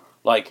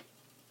 Like,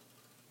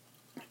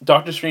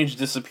 Doctor Strange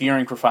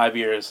disappearing for 5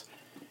 years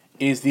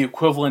is the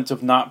equivalent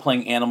of not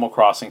playing Animal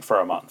Crossing for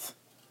a month.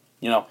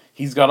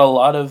 He's got a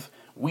lot of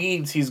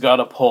weeds he's got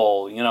to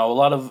pull, a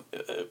lot of,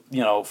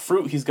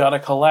 fruit he's got to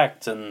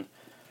collect, and,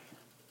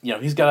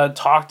 he's got to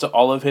talk to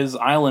all of his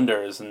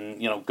islanders and,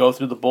 go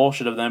through the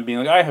bullshit of them being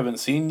like, I haven't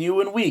seen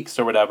you in weeks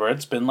or whatever.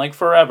 It's been like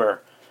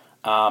forever.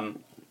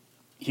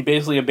 He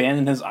basically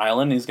abandoned his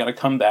island. He's got to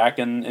come back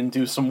and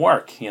do some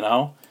work,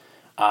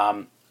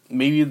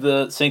 Maybe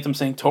the Sanctum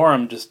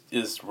Sanctorum just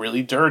is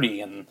really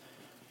dirty and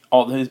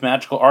all his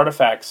magical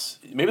artifacts,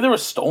 maybe they were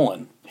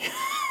stolen.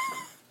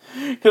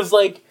 Because,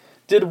 like,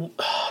 did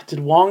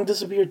Wong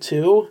disappear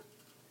too?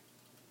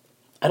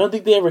 I don't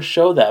think they ever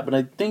show that, but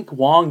I think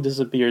Wong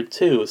disappeared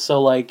too.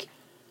 So, like,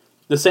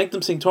 the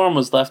Sanctum Sanctorum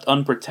was left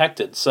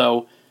unprotected.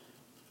 So,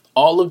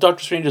 all of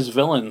Doctor Strange's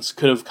villains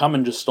could have come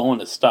and just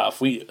stolen his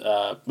stuff. We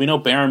know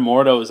Baron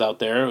Mordo is out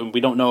there, and we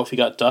don't know if he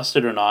got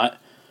dusted or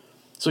not.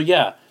 So,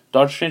 yeah,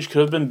 Doctor Strange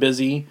could have been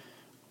busy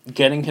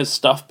getting his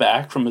stuff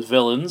back from his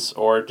villains,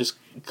 or just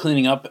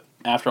cleaning up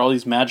after all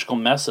these magical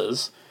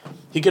messes.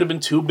 He could have been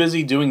too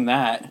busy doing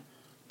that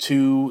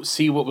to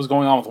see what was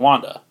going on with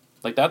Wanda.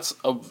 Like, that's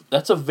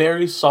a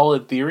very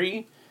solid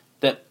theory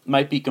that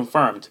might be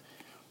confirmed.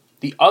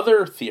 The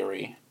other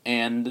theory,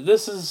 and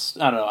this is,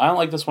 I don't know, I don't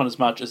like this one as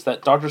much, is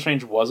that Doctor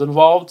Strange was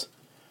involved.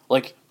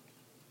 Like,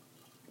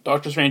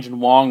 Doctor Strange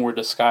and Wong were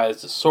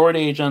disguised as sword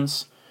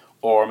agents,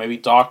 or maybe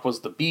Doc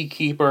was the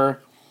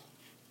beekeeper,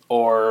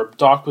 or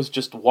Doc was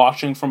just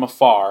watching from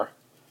afar,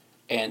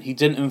 and he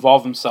didn't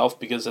involve himself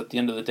because at the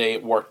end of the day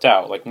it worked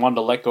out. Like,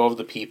 Wanda let go of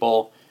the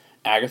people,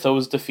 Agatha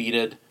was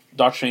defeated,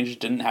 Doctor Strange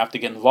didn't have to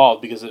get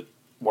involved because it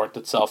worked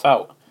itself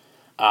out.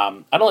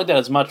 I don't like that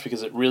as much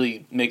because it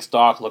really makes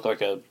Doc look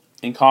like a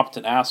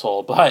incompetent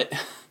asshole, but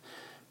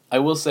I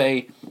will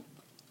say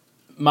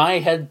my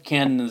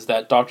headcanon is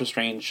that Doctor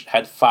Strange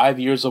had 5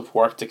 years of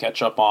work to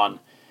catch up on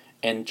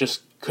and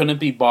just couldn't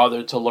be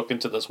bothered to look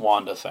into this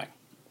Wanda thing.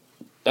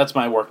 That's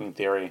my working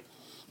theory.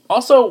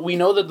 Also, we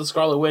know that the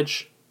Scarlet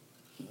Witch,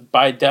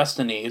 by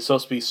destiny, is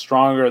supposed to be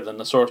stronger than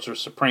the Sorcerer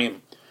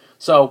Supreme.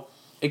 So,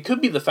 it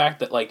could be the fact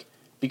that, like,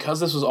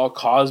 because this was all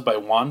caused by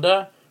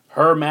Wanda,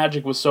 her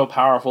magic was so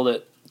powerful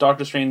that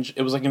Doctor Strange,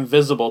 it was, like,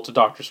 invisible to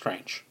Doctor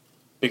Strange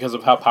because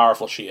of how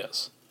powerful she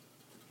is.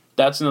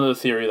 That's another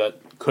theory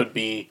that could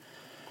be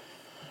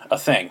a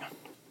thing.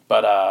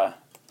 But,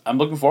 I'm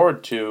looking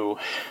forward to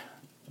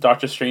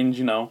Doctor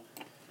Strange,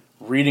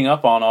 reading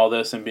up on all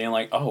this and being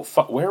like, oh,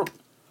 fuck, what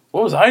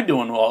was I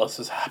doing while this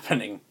is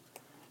happening?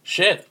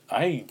 Shit,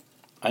 I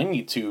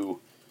need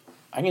to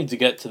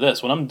get to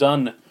this. When I'm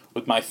done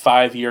with my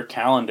 5-year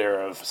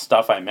calendar of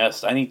stuff I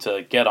missed, I need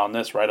to get on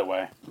this right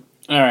away.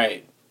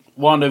 Alright,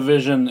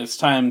 WandaVision, it's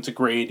time to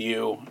grade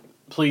you.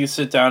 Please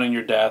sit down in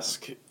your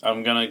desk.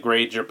 I'm gonna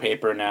grade your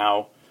paper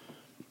now.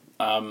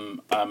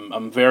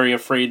 I'm very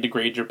afraid to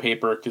grade your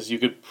paper because you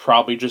could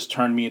probably just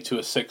turn me into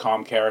a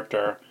sitcom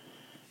character,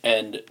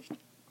 and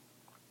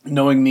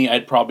knowing me,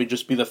 I'd probably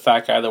just be the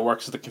fat guy that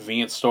works at the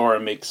convenience store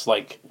and makes,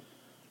 like,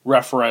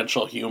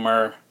 referential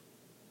humor.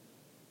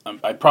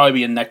 I'd probably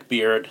be a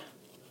neckbeard.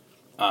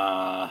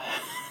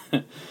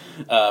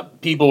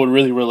 People would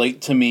really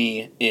relate to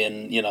me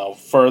in,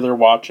 further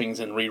watchings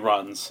and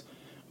reruns.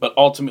 But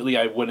ultimately,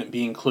 I wouldn't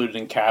be included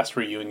in cast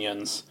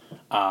reunions.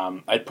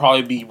 I'd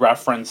probably be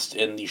referenced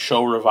in the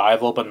show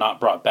revival, but not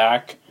brought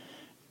back.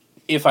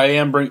 If I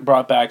am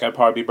brought back, I'd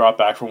probably be brought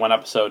back for one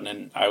episode,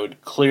 and I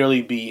would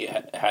clearly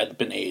had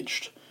been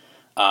aged.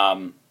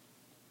 In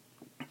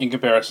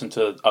comparison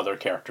to other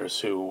characters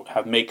who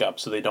have makeup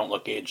so they don't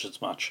look aged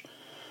as much.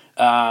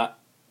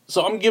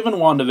 So I'm giving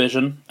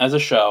WandaVision, as a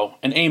show,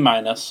 an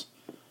A-.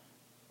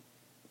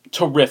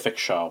 Terrific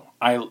show.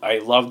 I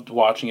loved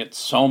watching it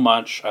so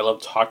much. I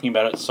loved talking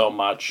about it so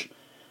much.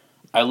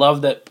 I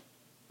love that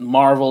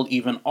Marvel,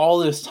 even all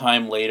this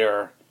time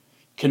later,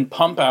 can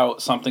pump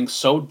out something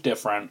so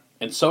different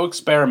and so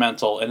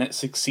experimental, and it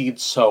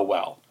succeeds so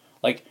well.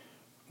 Like,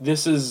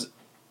 this is...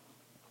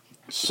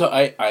 So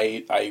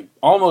I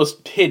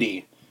almost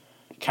pity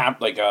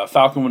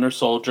Falcon Winter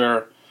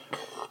Soldier,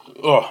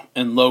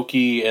 and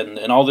Loki, and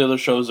all the other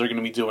shows they're going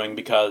to be doing,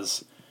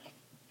 because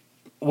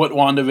what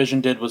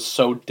WandaVision did was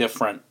so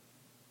different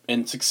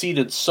and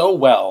succeeded so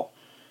well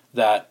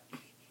that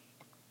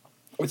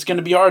it's going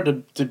to be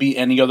hard to beat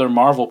any other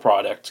Marvel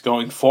product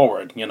going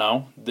forward,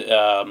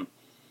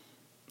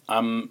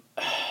 I'm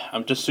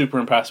just super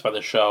impressed by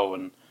the show,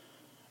 and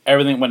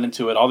everything went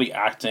into it, all the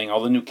acting,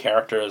 all the new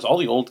characters, all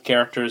the old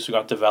characters who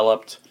got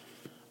developed.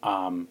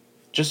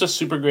 Just a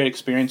super great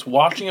experience.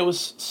 Watching it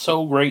was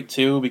so great,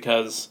 too,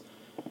 because,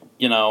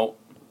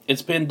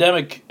 it's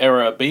pandemic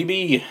era,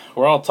 baby.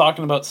 We're all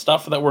talking about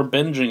stuff that we're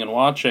binging and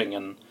watching,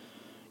 and,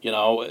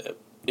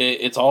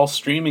 it's all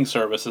streaming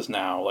services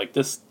now. Like,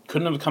 this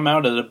couldn't have come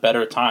out at a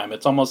better time.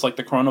 It's almost like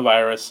the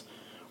coronavirus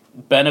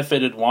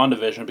benefited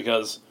WandaVision,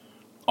 because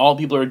all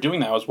people are doing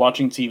now is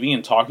watching TV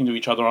and talking to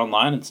each other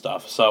online and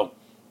stuff. So,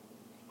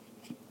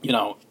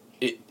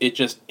 it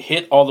just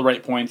hit all the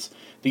right points.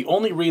 The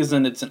only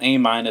reason it's an A-,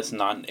 not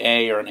an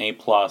A or an A+,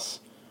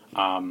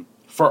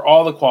 for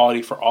all the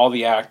quality, for all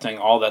the acting,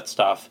 all that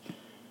stuff,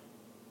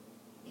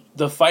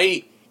 the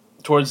fight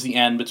towards the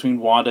end between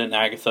Wanda and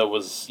Agatha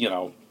was,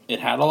 it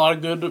had a lot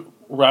of good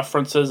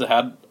references. It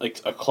had, like,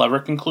 a clever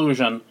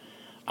conclusion.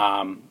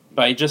 But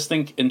I just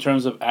think in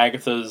terms of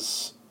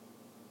Agatha's,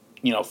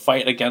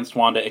 fight against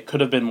Wanda, it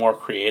could have been more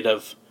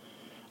creative.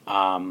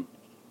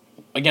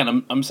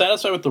 Again, I'm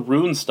satisfied with the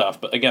rune stuff,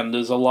 but again,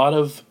 there's a lot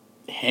of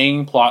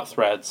hanging plot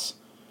threads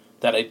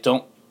that I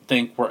don't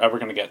think we're ever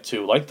going to get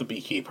to, like the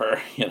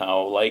Beekeeper,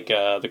 like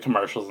the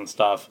commercials and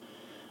stuff.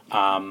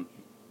 But,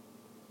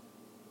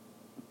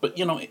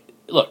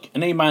 look,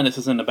 an A-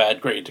 isn't a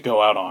bad grade to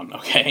go out on,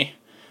 okay?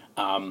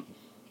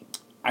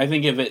 I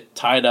think if it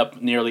tied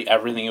up nearly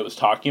everything it was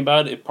talking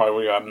about, it probably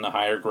would have gotten a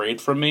higher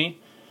grade from me.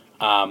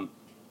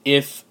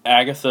 If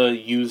Agatha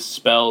used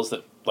spells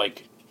that,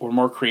 like, were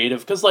more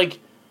creative, because, like,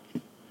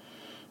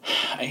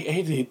 I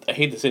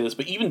hate to say this,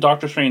 but even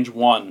Doctor Strange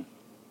 1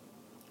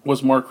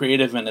 was more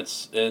creative in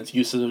its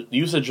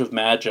usage of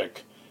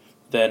magic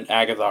than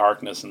Agatha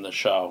Harkness in the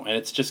show, and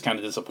it's just kind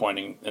of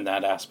disappointing in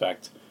that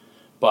aspect.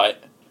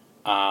 But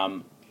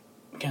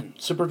again,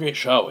 super great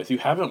show. If you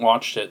haven't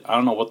watched it, I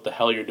don't know what the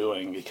hell you're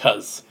doing,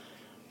 because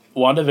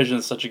WandaVision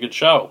is such a good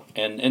show.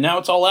 And now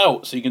it's all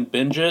out, so you can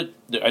binge it.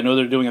 I know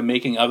they're doing a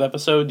making of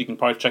episode. You can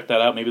probably check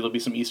that out. Maybe there'll be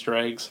some Easter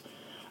eggs.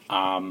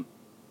 And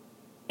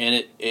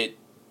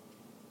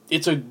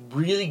it's a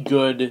really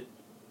good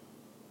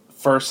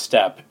first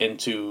step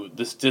into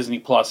this Disney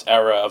Plus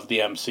era of the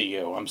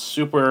MCU. I'm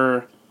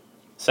super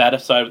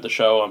satisfied with the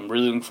show. I'm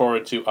really looking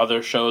forward to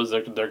other shows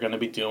they're going to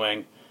be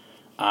doing.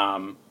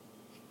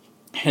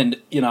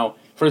 And, you know,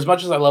 for as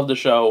much as I love the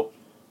show,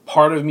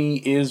 part of me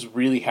is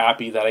really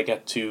happy that I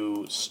get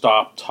to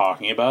stop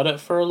talking about it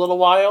for a little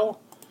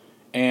while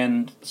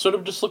and sort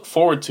of just look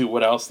forward to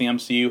what else the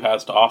MCU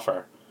has to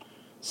offer.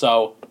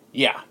 So,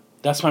 yeah,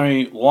 that's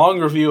my long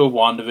review of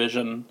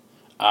WandaVision.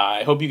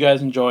 I hope you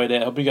guys enjoyed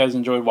it. I hope you guys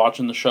enjoyed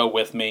watching the show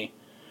with me.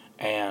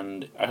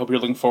 And I hope you're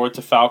looking forward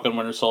to Falcon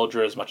Winter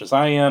Soldier as much as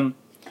I am.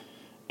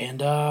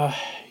 And,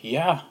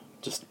 yeah,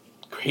 just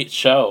great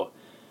show.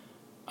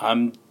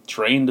 I'm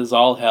drained as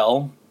all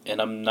hell,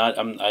 and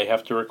I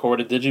have to record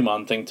a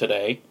Digimon thing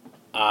today.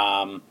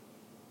 Yeah,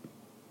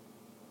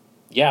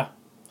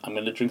 I'm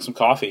gonna drink some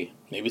coffee,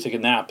 maybe take a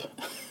nap.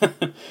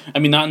 I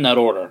mean, not in that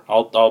order.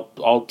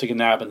 I'll take a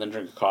nap and then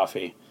drink a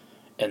coffee,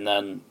 and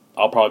then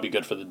I'll probably be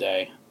good for the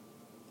day.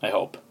 I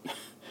hope.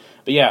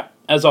 But yeah,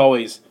 as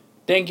always,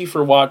 thank you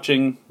for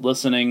watching,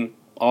 listening,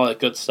 all that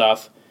good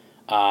stuff.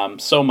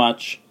 So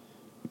much.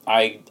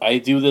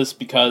 I do this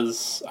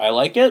because I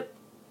like it.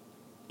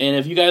 And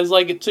if you guys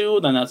like it too,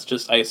 then that's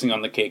just icing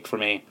on the cake for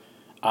me.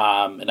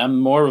 And I'm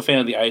more of a fan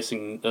of the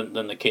icing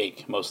than the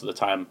cake most of the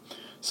time.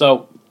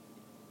 So,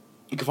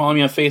 you can follow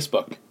me on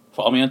Facebook,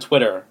 follow me on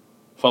Twitter,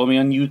 follow me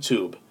on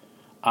YouTube.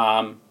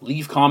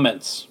 Leave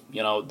comments.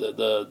 You know,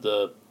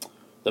 the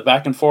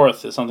back and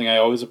forth is something I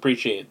always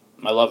appreciate.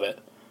 I love it.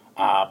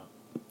 And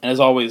as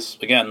always,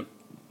 again,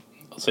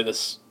 I'll say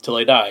this till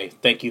I die,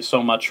 thank you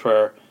so much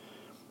for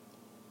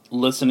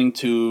listening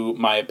to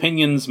my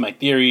opinions, my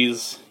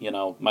theories, you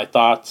know, my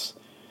thoughts,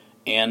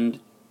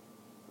 and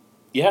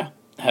yeah,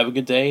 have a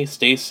good day,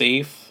 stay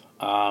safe.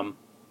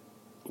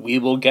 We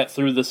will get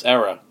through this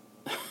era.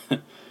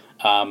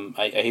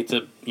 I hate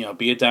to, you know,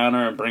 be a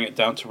downer and bring it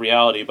down to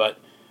reality, but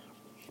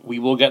we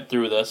will get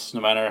through this no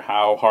matter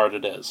how hard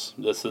it is.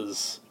 This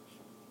is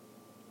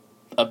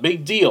a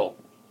big deal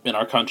in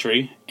our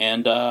country,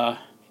 and I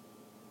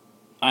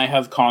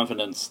have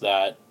confidence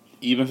that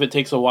even if it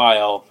takes a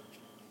while,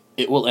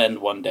 it will end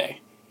one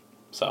day.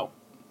 So,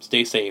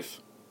 stay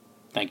safe.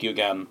 Thank you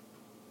again.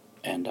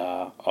 And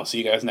I'll see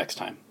you guys next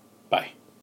time. Bye.